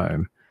with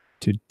Rome,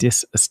 to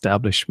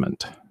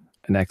disestablishment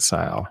and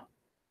exile.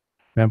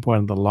 Remember, one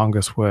of the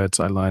longest words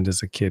I learned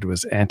as a kid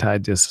was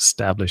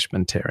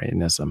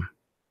anti-disestablishmentarianism.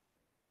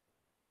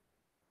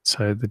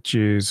 So the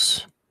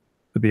Jews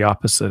were the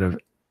opposite of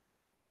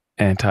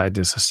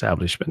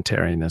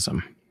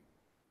anti-disestablishmentarianism.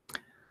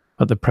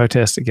 But the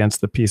protest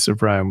against the peace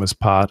of Rome was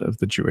part of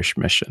the Jewish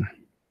mission.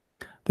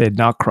 They had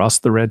not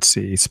crossed the Red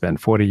Sea, spent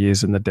 40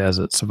 years in the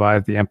desert,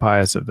 survived the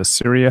empires of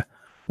Assyria,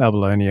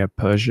 Babylonia,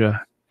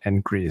 Persia,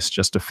 and Greece,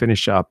 just to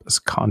finish up as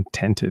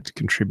contented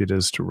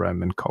contributors to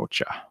Roman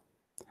culture.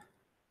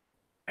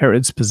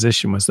 Herod's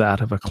position was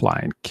that of a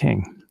client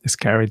king. This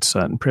carried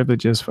certain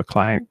privileges for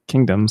client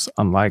kingdoms,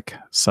 unlike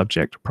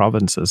subject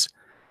provinces,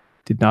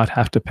 did not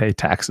have to pay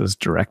taxes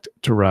direct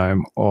to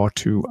Rome or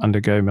to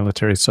undergo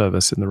military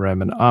service in the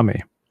Roman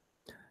army.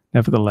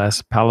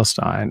 Nevertheless,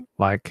 Palestine,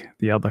 like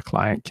the other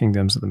client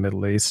kingdoms of the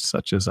Middle East,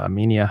 such as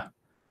Armenia,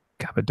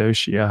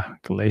 Cappadocia,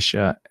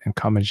 Galatia, and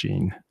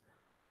Commagene,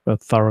 were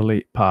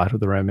thoroughly part of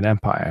the Roman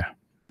Empire.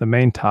 The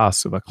main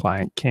tasks of a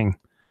client king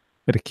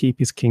were to keep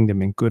his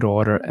kingdom in good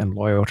order and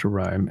loyal to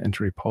Rome, and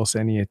to repulse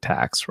any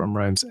attacks from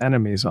Rome's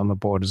enemies on the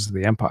borders of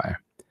the empire.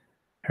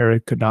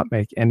 Herod could not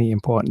make any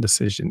important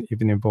decision,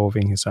 even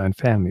involving his own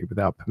family,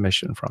 without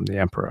permission from the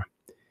emperor.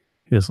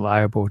 He was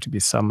liable to be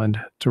summoned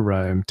to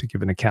Rome to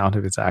give an account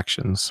of his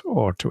actions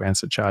or to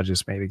answer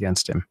charges made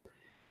against him.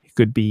 He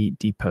could be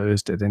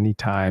deposed at any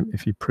time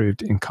if he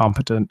proved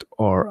incompetent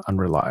or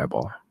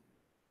unreliable.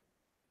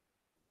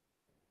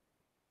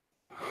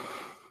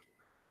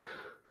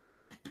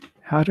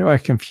 How do I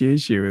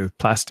confuse you with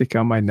plastic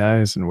on my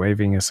nose and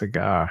waving a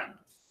cigar?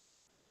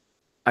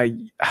 I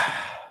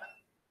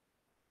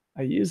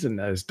use a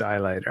nose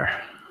dilator,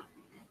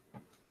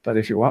 but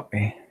if you want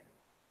me.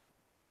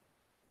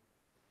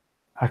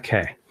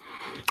 Okay.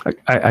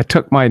 I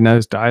took my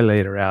nose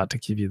dilator out to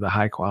give you the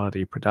high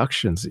quality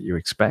productions that you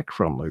expect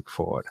from Luke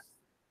Ford.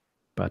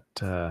 But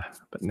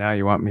now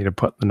you want me to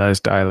put the nose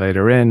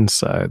dilator in,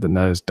 so the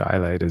nose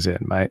dilator's in,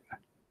 mate.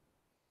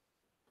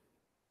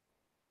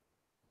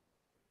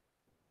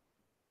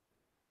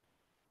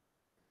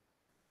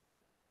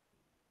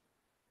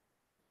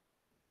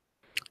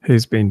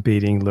 Who's been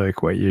beating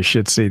Luke? Well, you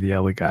should see the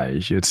other guy.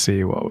 You should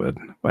see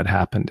what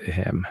happened to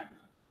him.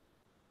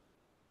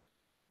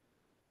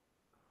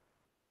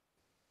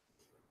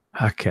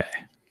 Okay.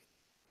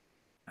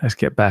 Let's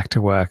get back to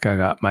work. I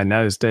got my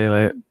nose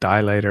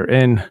dilator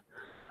in.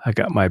 I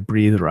got my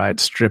breathe right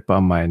strip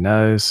on my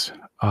nose.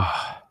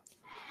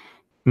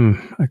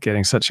 I'm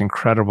getting such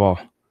incredible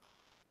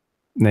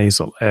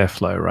nasal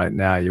airflow right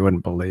now. You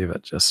wouldn't believe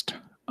it. Just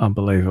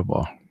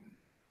unbelievable.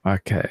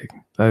 Okay.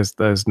 Those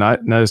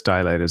nose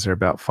dilators are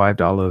about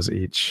 $5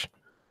 each.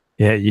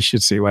 Yeah, you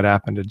should see what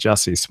happened to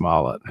Jussie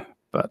Smollett.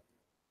 But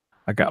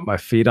I got my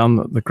feet on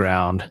the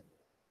ground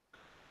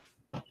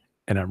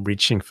and I'm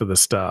reaching for the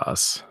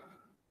stars.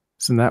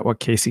 Isn't that what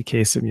Casey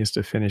Kasem used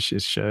to finish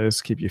his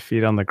shows? Keep your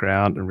feet on the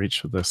ground and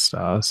reach for the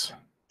stars.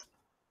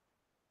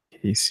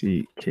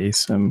 Casey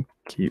Kasem,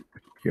 keep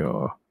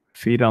your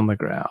feet on the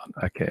ground.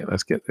 Okay,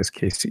 let's get this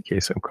Casey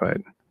Kasem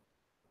quote.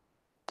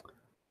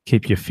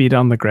 Keep your feet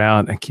on the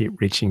ground and keep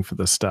reaching for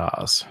the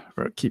stars.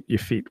 Or keep your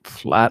feet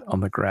flat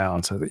on the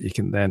ground so that you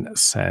can then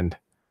ascend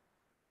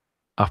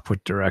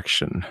upward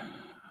direction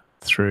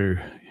through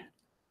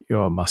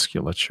your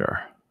musculature.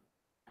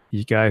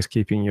 You guys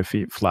keeping your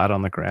feet flat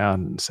on the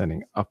ground and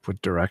sending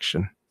upward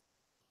direction.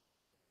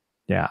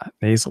 Yeah,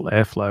 nasal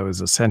airflow is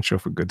essential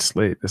for good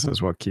sleep. This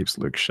is what keeps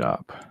Luke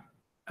sharp.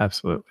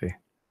 Absolutely.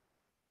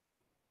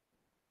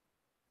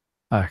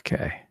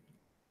 Okay,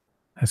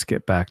 let's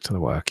get back to the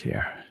work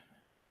here.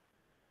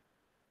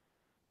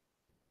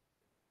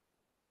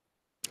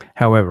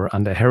 However,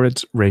 under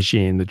Herod's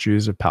regime, the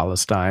Jews of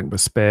Palestine were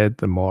spared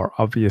the more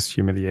obvious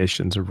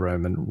humiliations of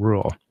Roman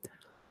rule.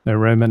 No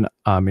Roman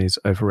armies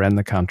overran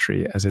the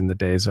country as in the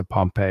days of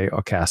Pompey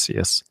or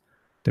Cassius,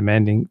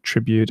 demanding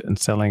tribute and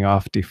selling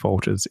off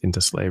defaulters into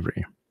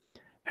slavery.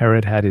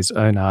 Herod had his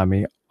own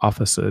army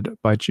officered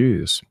by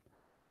Jews.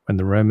 When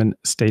the Roman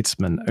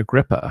statesman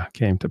Agrippa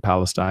came to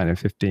Palestine in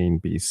 15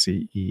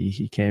 BCE,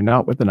 he came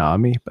not with an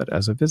army, but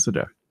as a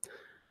visitor,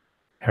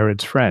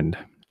 Herod's friend,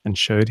 and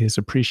showed his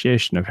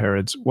appreciation of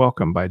Herod's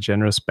welcome by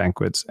generous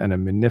banquets and a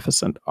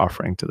munificent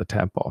offering to the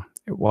temple.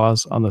 It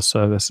was, on the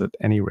surface at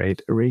any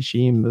rate, a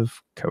regime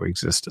of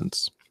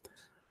coexistence.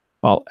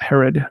 While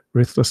Herod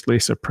ruthlessly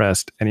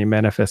suppressed any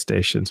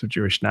manifestations of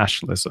Jewish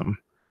nationalism,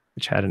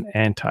 which had an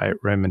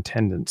anti-Roman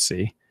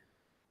tendency,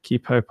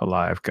 keep hope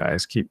alive,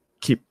 guys. Keep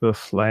the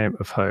flame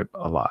of hope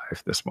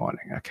alive this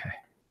morning. Okay.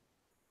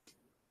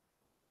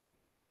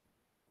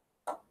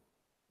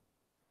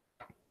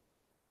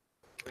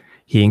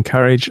 He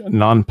encouraged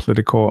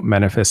non-political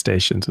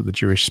manifestations of the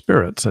Jewish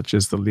spirit, such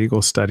as the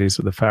legal studies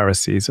of the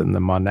Pharisees and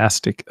the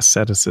monastic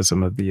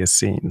asceticism of the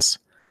Essenes.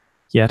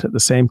 Yet at the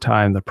same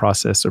time, the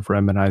process of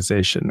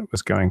Romanization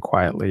was going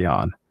quietly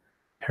on.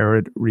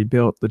 Herod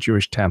rebuilt the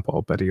Jewish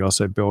temple, but he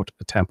also built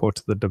a temple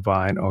to the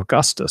divine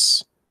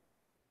Augustus.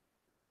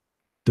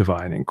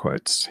 Divine in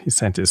quotes. He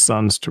sent his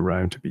sons to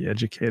Rome to be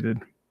educated.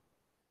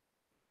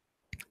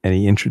 And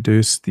he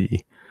introduced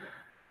the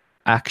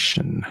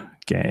action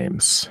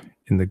games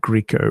in the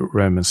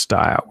Greco-Roman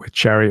style, with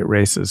chariot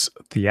races,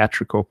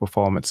 theatrical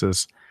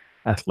performances,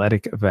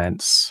 athletic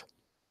events,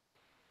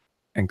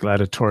 and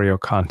gladiatorial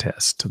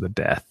contests to the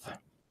death.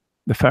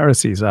 The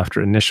Pharisees, after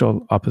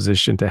initial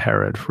opposition to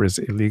Herod for his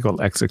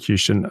illegal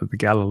execution of the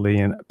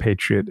Galilean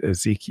patriot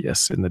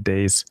Ezekias in the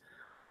days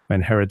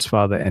when Herod's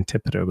father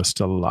Antipater was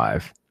still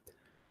alive,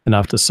 and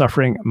after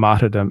suffering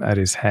martyrdom at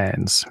his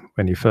hands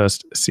when he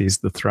first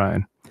seized the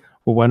throne,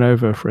 were won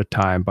over for a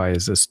time by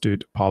his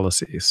astute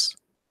policies.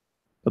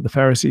 But the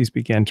Pharisees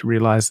began to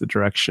realize the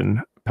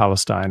direction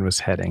Palestine was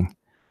heading,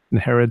 and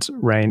Herod's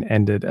reign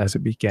ended as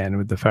it began,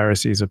 with the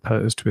Pharisees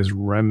opposed to his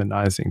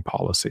Romanizing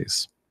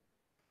policies.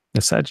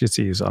 The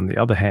Sadducees, on the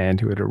other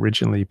hand, who had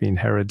originally been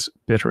Herod's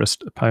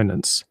bitterest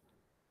opponents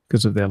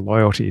because of their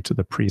loyalty to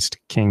the priest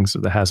kings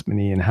of the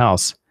Hasmonean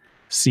house,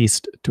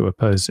 ceased to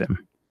oppose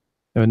him.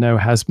 There were no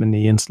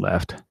Hasmoneans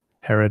left.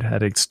 Herod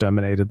had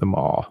exterminated them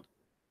all.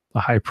 The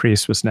high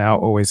priest was now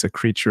always a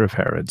creature of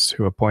Herod's,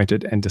 who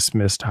appointed and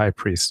dismissed high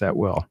priests at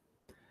will.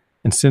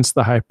 And since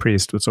the high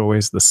priest was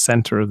always the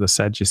center of the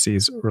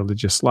Sadducees'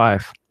 religious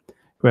life,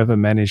 whoever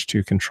managed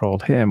to control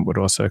him would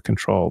also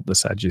control the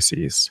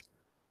Sadducees.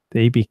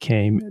 They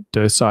became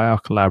docile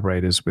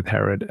collaborators with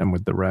Herod and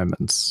with the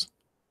Romans.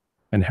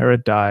 When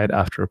Herod died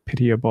after a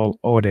pitiable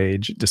old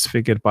age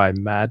disfigured by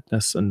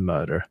madness and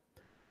murder,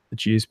 the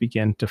Jews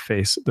began to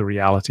face the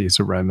realities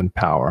of Roman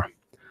power.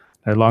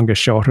 No longer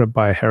sheltered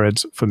by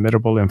Herod's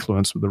formidable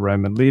influence with the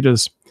Roman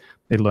leaders,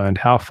 they learned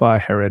how far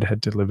Herod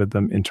had delivered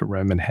them into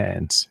Roman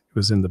hands. It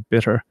was in the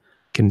bitter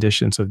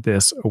conditions of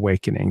this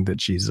awakening that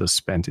Jesus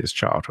spent his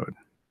childhood.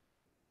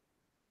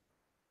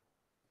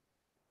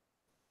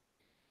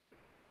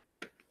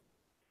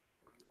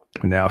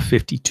 Now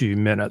 52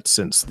 minutes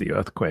since the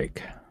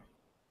earthquake.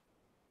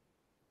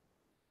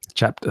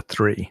 Chapter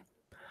 3,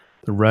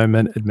 the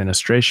Roman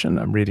administration.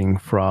 I'm reading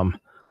from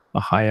the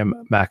Chaim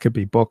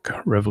Maccabee book,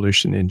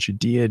 Revolution in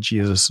Judea,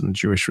 Jesus and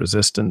Jewish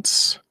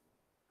Resistance.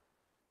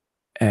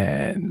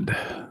 And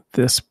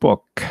this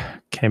book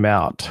came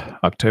out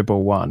October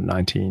 1,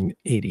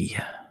 1980.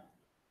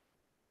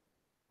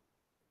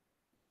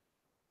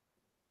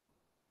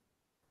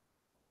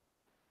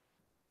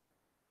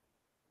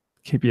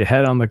 Keep your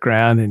head on the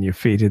ground and your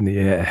feet in the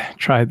air.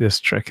 Try this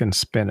trick and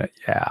spin it.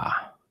 Yeah.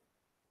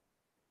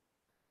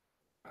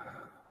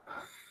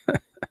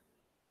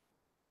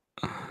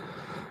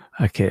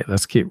 Okay,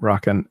 let's keep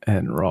rocking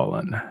and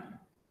rolling.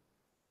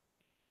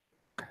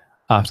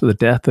 After the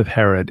death of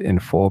Herod in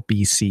 4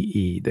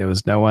 BCE, there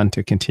was no one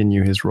to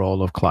continue his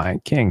role of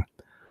client king,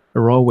 a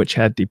role which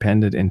had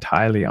depended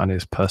entirely on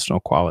his personal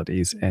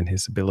qualities and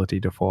his ability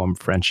to form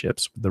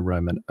friendships with the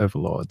Roman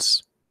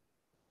overlords.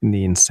 In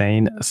the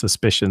insane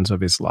suspicions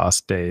of his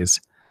last days,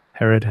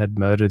 Herod had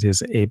murdered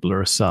his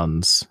abler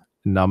sons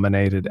and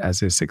nominated as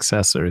his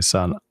successor his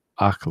son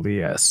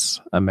Archelaus,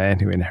 a man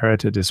who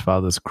inherited his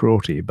father's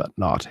cruelty but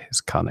not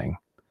his cunning.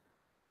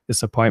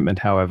 This appointment,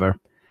 however,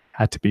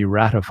 had to be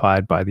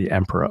ratified by the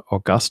Emperor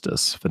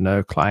Augustus, for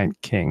no client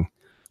king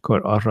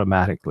could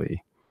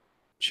automatically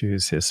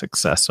choose his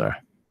successor.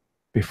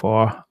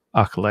 Before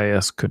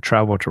Archelaus could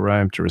travel to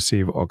Rome to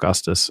receive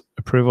Augustus'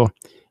 approval,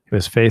 he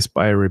was faced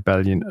by a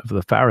rebellion of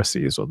the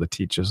Pharisees, or the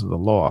teachers of the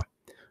law,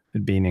 who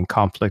had been in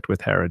conflict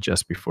with Herod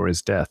just before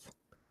his death.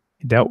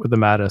 He dealt with the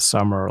matter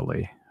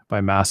summarily by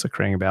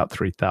massacring about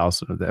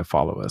 3,000 of their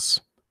followers.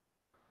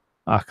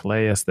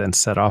 Archelaus then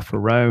set off for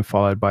Rome,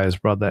 followed by his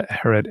brother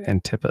Herod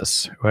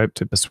Antipas, who hoped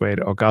to persuade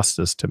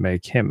Augustus to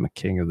make him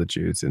king of the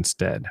Jews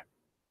instead.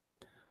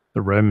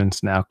 The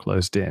Romans now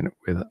closed in,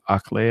 with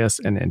Archelaus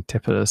and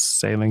Antipas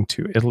sailing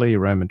to Italy.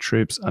 Roman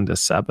troops under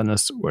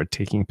Sabinus were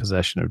taking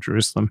possession of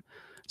Jerusalem.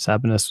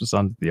 Sabinus was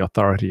under the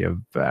authority of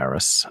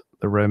Varus,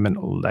 the Roman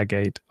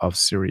legate of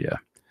Syria,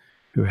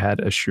 who had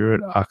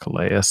assured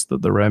Archelaus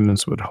that the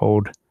Romans would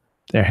hold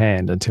their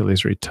hand until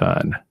his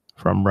return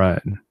from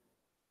Rome.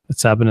 But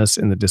Sabinus,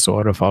 in the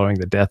disorder following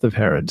the death of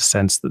Herod,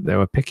 sensed that there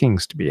were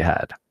pickings to be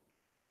had.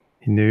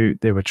 He knew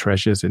there were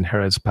treasures in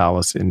Herod's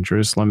palace in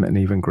Jerusalem and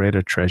even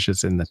greater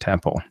treasures in the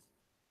temple.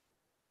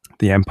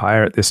 The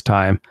empire at this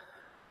time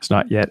was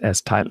not yet as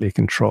tightly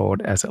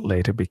controlled as it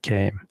later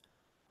became.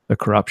 The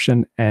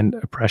corruption and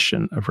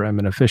oppression of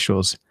Roman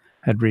officials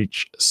had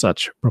reached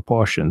such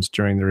proportions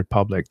during the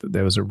Republic that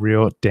there was a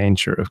real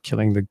danger of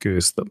killing the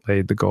goose that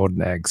laid the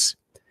golden eggs.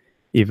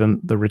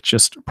 Even the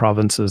richest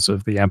provinces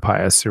of the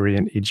empire, Syria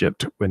and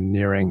Egypt, were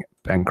nearing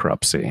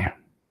bankruptcy.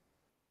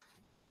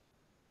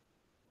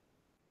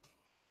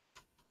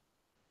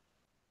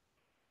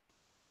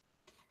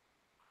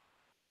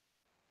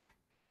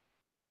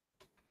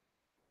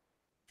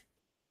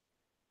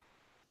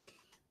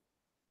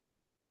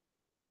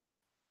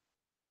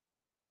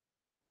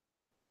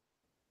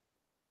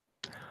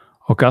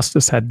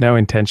 Augustus had no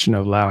intention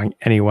of allowing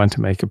anyone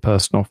to make a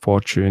personal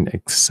fortune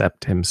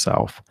except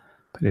himself.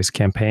 But his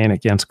campaign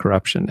against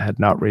corruption had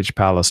not reached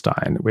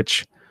Palestine,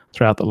 which,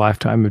 throughout the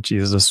lifetime of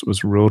Jesus,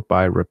 was ruled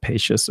by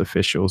rapacious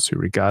officials who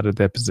regarded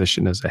their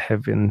position as a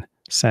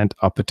heaven-sent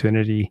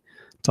opportunity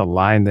to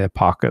line their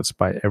pockets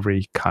by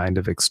every kind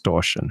of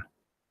extortion.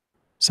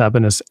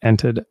 Sabinus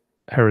entered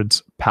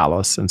Herod's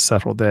palace and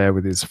settled there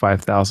with his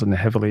 5,000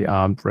 heavily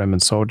armed Roman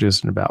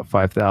soldiers and about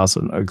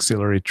 5,000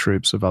 auxiliary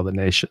troops of other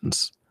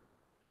nations.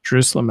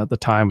 Jerusalem at the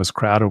time was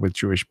crowded with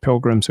Jewish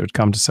pilgrims who had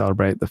come to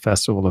celebrate the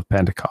festival of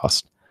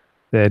Pentecost.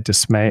 Their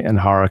dismay and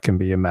horror can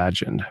be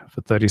imagined.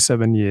 For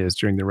 37 years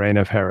during the reign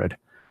of Herod,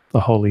 The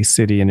holy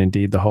city and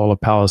indeed the whole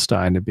of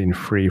Palestine had been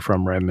free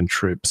from Roman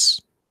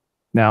troops.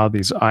 Now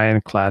these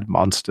ironclad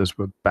monsters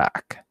were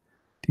back,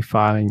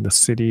 defiling the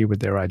city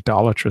with their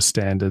idolatrous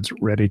standards,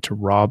 ready to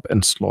rob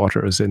and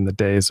slaughter as in the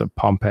days of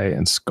Pompey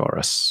and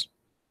Scaurus.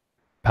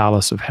 The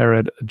palace of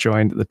Herod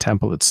adjoined the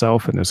temple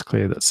itself, and it was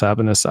clear that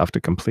Sabinus, after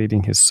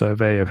completing his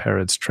survey of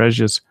Herod's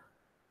treasures,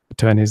 would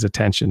turn his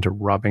attention to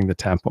robbing the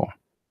temple.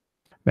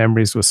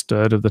 Memories were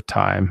stirred of the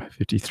time,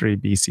 53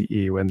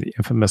 BCE, when the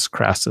infamous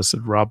Crassus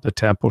had robbed the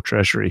temple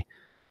treasury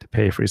to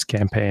pay for his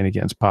campaign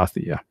against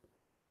Parthia.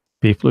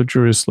 People of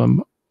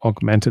Jerusalem,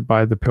 augmented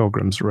by the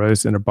pilgrims,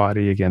 rose in a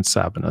body against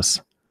Sabinus.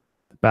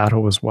 The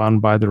battle was won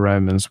by the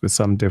Romans with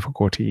some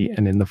difficulty,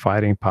 and in the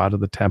fighting part of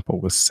the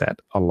temple was set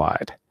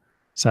alight.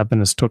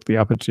 Sabinus took the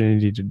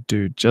opportunity to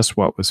do just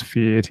what was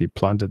feared. He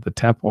plundered the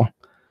temple.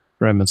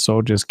 Roman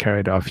soldiers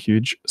carried off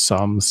huge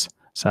sums.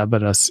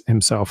 Sabinus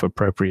himself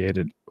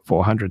appropriated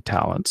 400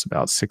 talents,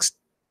 about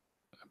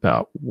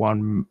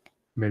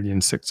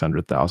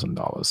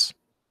 $1,600,000.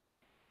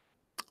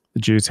 The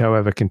Jews,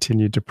 however,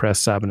 continued to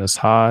press Sabinus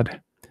hard,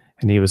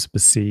 and he was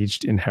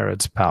besieged in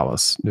Herod's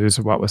palace. News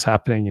of what was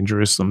happening in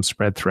Jerusalem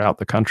spread throughout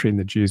the country, and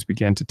the Jews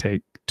began to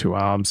take to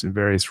arms in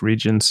various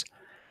regions,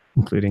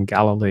 including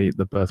Galilee,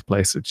 the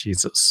birthplace of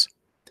Jesus.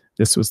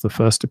 This was the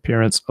first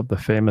appearance of the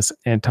famous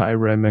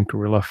anti-Roman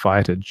guerrilla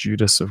fighter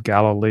Judas of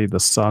Galilee,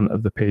 the son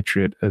of the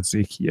patriot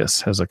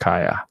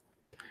Hezekiah,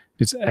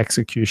 whose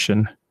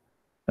execution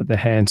at the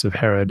hands of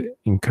Herod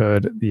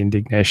incurred the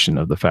indignation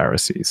of the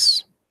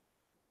Pharisees.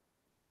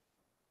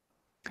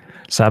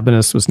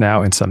 Sabinus was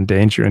now in some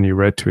danger, and he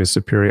wrote to his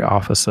superior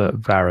officer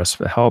Varus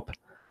for help.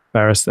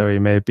 Varus, though he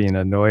may have been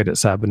annoyed at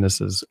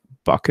Sabinus's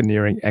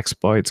buccaneering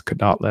exploits, could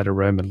not let a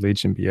Roman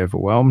legion be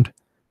overwhelmed.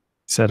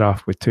 He set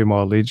off with 2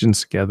 more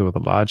legions, together with a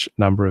large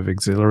number of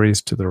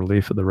auxiliaries, to the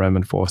relief of the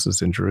Roman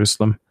forces in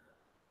Jerusalem.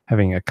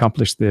 Having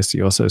accomplished this,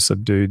 he also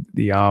subdued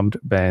the armed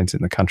bands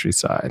in the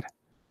countryside.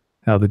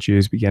 Now the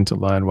Jews began to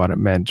learn what it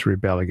meant to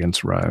rebel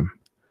against Rome.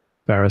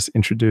 Varus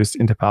introduced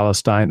into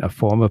Palestine a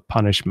form of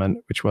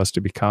punishment which was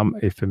to become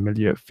a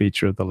familiar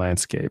feature of the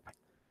landscape.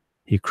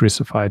 He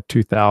crucified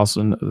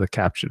 2,000 of the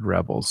captured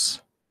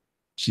rebels.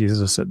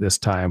 Jesus at this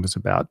time was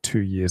about 2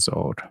 years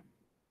old.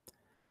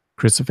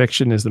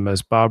 Crucifixion is the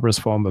most barbarous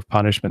form of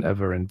punishment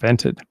ever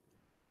invented.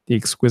 The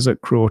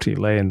exquisite cruelty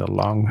lay in the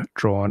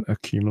long-drawn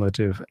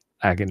accumulative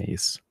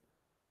agonies.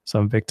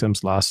 Some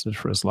victims lasted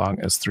for as long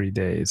as 3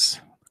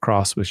 days. The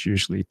cross was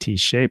usually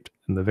T-shaped,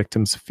 and the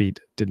victim's feet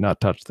did not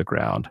touch the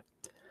ground.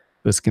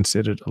 It was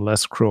considered a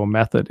less cruel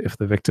method if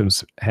the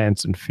victim's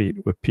hands and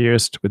feet were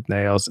pierced with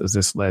nails, as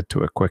this led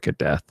to a quicker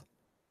death.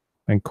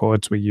 When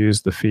cords were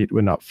used, the feet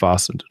were not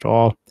fastened at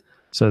all,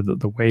 so that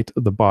the weight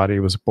of the body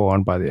was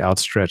borne by the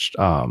outstretched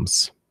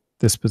arms.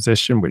 This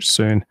position, which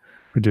soon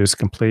produced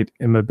complete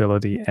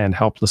immobility and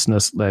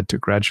helplessness, led to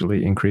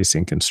gradually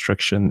increasing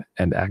constriction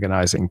and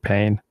agonizing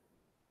pain.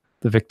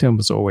 The victim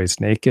was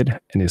always naked,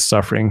 and his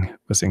suffering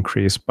was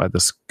increased by the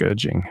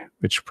scourging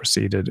which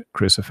preceded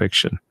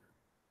crucifixion.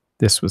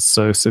 This was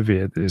so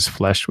severe that his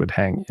flesh would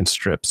hang in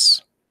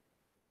strips.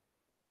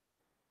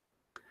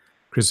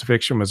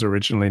 Crucifixion was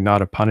originally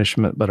not a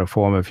punishment, but a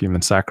form of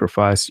human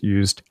sacrifice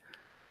used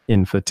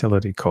in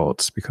fertility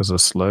cults, because a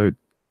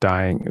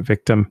slow-dying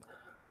victim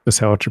was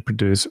held to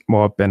produce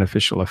more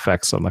beneficial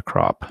effects on the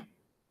crop.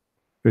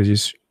 It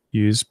was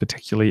used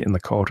particularly in the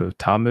cult of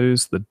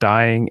Tammuz, the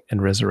dying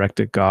and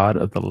resurrected god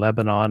of the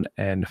Lebanon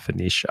and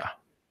Phoenicia.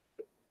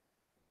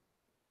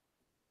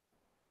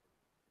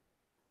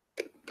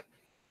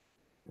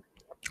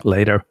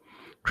 Later,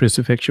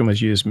 crucifixion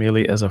was used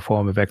merely as a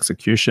form of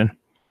execution,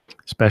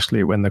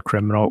 especially when the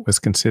criminal was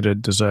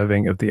considered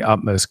deserving of the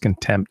utmost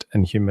contempt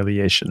and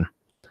humiliation.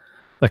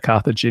 The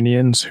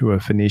Carthaginians, who were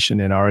Phoenician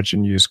in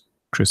origin, used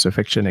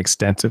crucifixion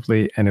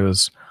extensively, and it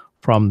was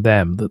from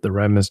them that the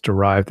Romans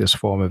derived this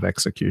form of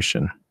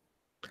execution.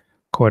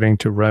 According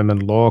to Roman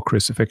law,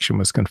 crucifixion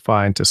was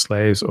confined to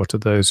slaves or to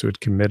those who had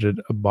committed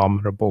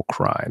abominable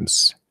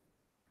crimes.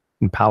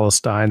 In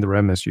Palestine, the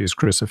Romans used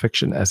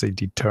crucifixion as a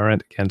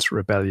deterrent against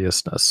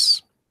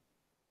rebelliousness.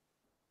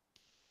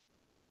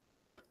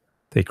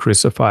 They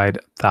crucified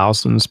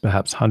thousands,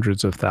 perhaps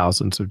hundreds of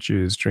thousands of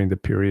Jews during the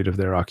period of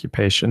their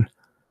occupation.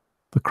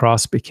 The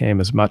cross became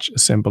as much a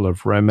symbol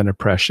of Roman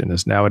oppression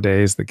as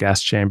nowadays the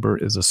gas chamber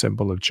is a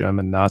symbol of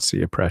German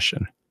Nazi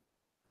oppression.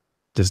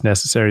 It is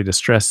necessary to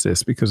stress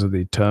this because of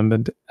the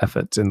determined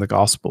efforts in the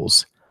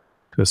Gospels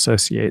to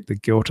associate the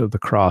guilt of the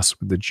cross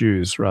with the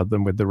Jews rather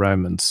than with the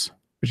Romans,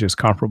 which is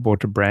comparable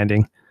to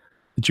branding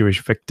the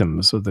Jewish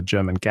victims of the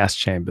German gas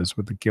chambers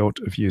with the guilt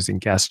of using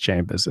gas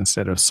chambers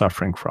instead of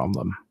suffering from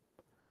them.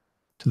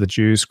 To the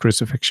Jews,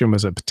 crucifixion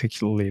was a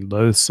particularly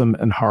loathsome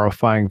and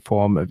horrifying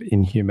form of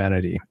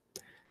inhumanity.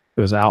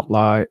 It was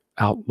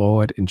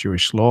outlawed in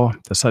Jewish law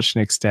to such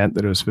an extent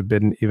that it was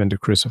forbidden even to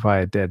crucify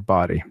a dead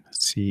body.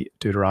 See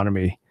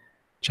Deuteronomy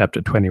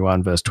chapter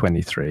 21, verse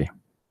 23.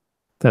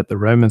 That the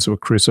Romans were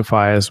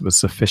crucifiers was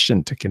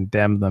sufficient to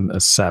condemn them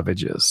as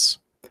savages.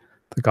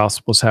 The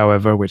Gospels,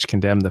 however, which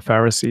condemned the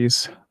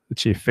Pharisees, the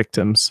chief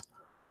victims,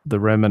 the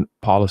Roman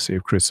policy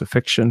of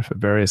crucifixion for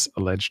various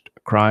alleged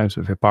crimes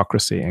of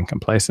hypocrisy and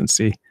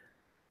complacency,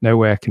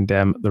 nowhere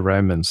condemn the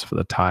Romans for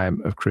the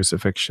time of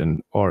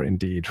crucifixion or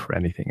indeed for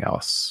anything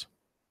else.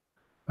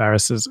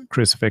 Varus's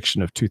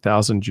crucifixion of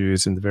 2,000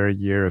 Jews in the very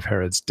year of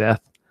Herod's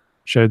death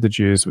showed the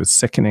Jews with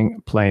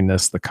sickening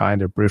plainness the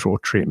kind of brutal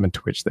treatment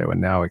to which they were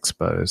now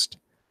exposed.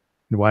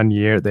 In 1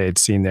 year, they had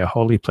seen their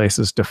holy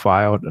places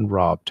defiled and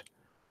robbed,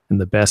 and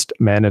the best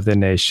men of their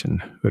nation,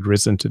 who had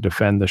risen to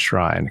defend the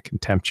shrine,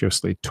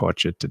 contemptuously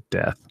tortured to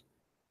death.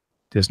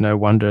 It is no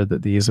wonder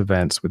that these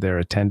events, with their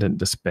attendant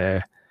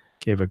despair,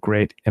 gave a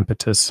great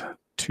impetus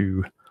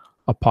to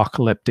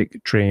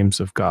apocalyptic dreams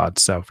of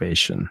God's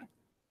salvation.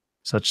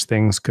 Such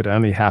things could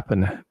only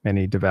happen,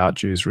 many devout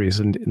Jews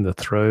reasoned, in the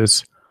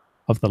throes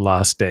of the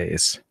last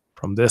days.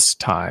 From this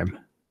time,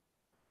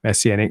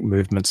 messianic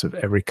movements of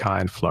every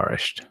kind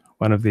flourished.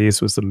 One of these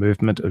was the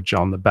movement of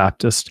John the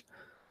Baptist,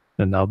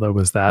 and another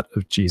was that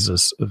of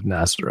Jesus of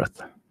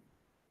Nazareth.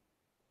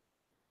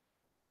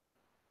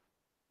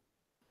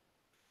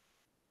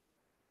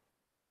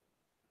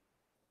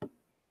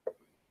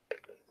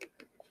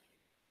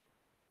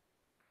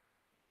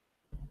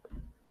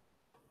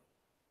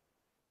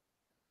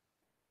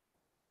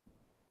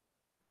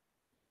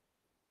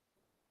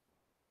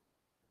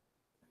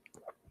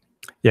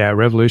 Yeah,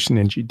 Revolution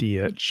in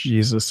Judea,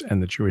 Jesus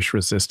and the Jewish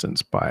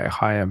Resistance by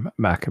Chaim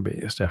Maccabee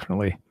is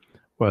definitely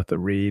worth a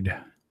read,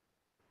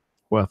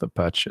 worth a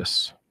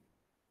purchase.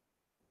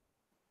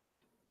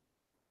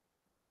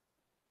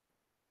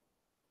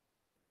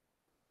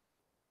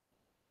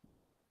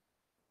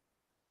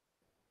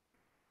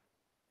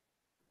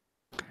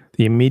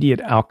 The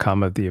immediate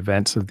outcome of the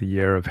events of the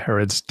year of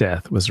Herod's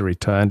death was a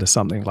return to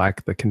something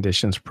like the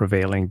conditions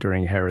prevailing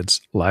during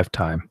Herod's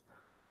lifetime.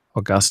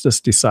 Augustus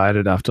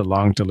decided, after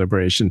long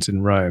deliberations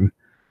in Rome,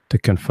 to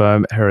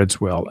confirm Herod's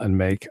will and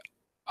make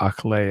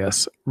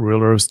Archelaus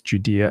ruler of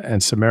Judea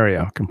and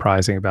Samaria,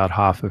 comprising about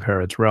half of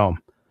Herod's realm.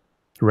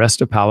 The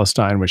rest of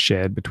Palestine was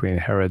shared between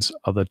Herod's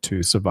other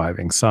 2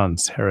 surviving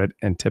sons, Herod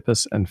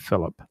Antipas and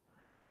Philip.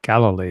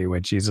 Galilee, where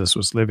Jesus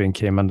was living,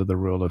 came under the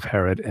rule of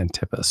Herod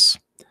Antipas.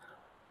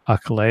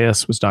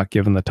 Archelaus was not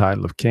given the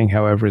title of king,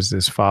 however, as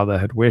his father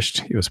had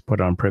wished, he was put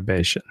on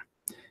probation.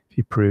 If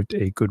he proved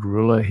a good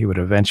ruler, he would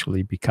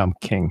eventually become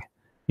king.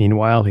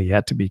 Meanwhile, he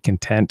had to be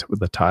content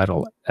with the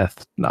title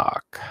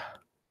ethnarch.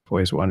 I've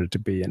always wanted to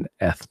be an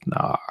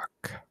ethnarch.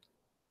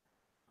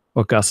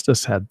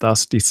 Augustus had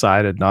thus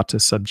decided not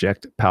to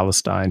subject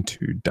Palestine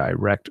to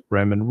direct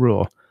Roman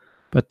rule,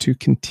 but to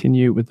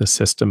continue with the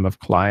system of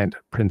client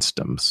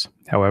princedoms.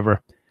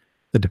 However,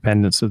 the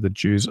dependence of the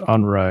Jews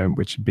on Rome,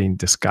 which had been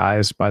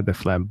disguised by the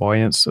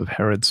flamboyance of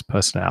Herod's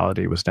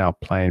personality, was now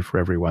plain for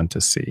everyone to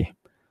see.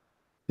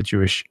 The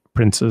Jewish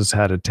princes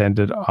had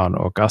attended on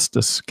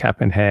Augustus,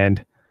 cap in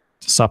hand,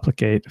 to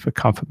supplicate for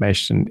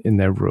confirmation in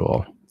their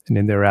rule, and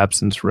in their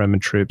absence, Roman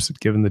troops had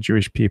given the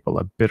Jewish people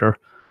a bitter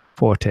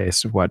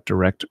foretaste of what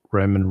direct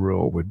Roman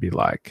rule would be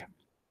like.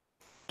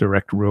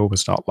 Direct rule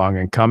was not long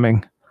in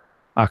coming.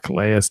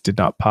 Archelaus did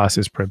not pass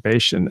his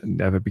probation and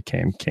never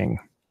became king.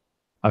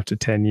 After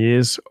 10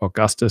 years,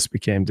 Augustus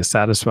became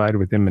dissatisfied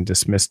with him and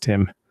dismissed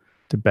him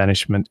to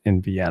banishment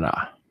in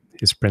Vienna.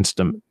 His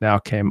princedom now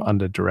came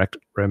under direct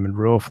Roman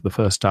rule for the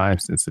first time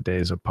since the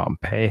days of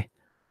Pompey.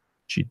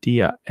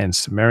 Judea and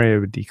Samaria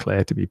were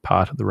declared to be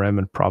part of the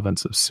Roman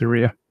province of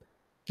Syria,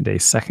 and a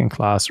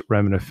second-class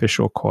Roman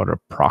official called a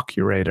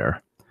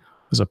procurator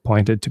was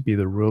appointed to be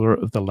the ruler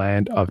of the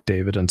land of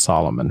David and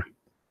Solomon.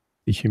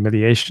 The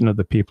humiliation of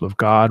the people of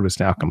God was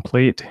now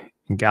complete.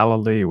 In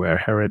Galilee, where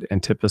Herod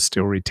Antipas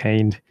still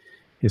retained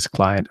his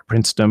client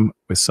princedom,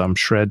 with some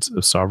shreds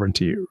of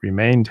sovereignty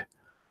remained,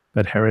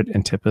 but Herod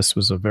Antipas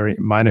was a very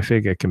minor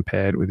figure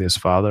compared with his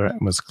father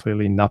and was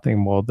clearly nothing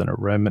more than a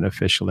Roman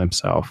official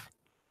himself.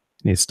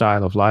 In his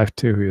style of life,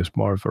 too, he was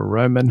more of a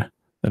Roman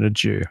than a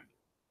Jew.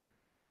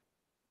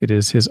 It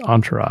is his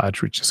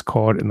entourage which is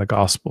called in the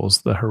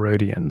Gospels the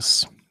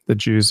Herodians. The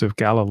Jews of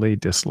Galilee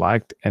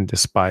disliked and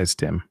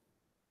despised him.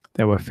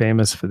 They were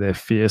famous for their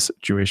fierce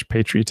Jewish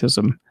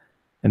patriotism,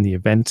 and the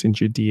events in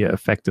Judea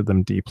affected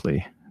them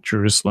deeply.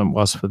 Jerusalem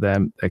was for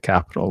them their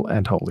capital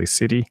and holy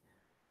city,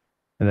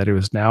 and that it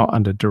was now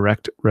under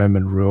direct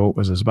Roman rule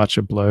was as much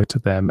a blow to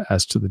them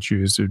as to the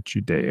Jews of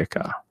Judea.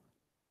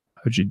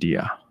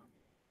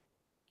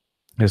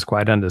 It is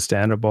quite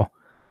understandable.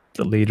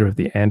 The leader of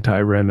the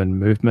anti-Roman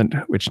movement,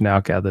 which now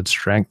gathered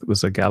strength,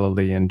 was a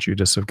Galilean,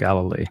 Judas of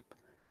Galilee.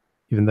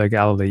 Even though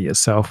Galilee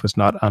itself was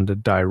not under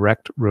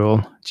direct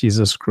rule,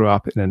 Jesus grew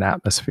up in an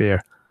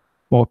atmosphere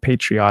more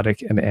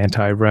patriotic and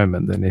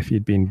anti-Roman than if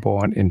he'd been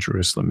born in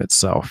Jerusalem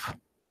itself.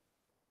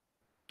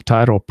 The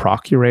title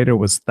procurator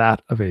was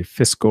that of a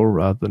fiscal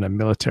rather than a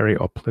military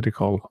or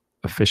political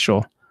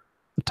official.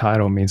 The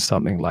title means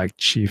something like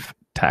chief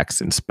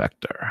tax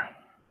inspector.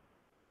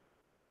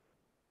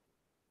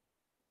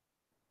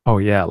 Oh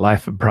yeah,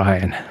 Life of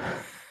Brian.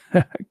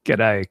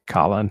 G'day,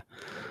 Colin.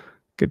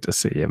 Good to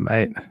see you,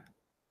 mate.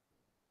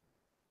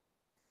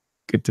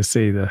 Good to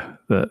see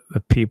the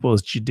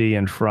People's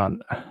Judean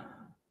Front.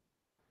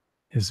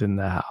 is in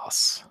the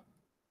house.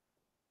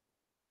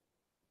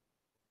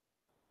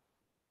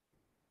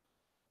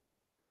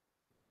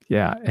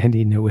 Yeah,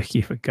 Andy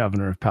Nowicki for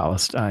governor of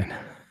Palestine.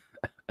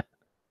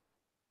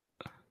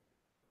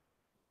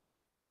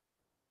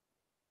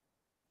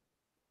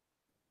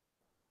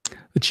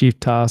 The chief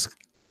task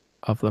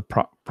of the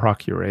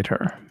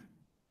procurator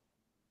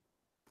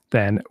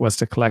then was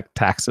to collect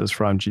taxes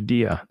from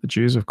Judea. The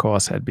Jews, of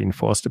course, had been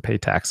forced to pay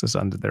taxes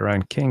under their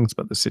own kings,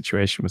 but the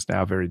situation was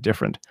now very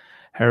different.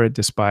 Herod,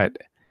 despite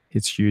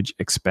his huge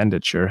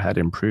expenditure, had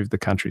improved the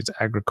country's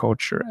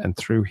agriculture, and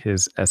through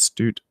his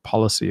astute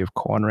policy of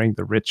cornering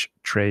the rich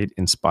trade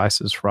in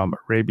spices from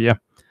Arabia,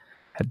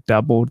 had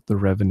doubled the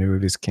revenue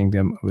of his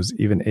kingdom, and was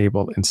even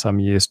able in some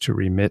years to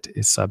remit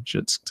his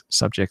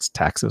subjects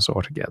taxes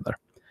altogether.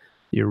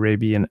 The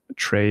Arabian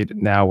trade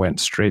now went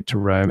straight to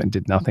Rome and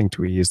did nothing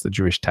to ease the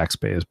Jewish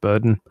taxpayers'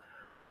 burden.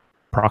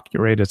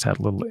 Procurators had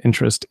little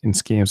interest in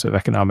schemes of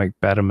economic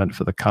betterment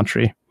for the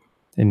country.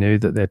 They knew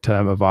that their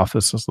term of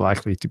office was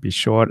likely to be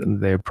short, and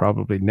they would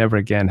probably never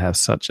again have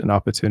such an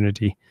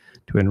opportunity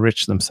to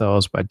enrich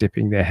themselves by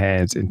dipping their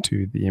hands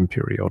into the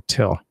imperial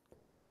till.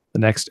 The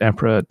next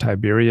emperor,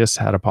 Tiberius,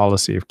 had a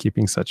policy of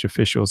keeping such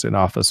officials in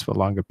office for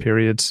longer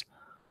periods,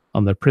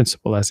 on the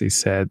principle, as he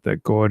said,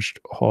 that gorged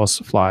horse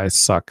flies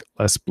suck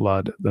less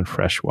blood than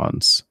fresh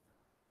ones.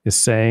 This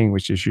saying,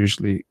 which is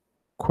usually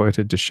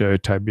quoted to show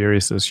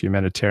Tiberius's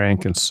humanitarian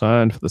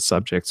concern for the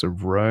subjects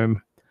of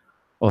Rome,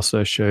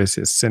 also shows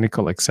his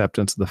cynical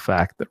acceptance of the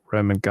fact that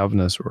Roman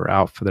governors were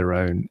out for their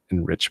own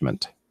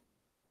enrichment.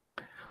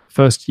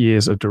 First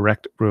years of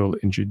direct rule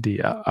in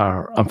Judea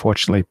are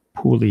unfortunately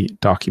poorly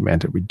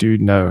documented. We do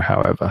know,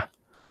 however,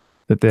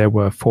 that there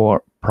were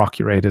 4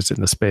 procurators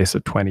in the space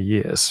of 20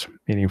 years,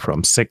 meaning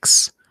from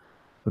 6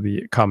 of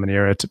the Common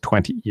Era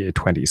to year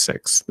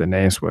 26. Their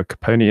names were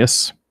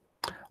Coponius,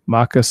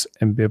 Marcus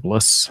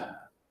Ambibulus,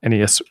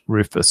 Ennius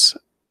Rufus,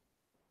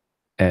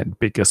 and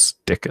Bicus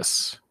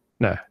Dicus.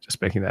 No,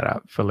 just making that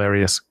out.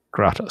 Valerius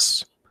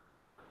Gratus.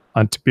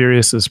 On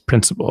Tiberius's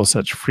principle,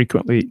 such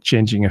frequently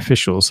changing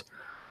officials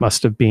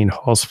must have been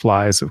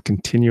horseflies of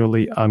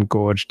continually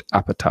ungorged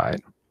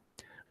appetite.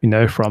 We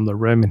know from the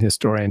Roman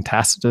historian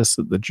Tacitus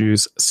that the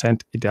Jews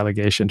sent a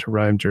delegation to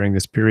Rome during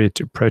this period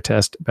to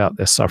protest about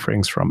their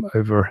sufferings from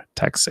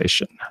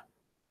overtaxation.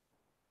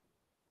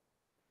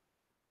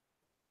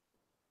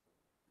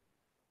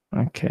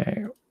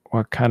 Okay,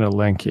 what kind of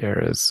link here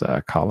is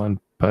Colin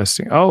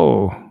posting?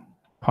 Oh,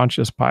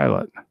 Pontius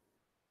Pilate.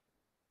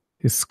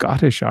 His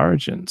Scottish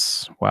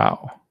origins.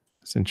 Wow,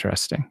 that's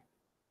interesting.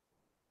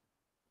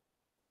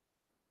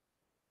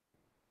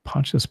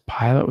 Pontius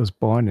Pilate was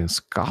born in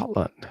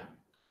Scotland.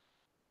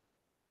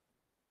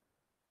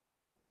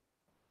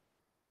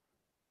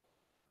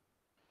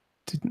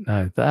 Didn't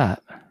know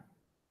that.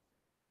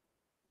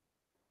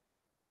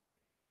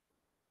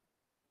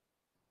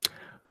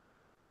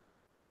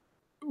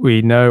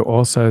 We know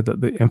also that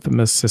the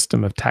infamous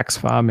system of tax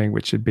farming,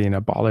 which had been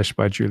abolished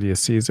by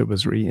Julius Caesar,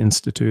 was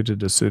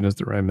reinstituted as soon as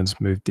the Romans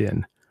moved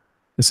in.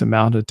 This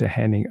amounted to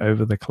handing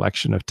over the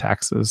collection of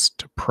taxes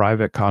to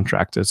private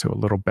contractors who were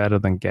little better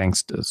than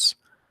gangsters,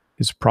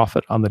 whose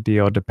profit on the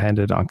deal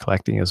depended on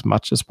collecting as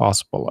much as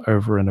possible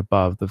over and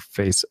above the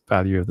face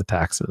value of the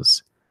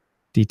taxes.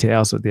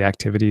 Details of the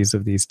activities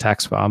of these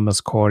tax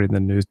farmers, called in the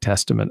New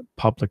Testament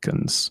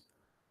publicans,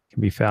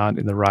 can be found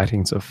in the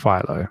writings of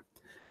Philo.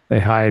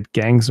 They hired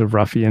gangs of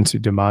ruffians who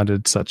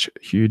demanded such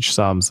huge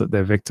sums that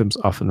their victims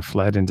often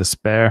fled in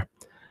despair.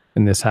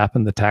 When this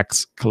happened, the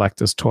tax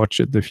collectors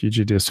tortured the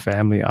fugitive's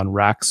family on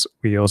racks,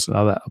 wheels, and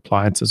other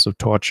appliances of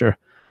torture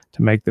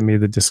to make them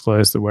either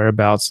disclose the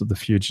whereabouts of the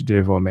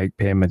fugitive or make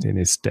payment in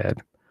his stead.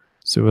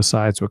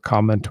 Suicides were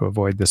common to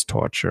avoid this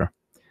torture.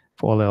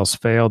 If all else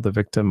failed, the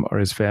victim or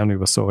his family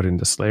were sold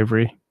into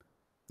slavery.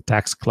 The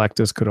tax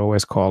collectors could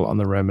always call on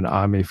the Roman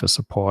army for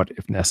support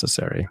if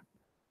necessary.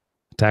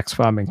 Tax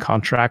farming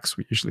contracts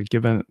were usually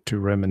given to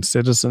Roman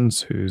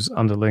citizens whose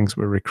underlings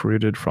were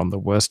recruited from the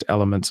worst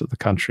elements of the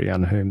country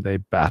on whom they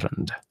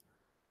battened.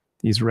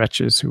 These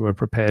wretches, who were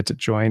prepared to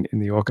join in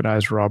the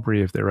organized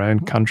robbery of their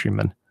own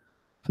countrymen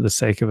for the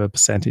sake of a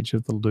percentage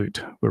of the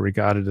loot, were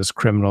regarded as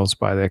criminals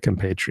by their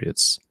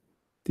compatriots.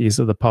 These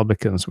are the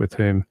publicans with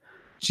whom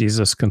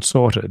Jesus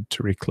consorted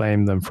to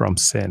reclaim them from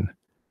sin.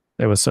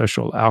 They were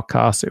social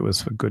outcasts. It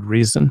was for good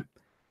reason.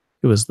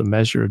 It was the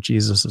measure of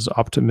Jesus'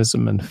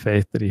 optimism and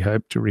faith that he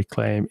hoped to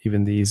reclaim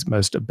even these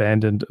most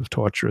abandoned of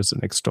torturers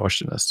and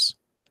extortionists.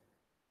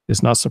 It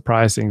is not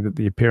surprising that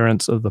the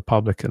appearance of the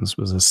publicans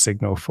was a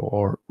signal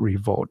for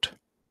revolt.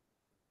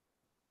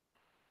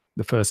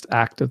 The first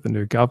act of the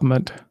new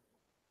government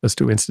was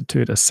to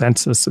institute a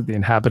census of the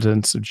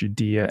inhabitants of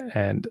Judea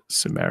and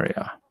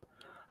Samaria.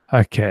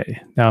 Okay,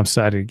 now I'm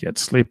starting to get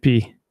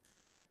sleepy,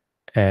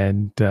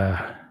 and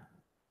I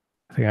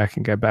think I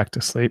can go back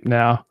to sleep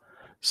now.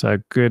 So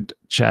good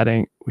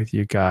chatting with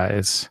you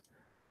guys.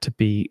 To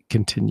be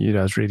continued.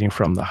 I was reading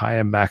from the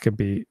Chaim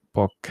Maccabee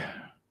book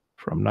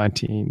from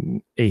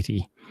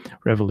 1980,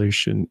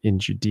 Revolution in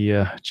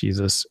Judea,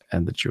 Jesus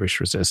and the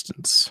Jewish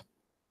Resistance.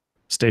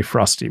 Stay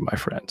frosty, my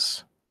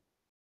friends.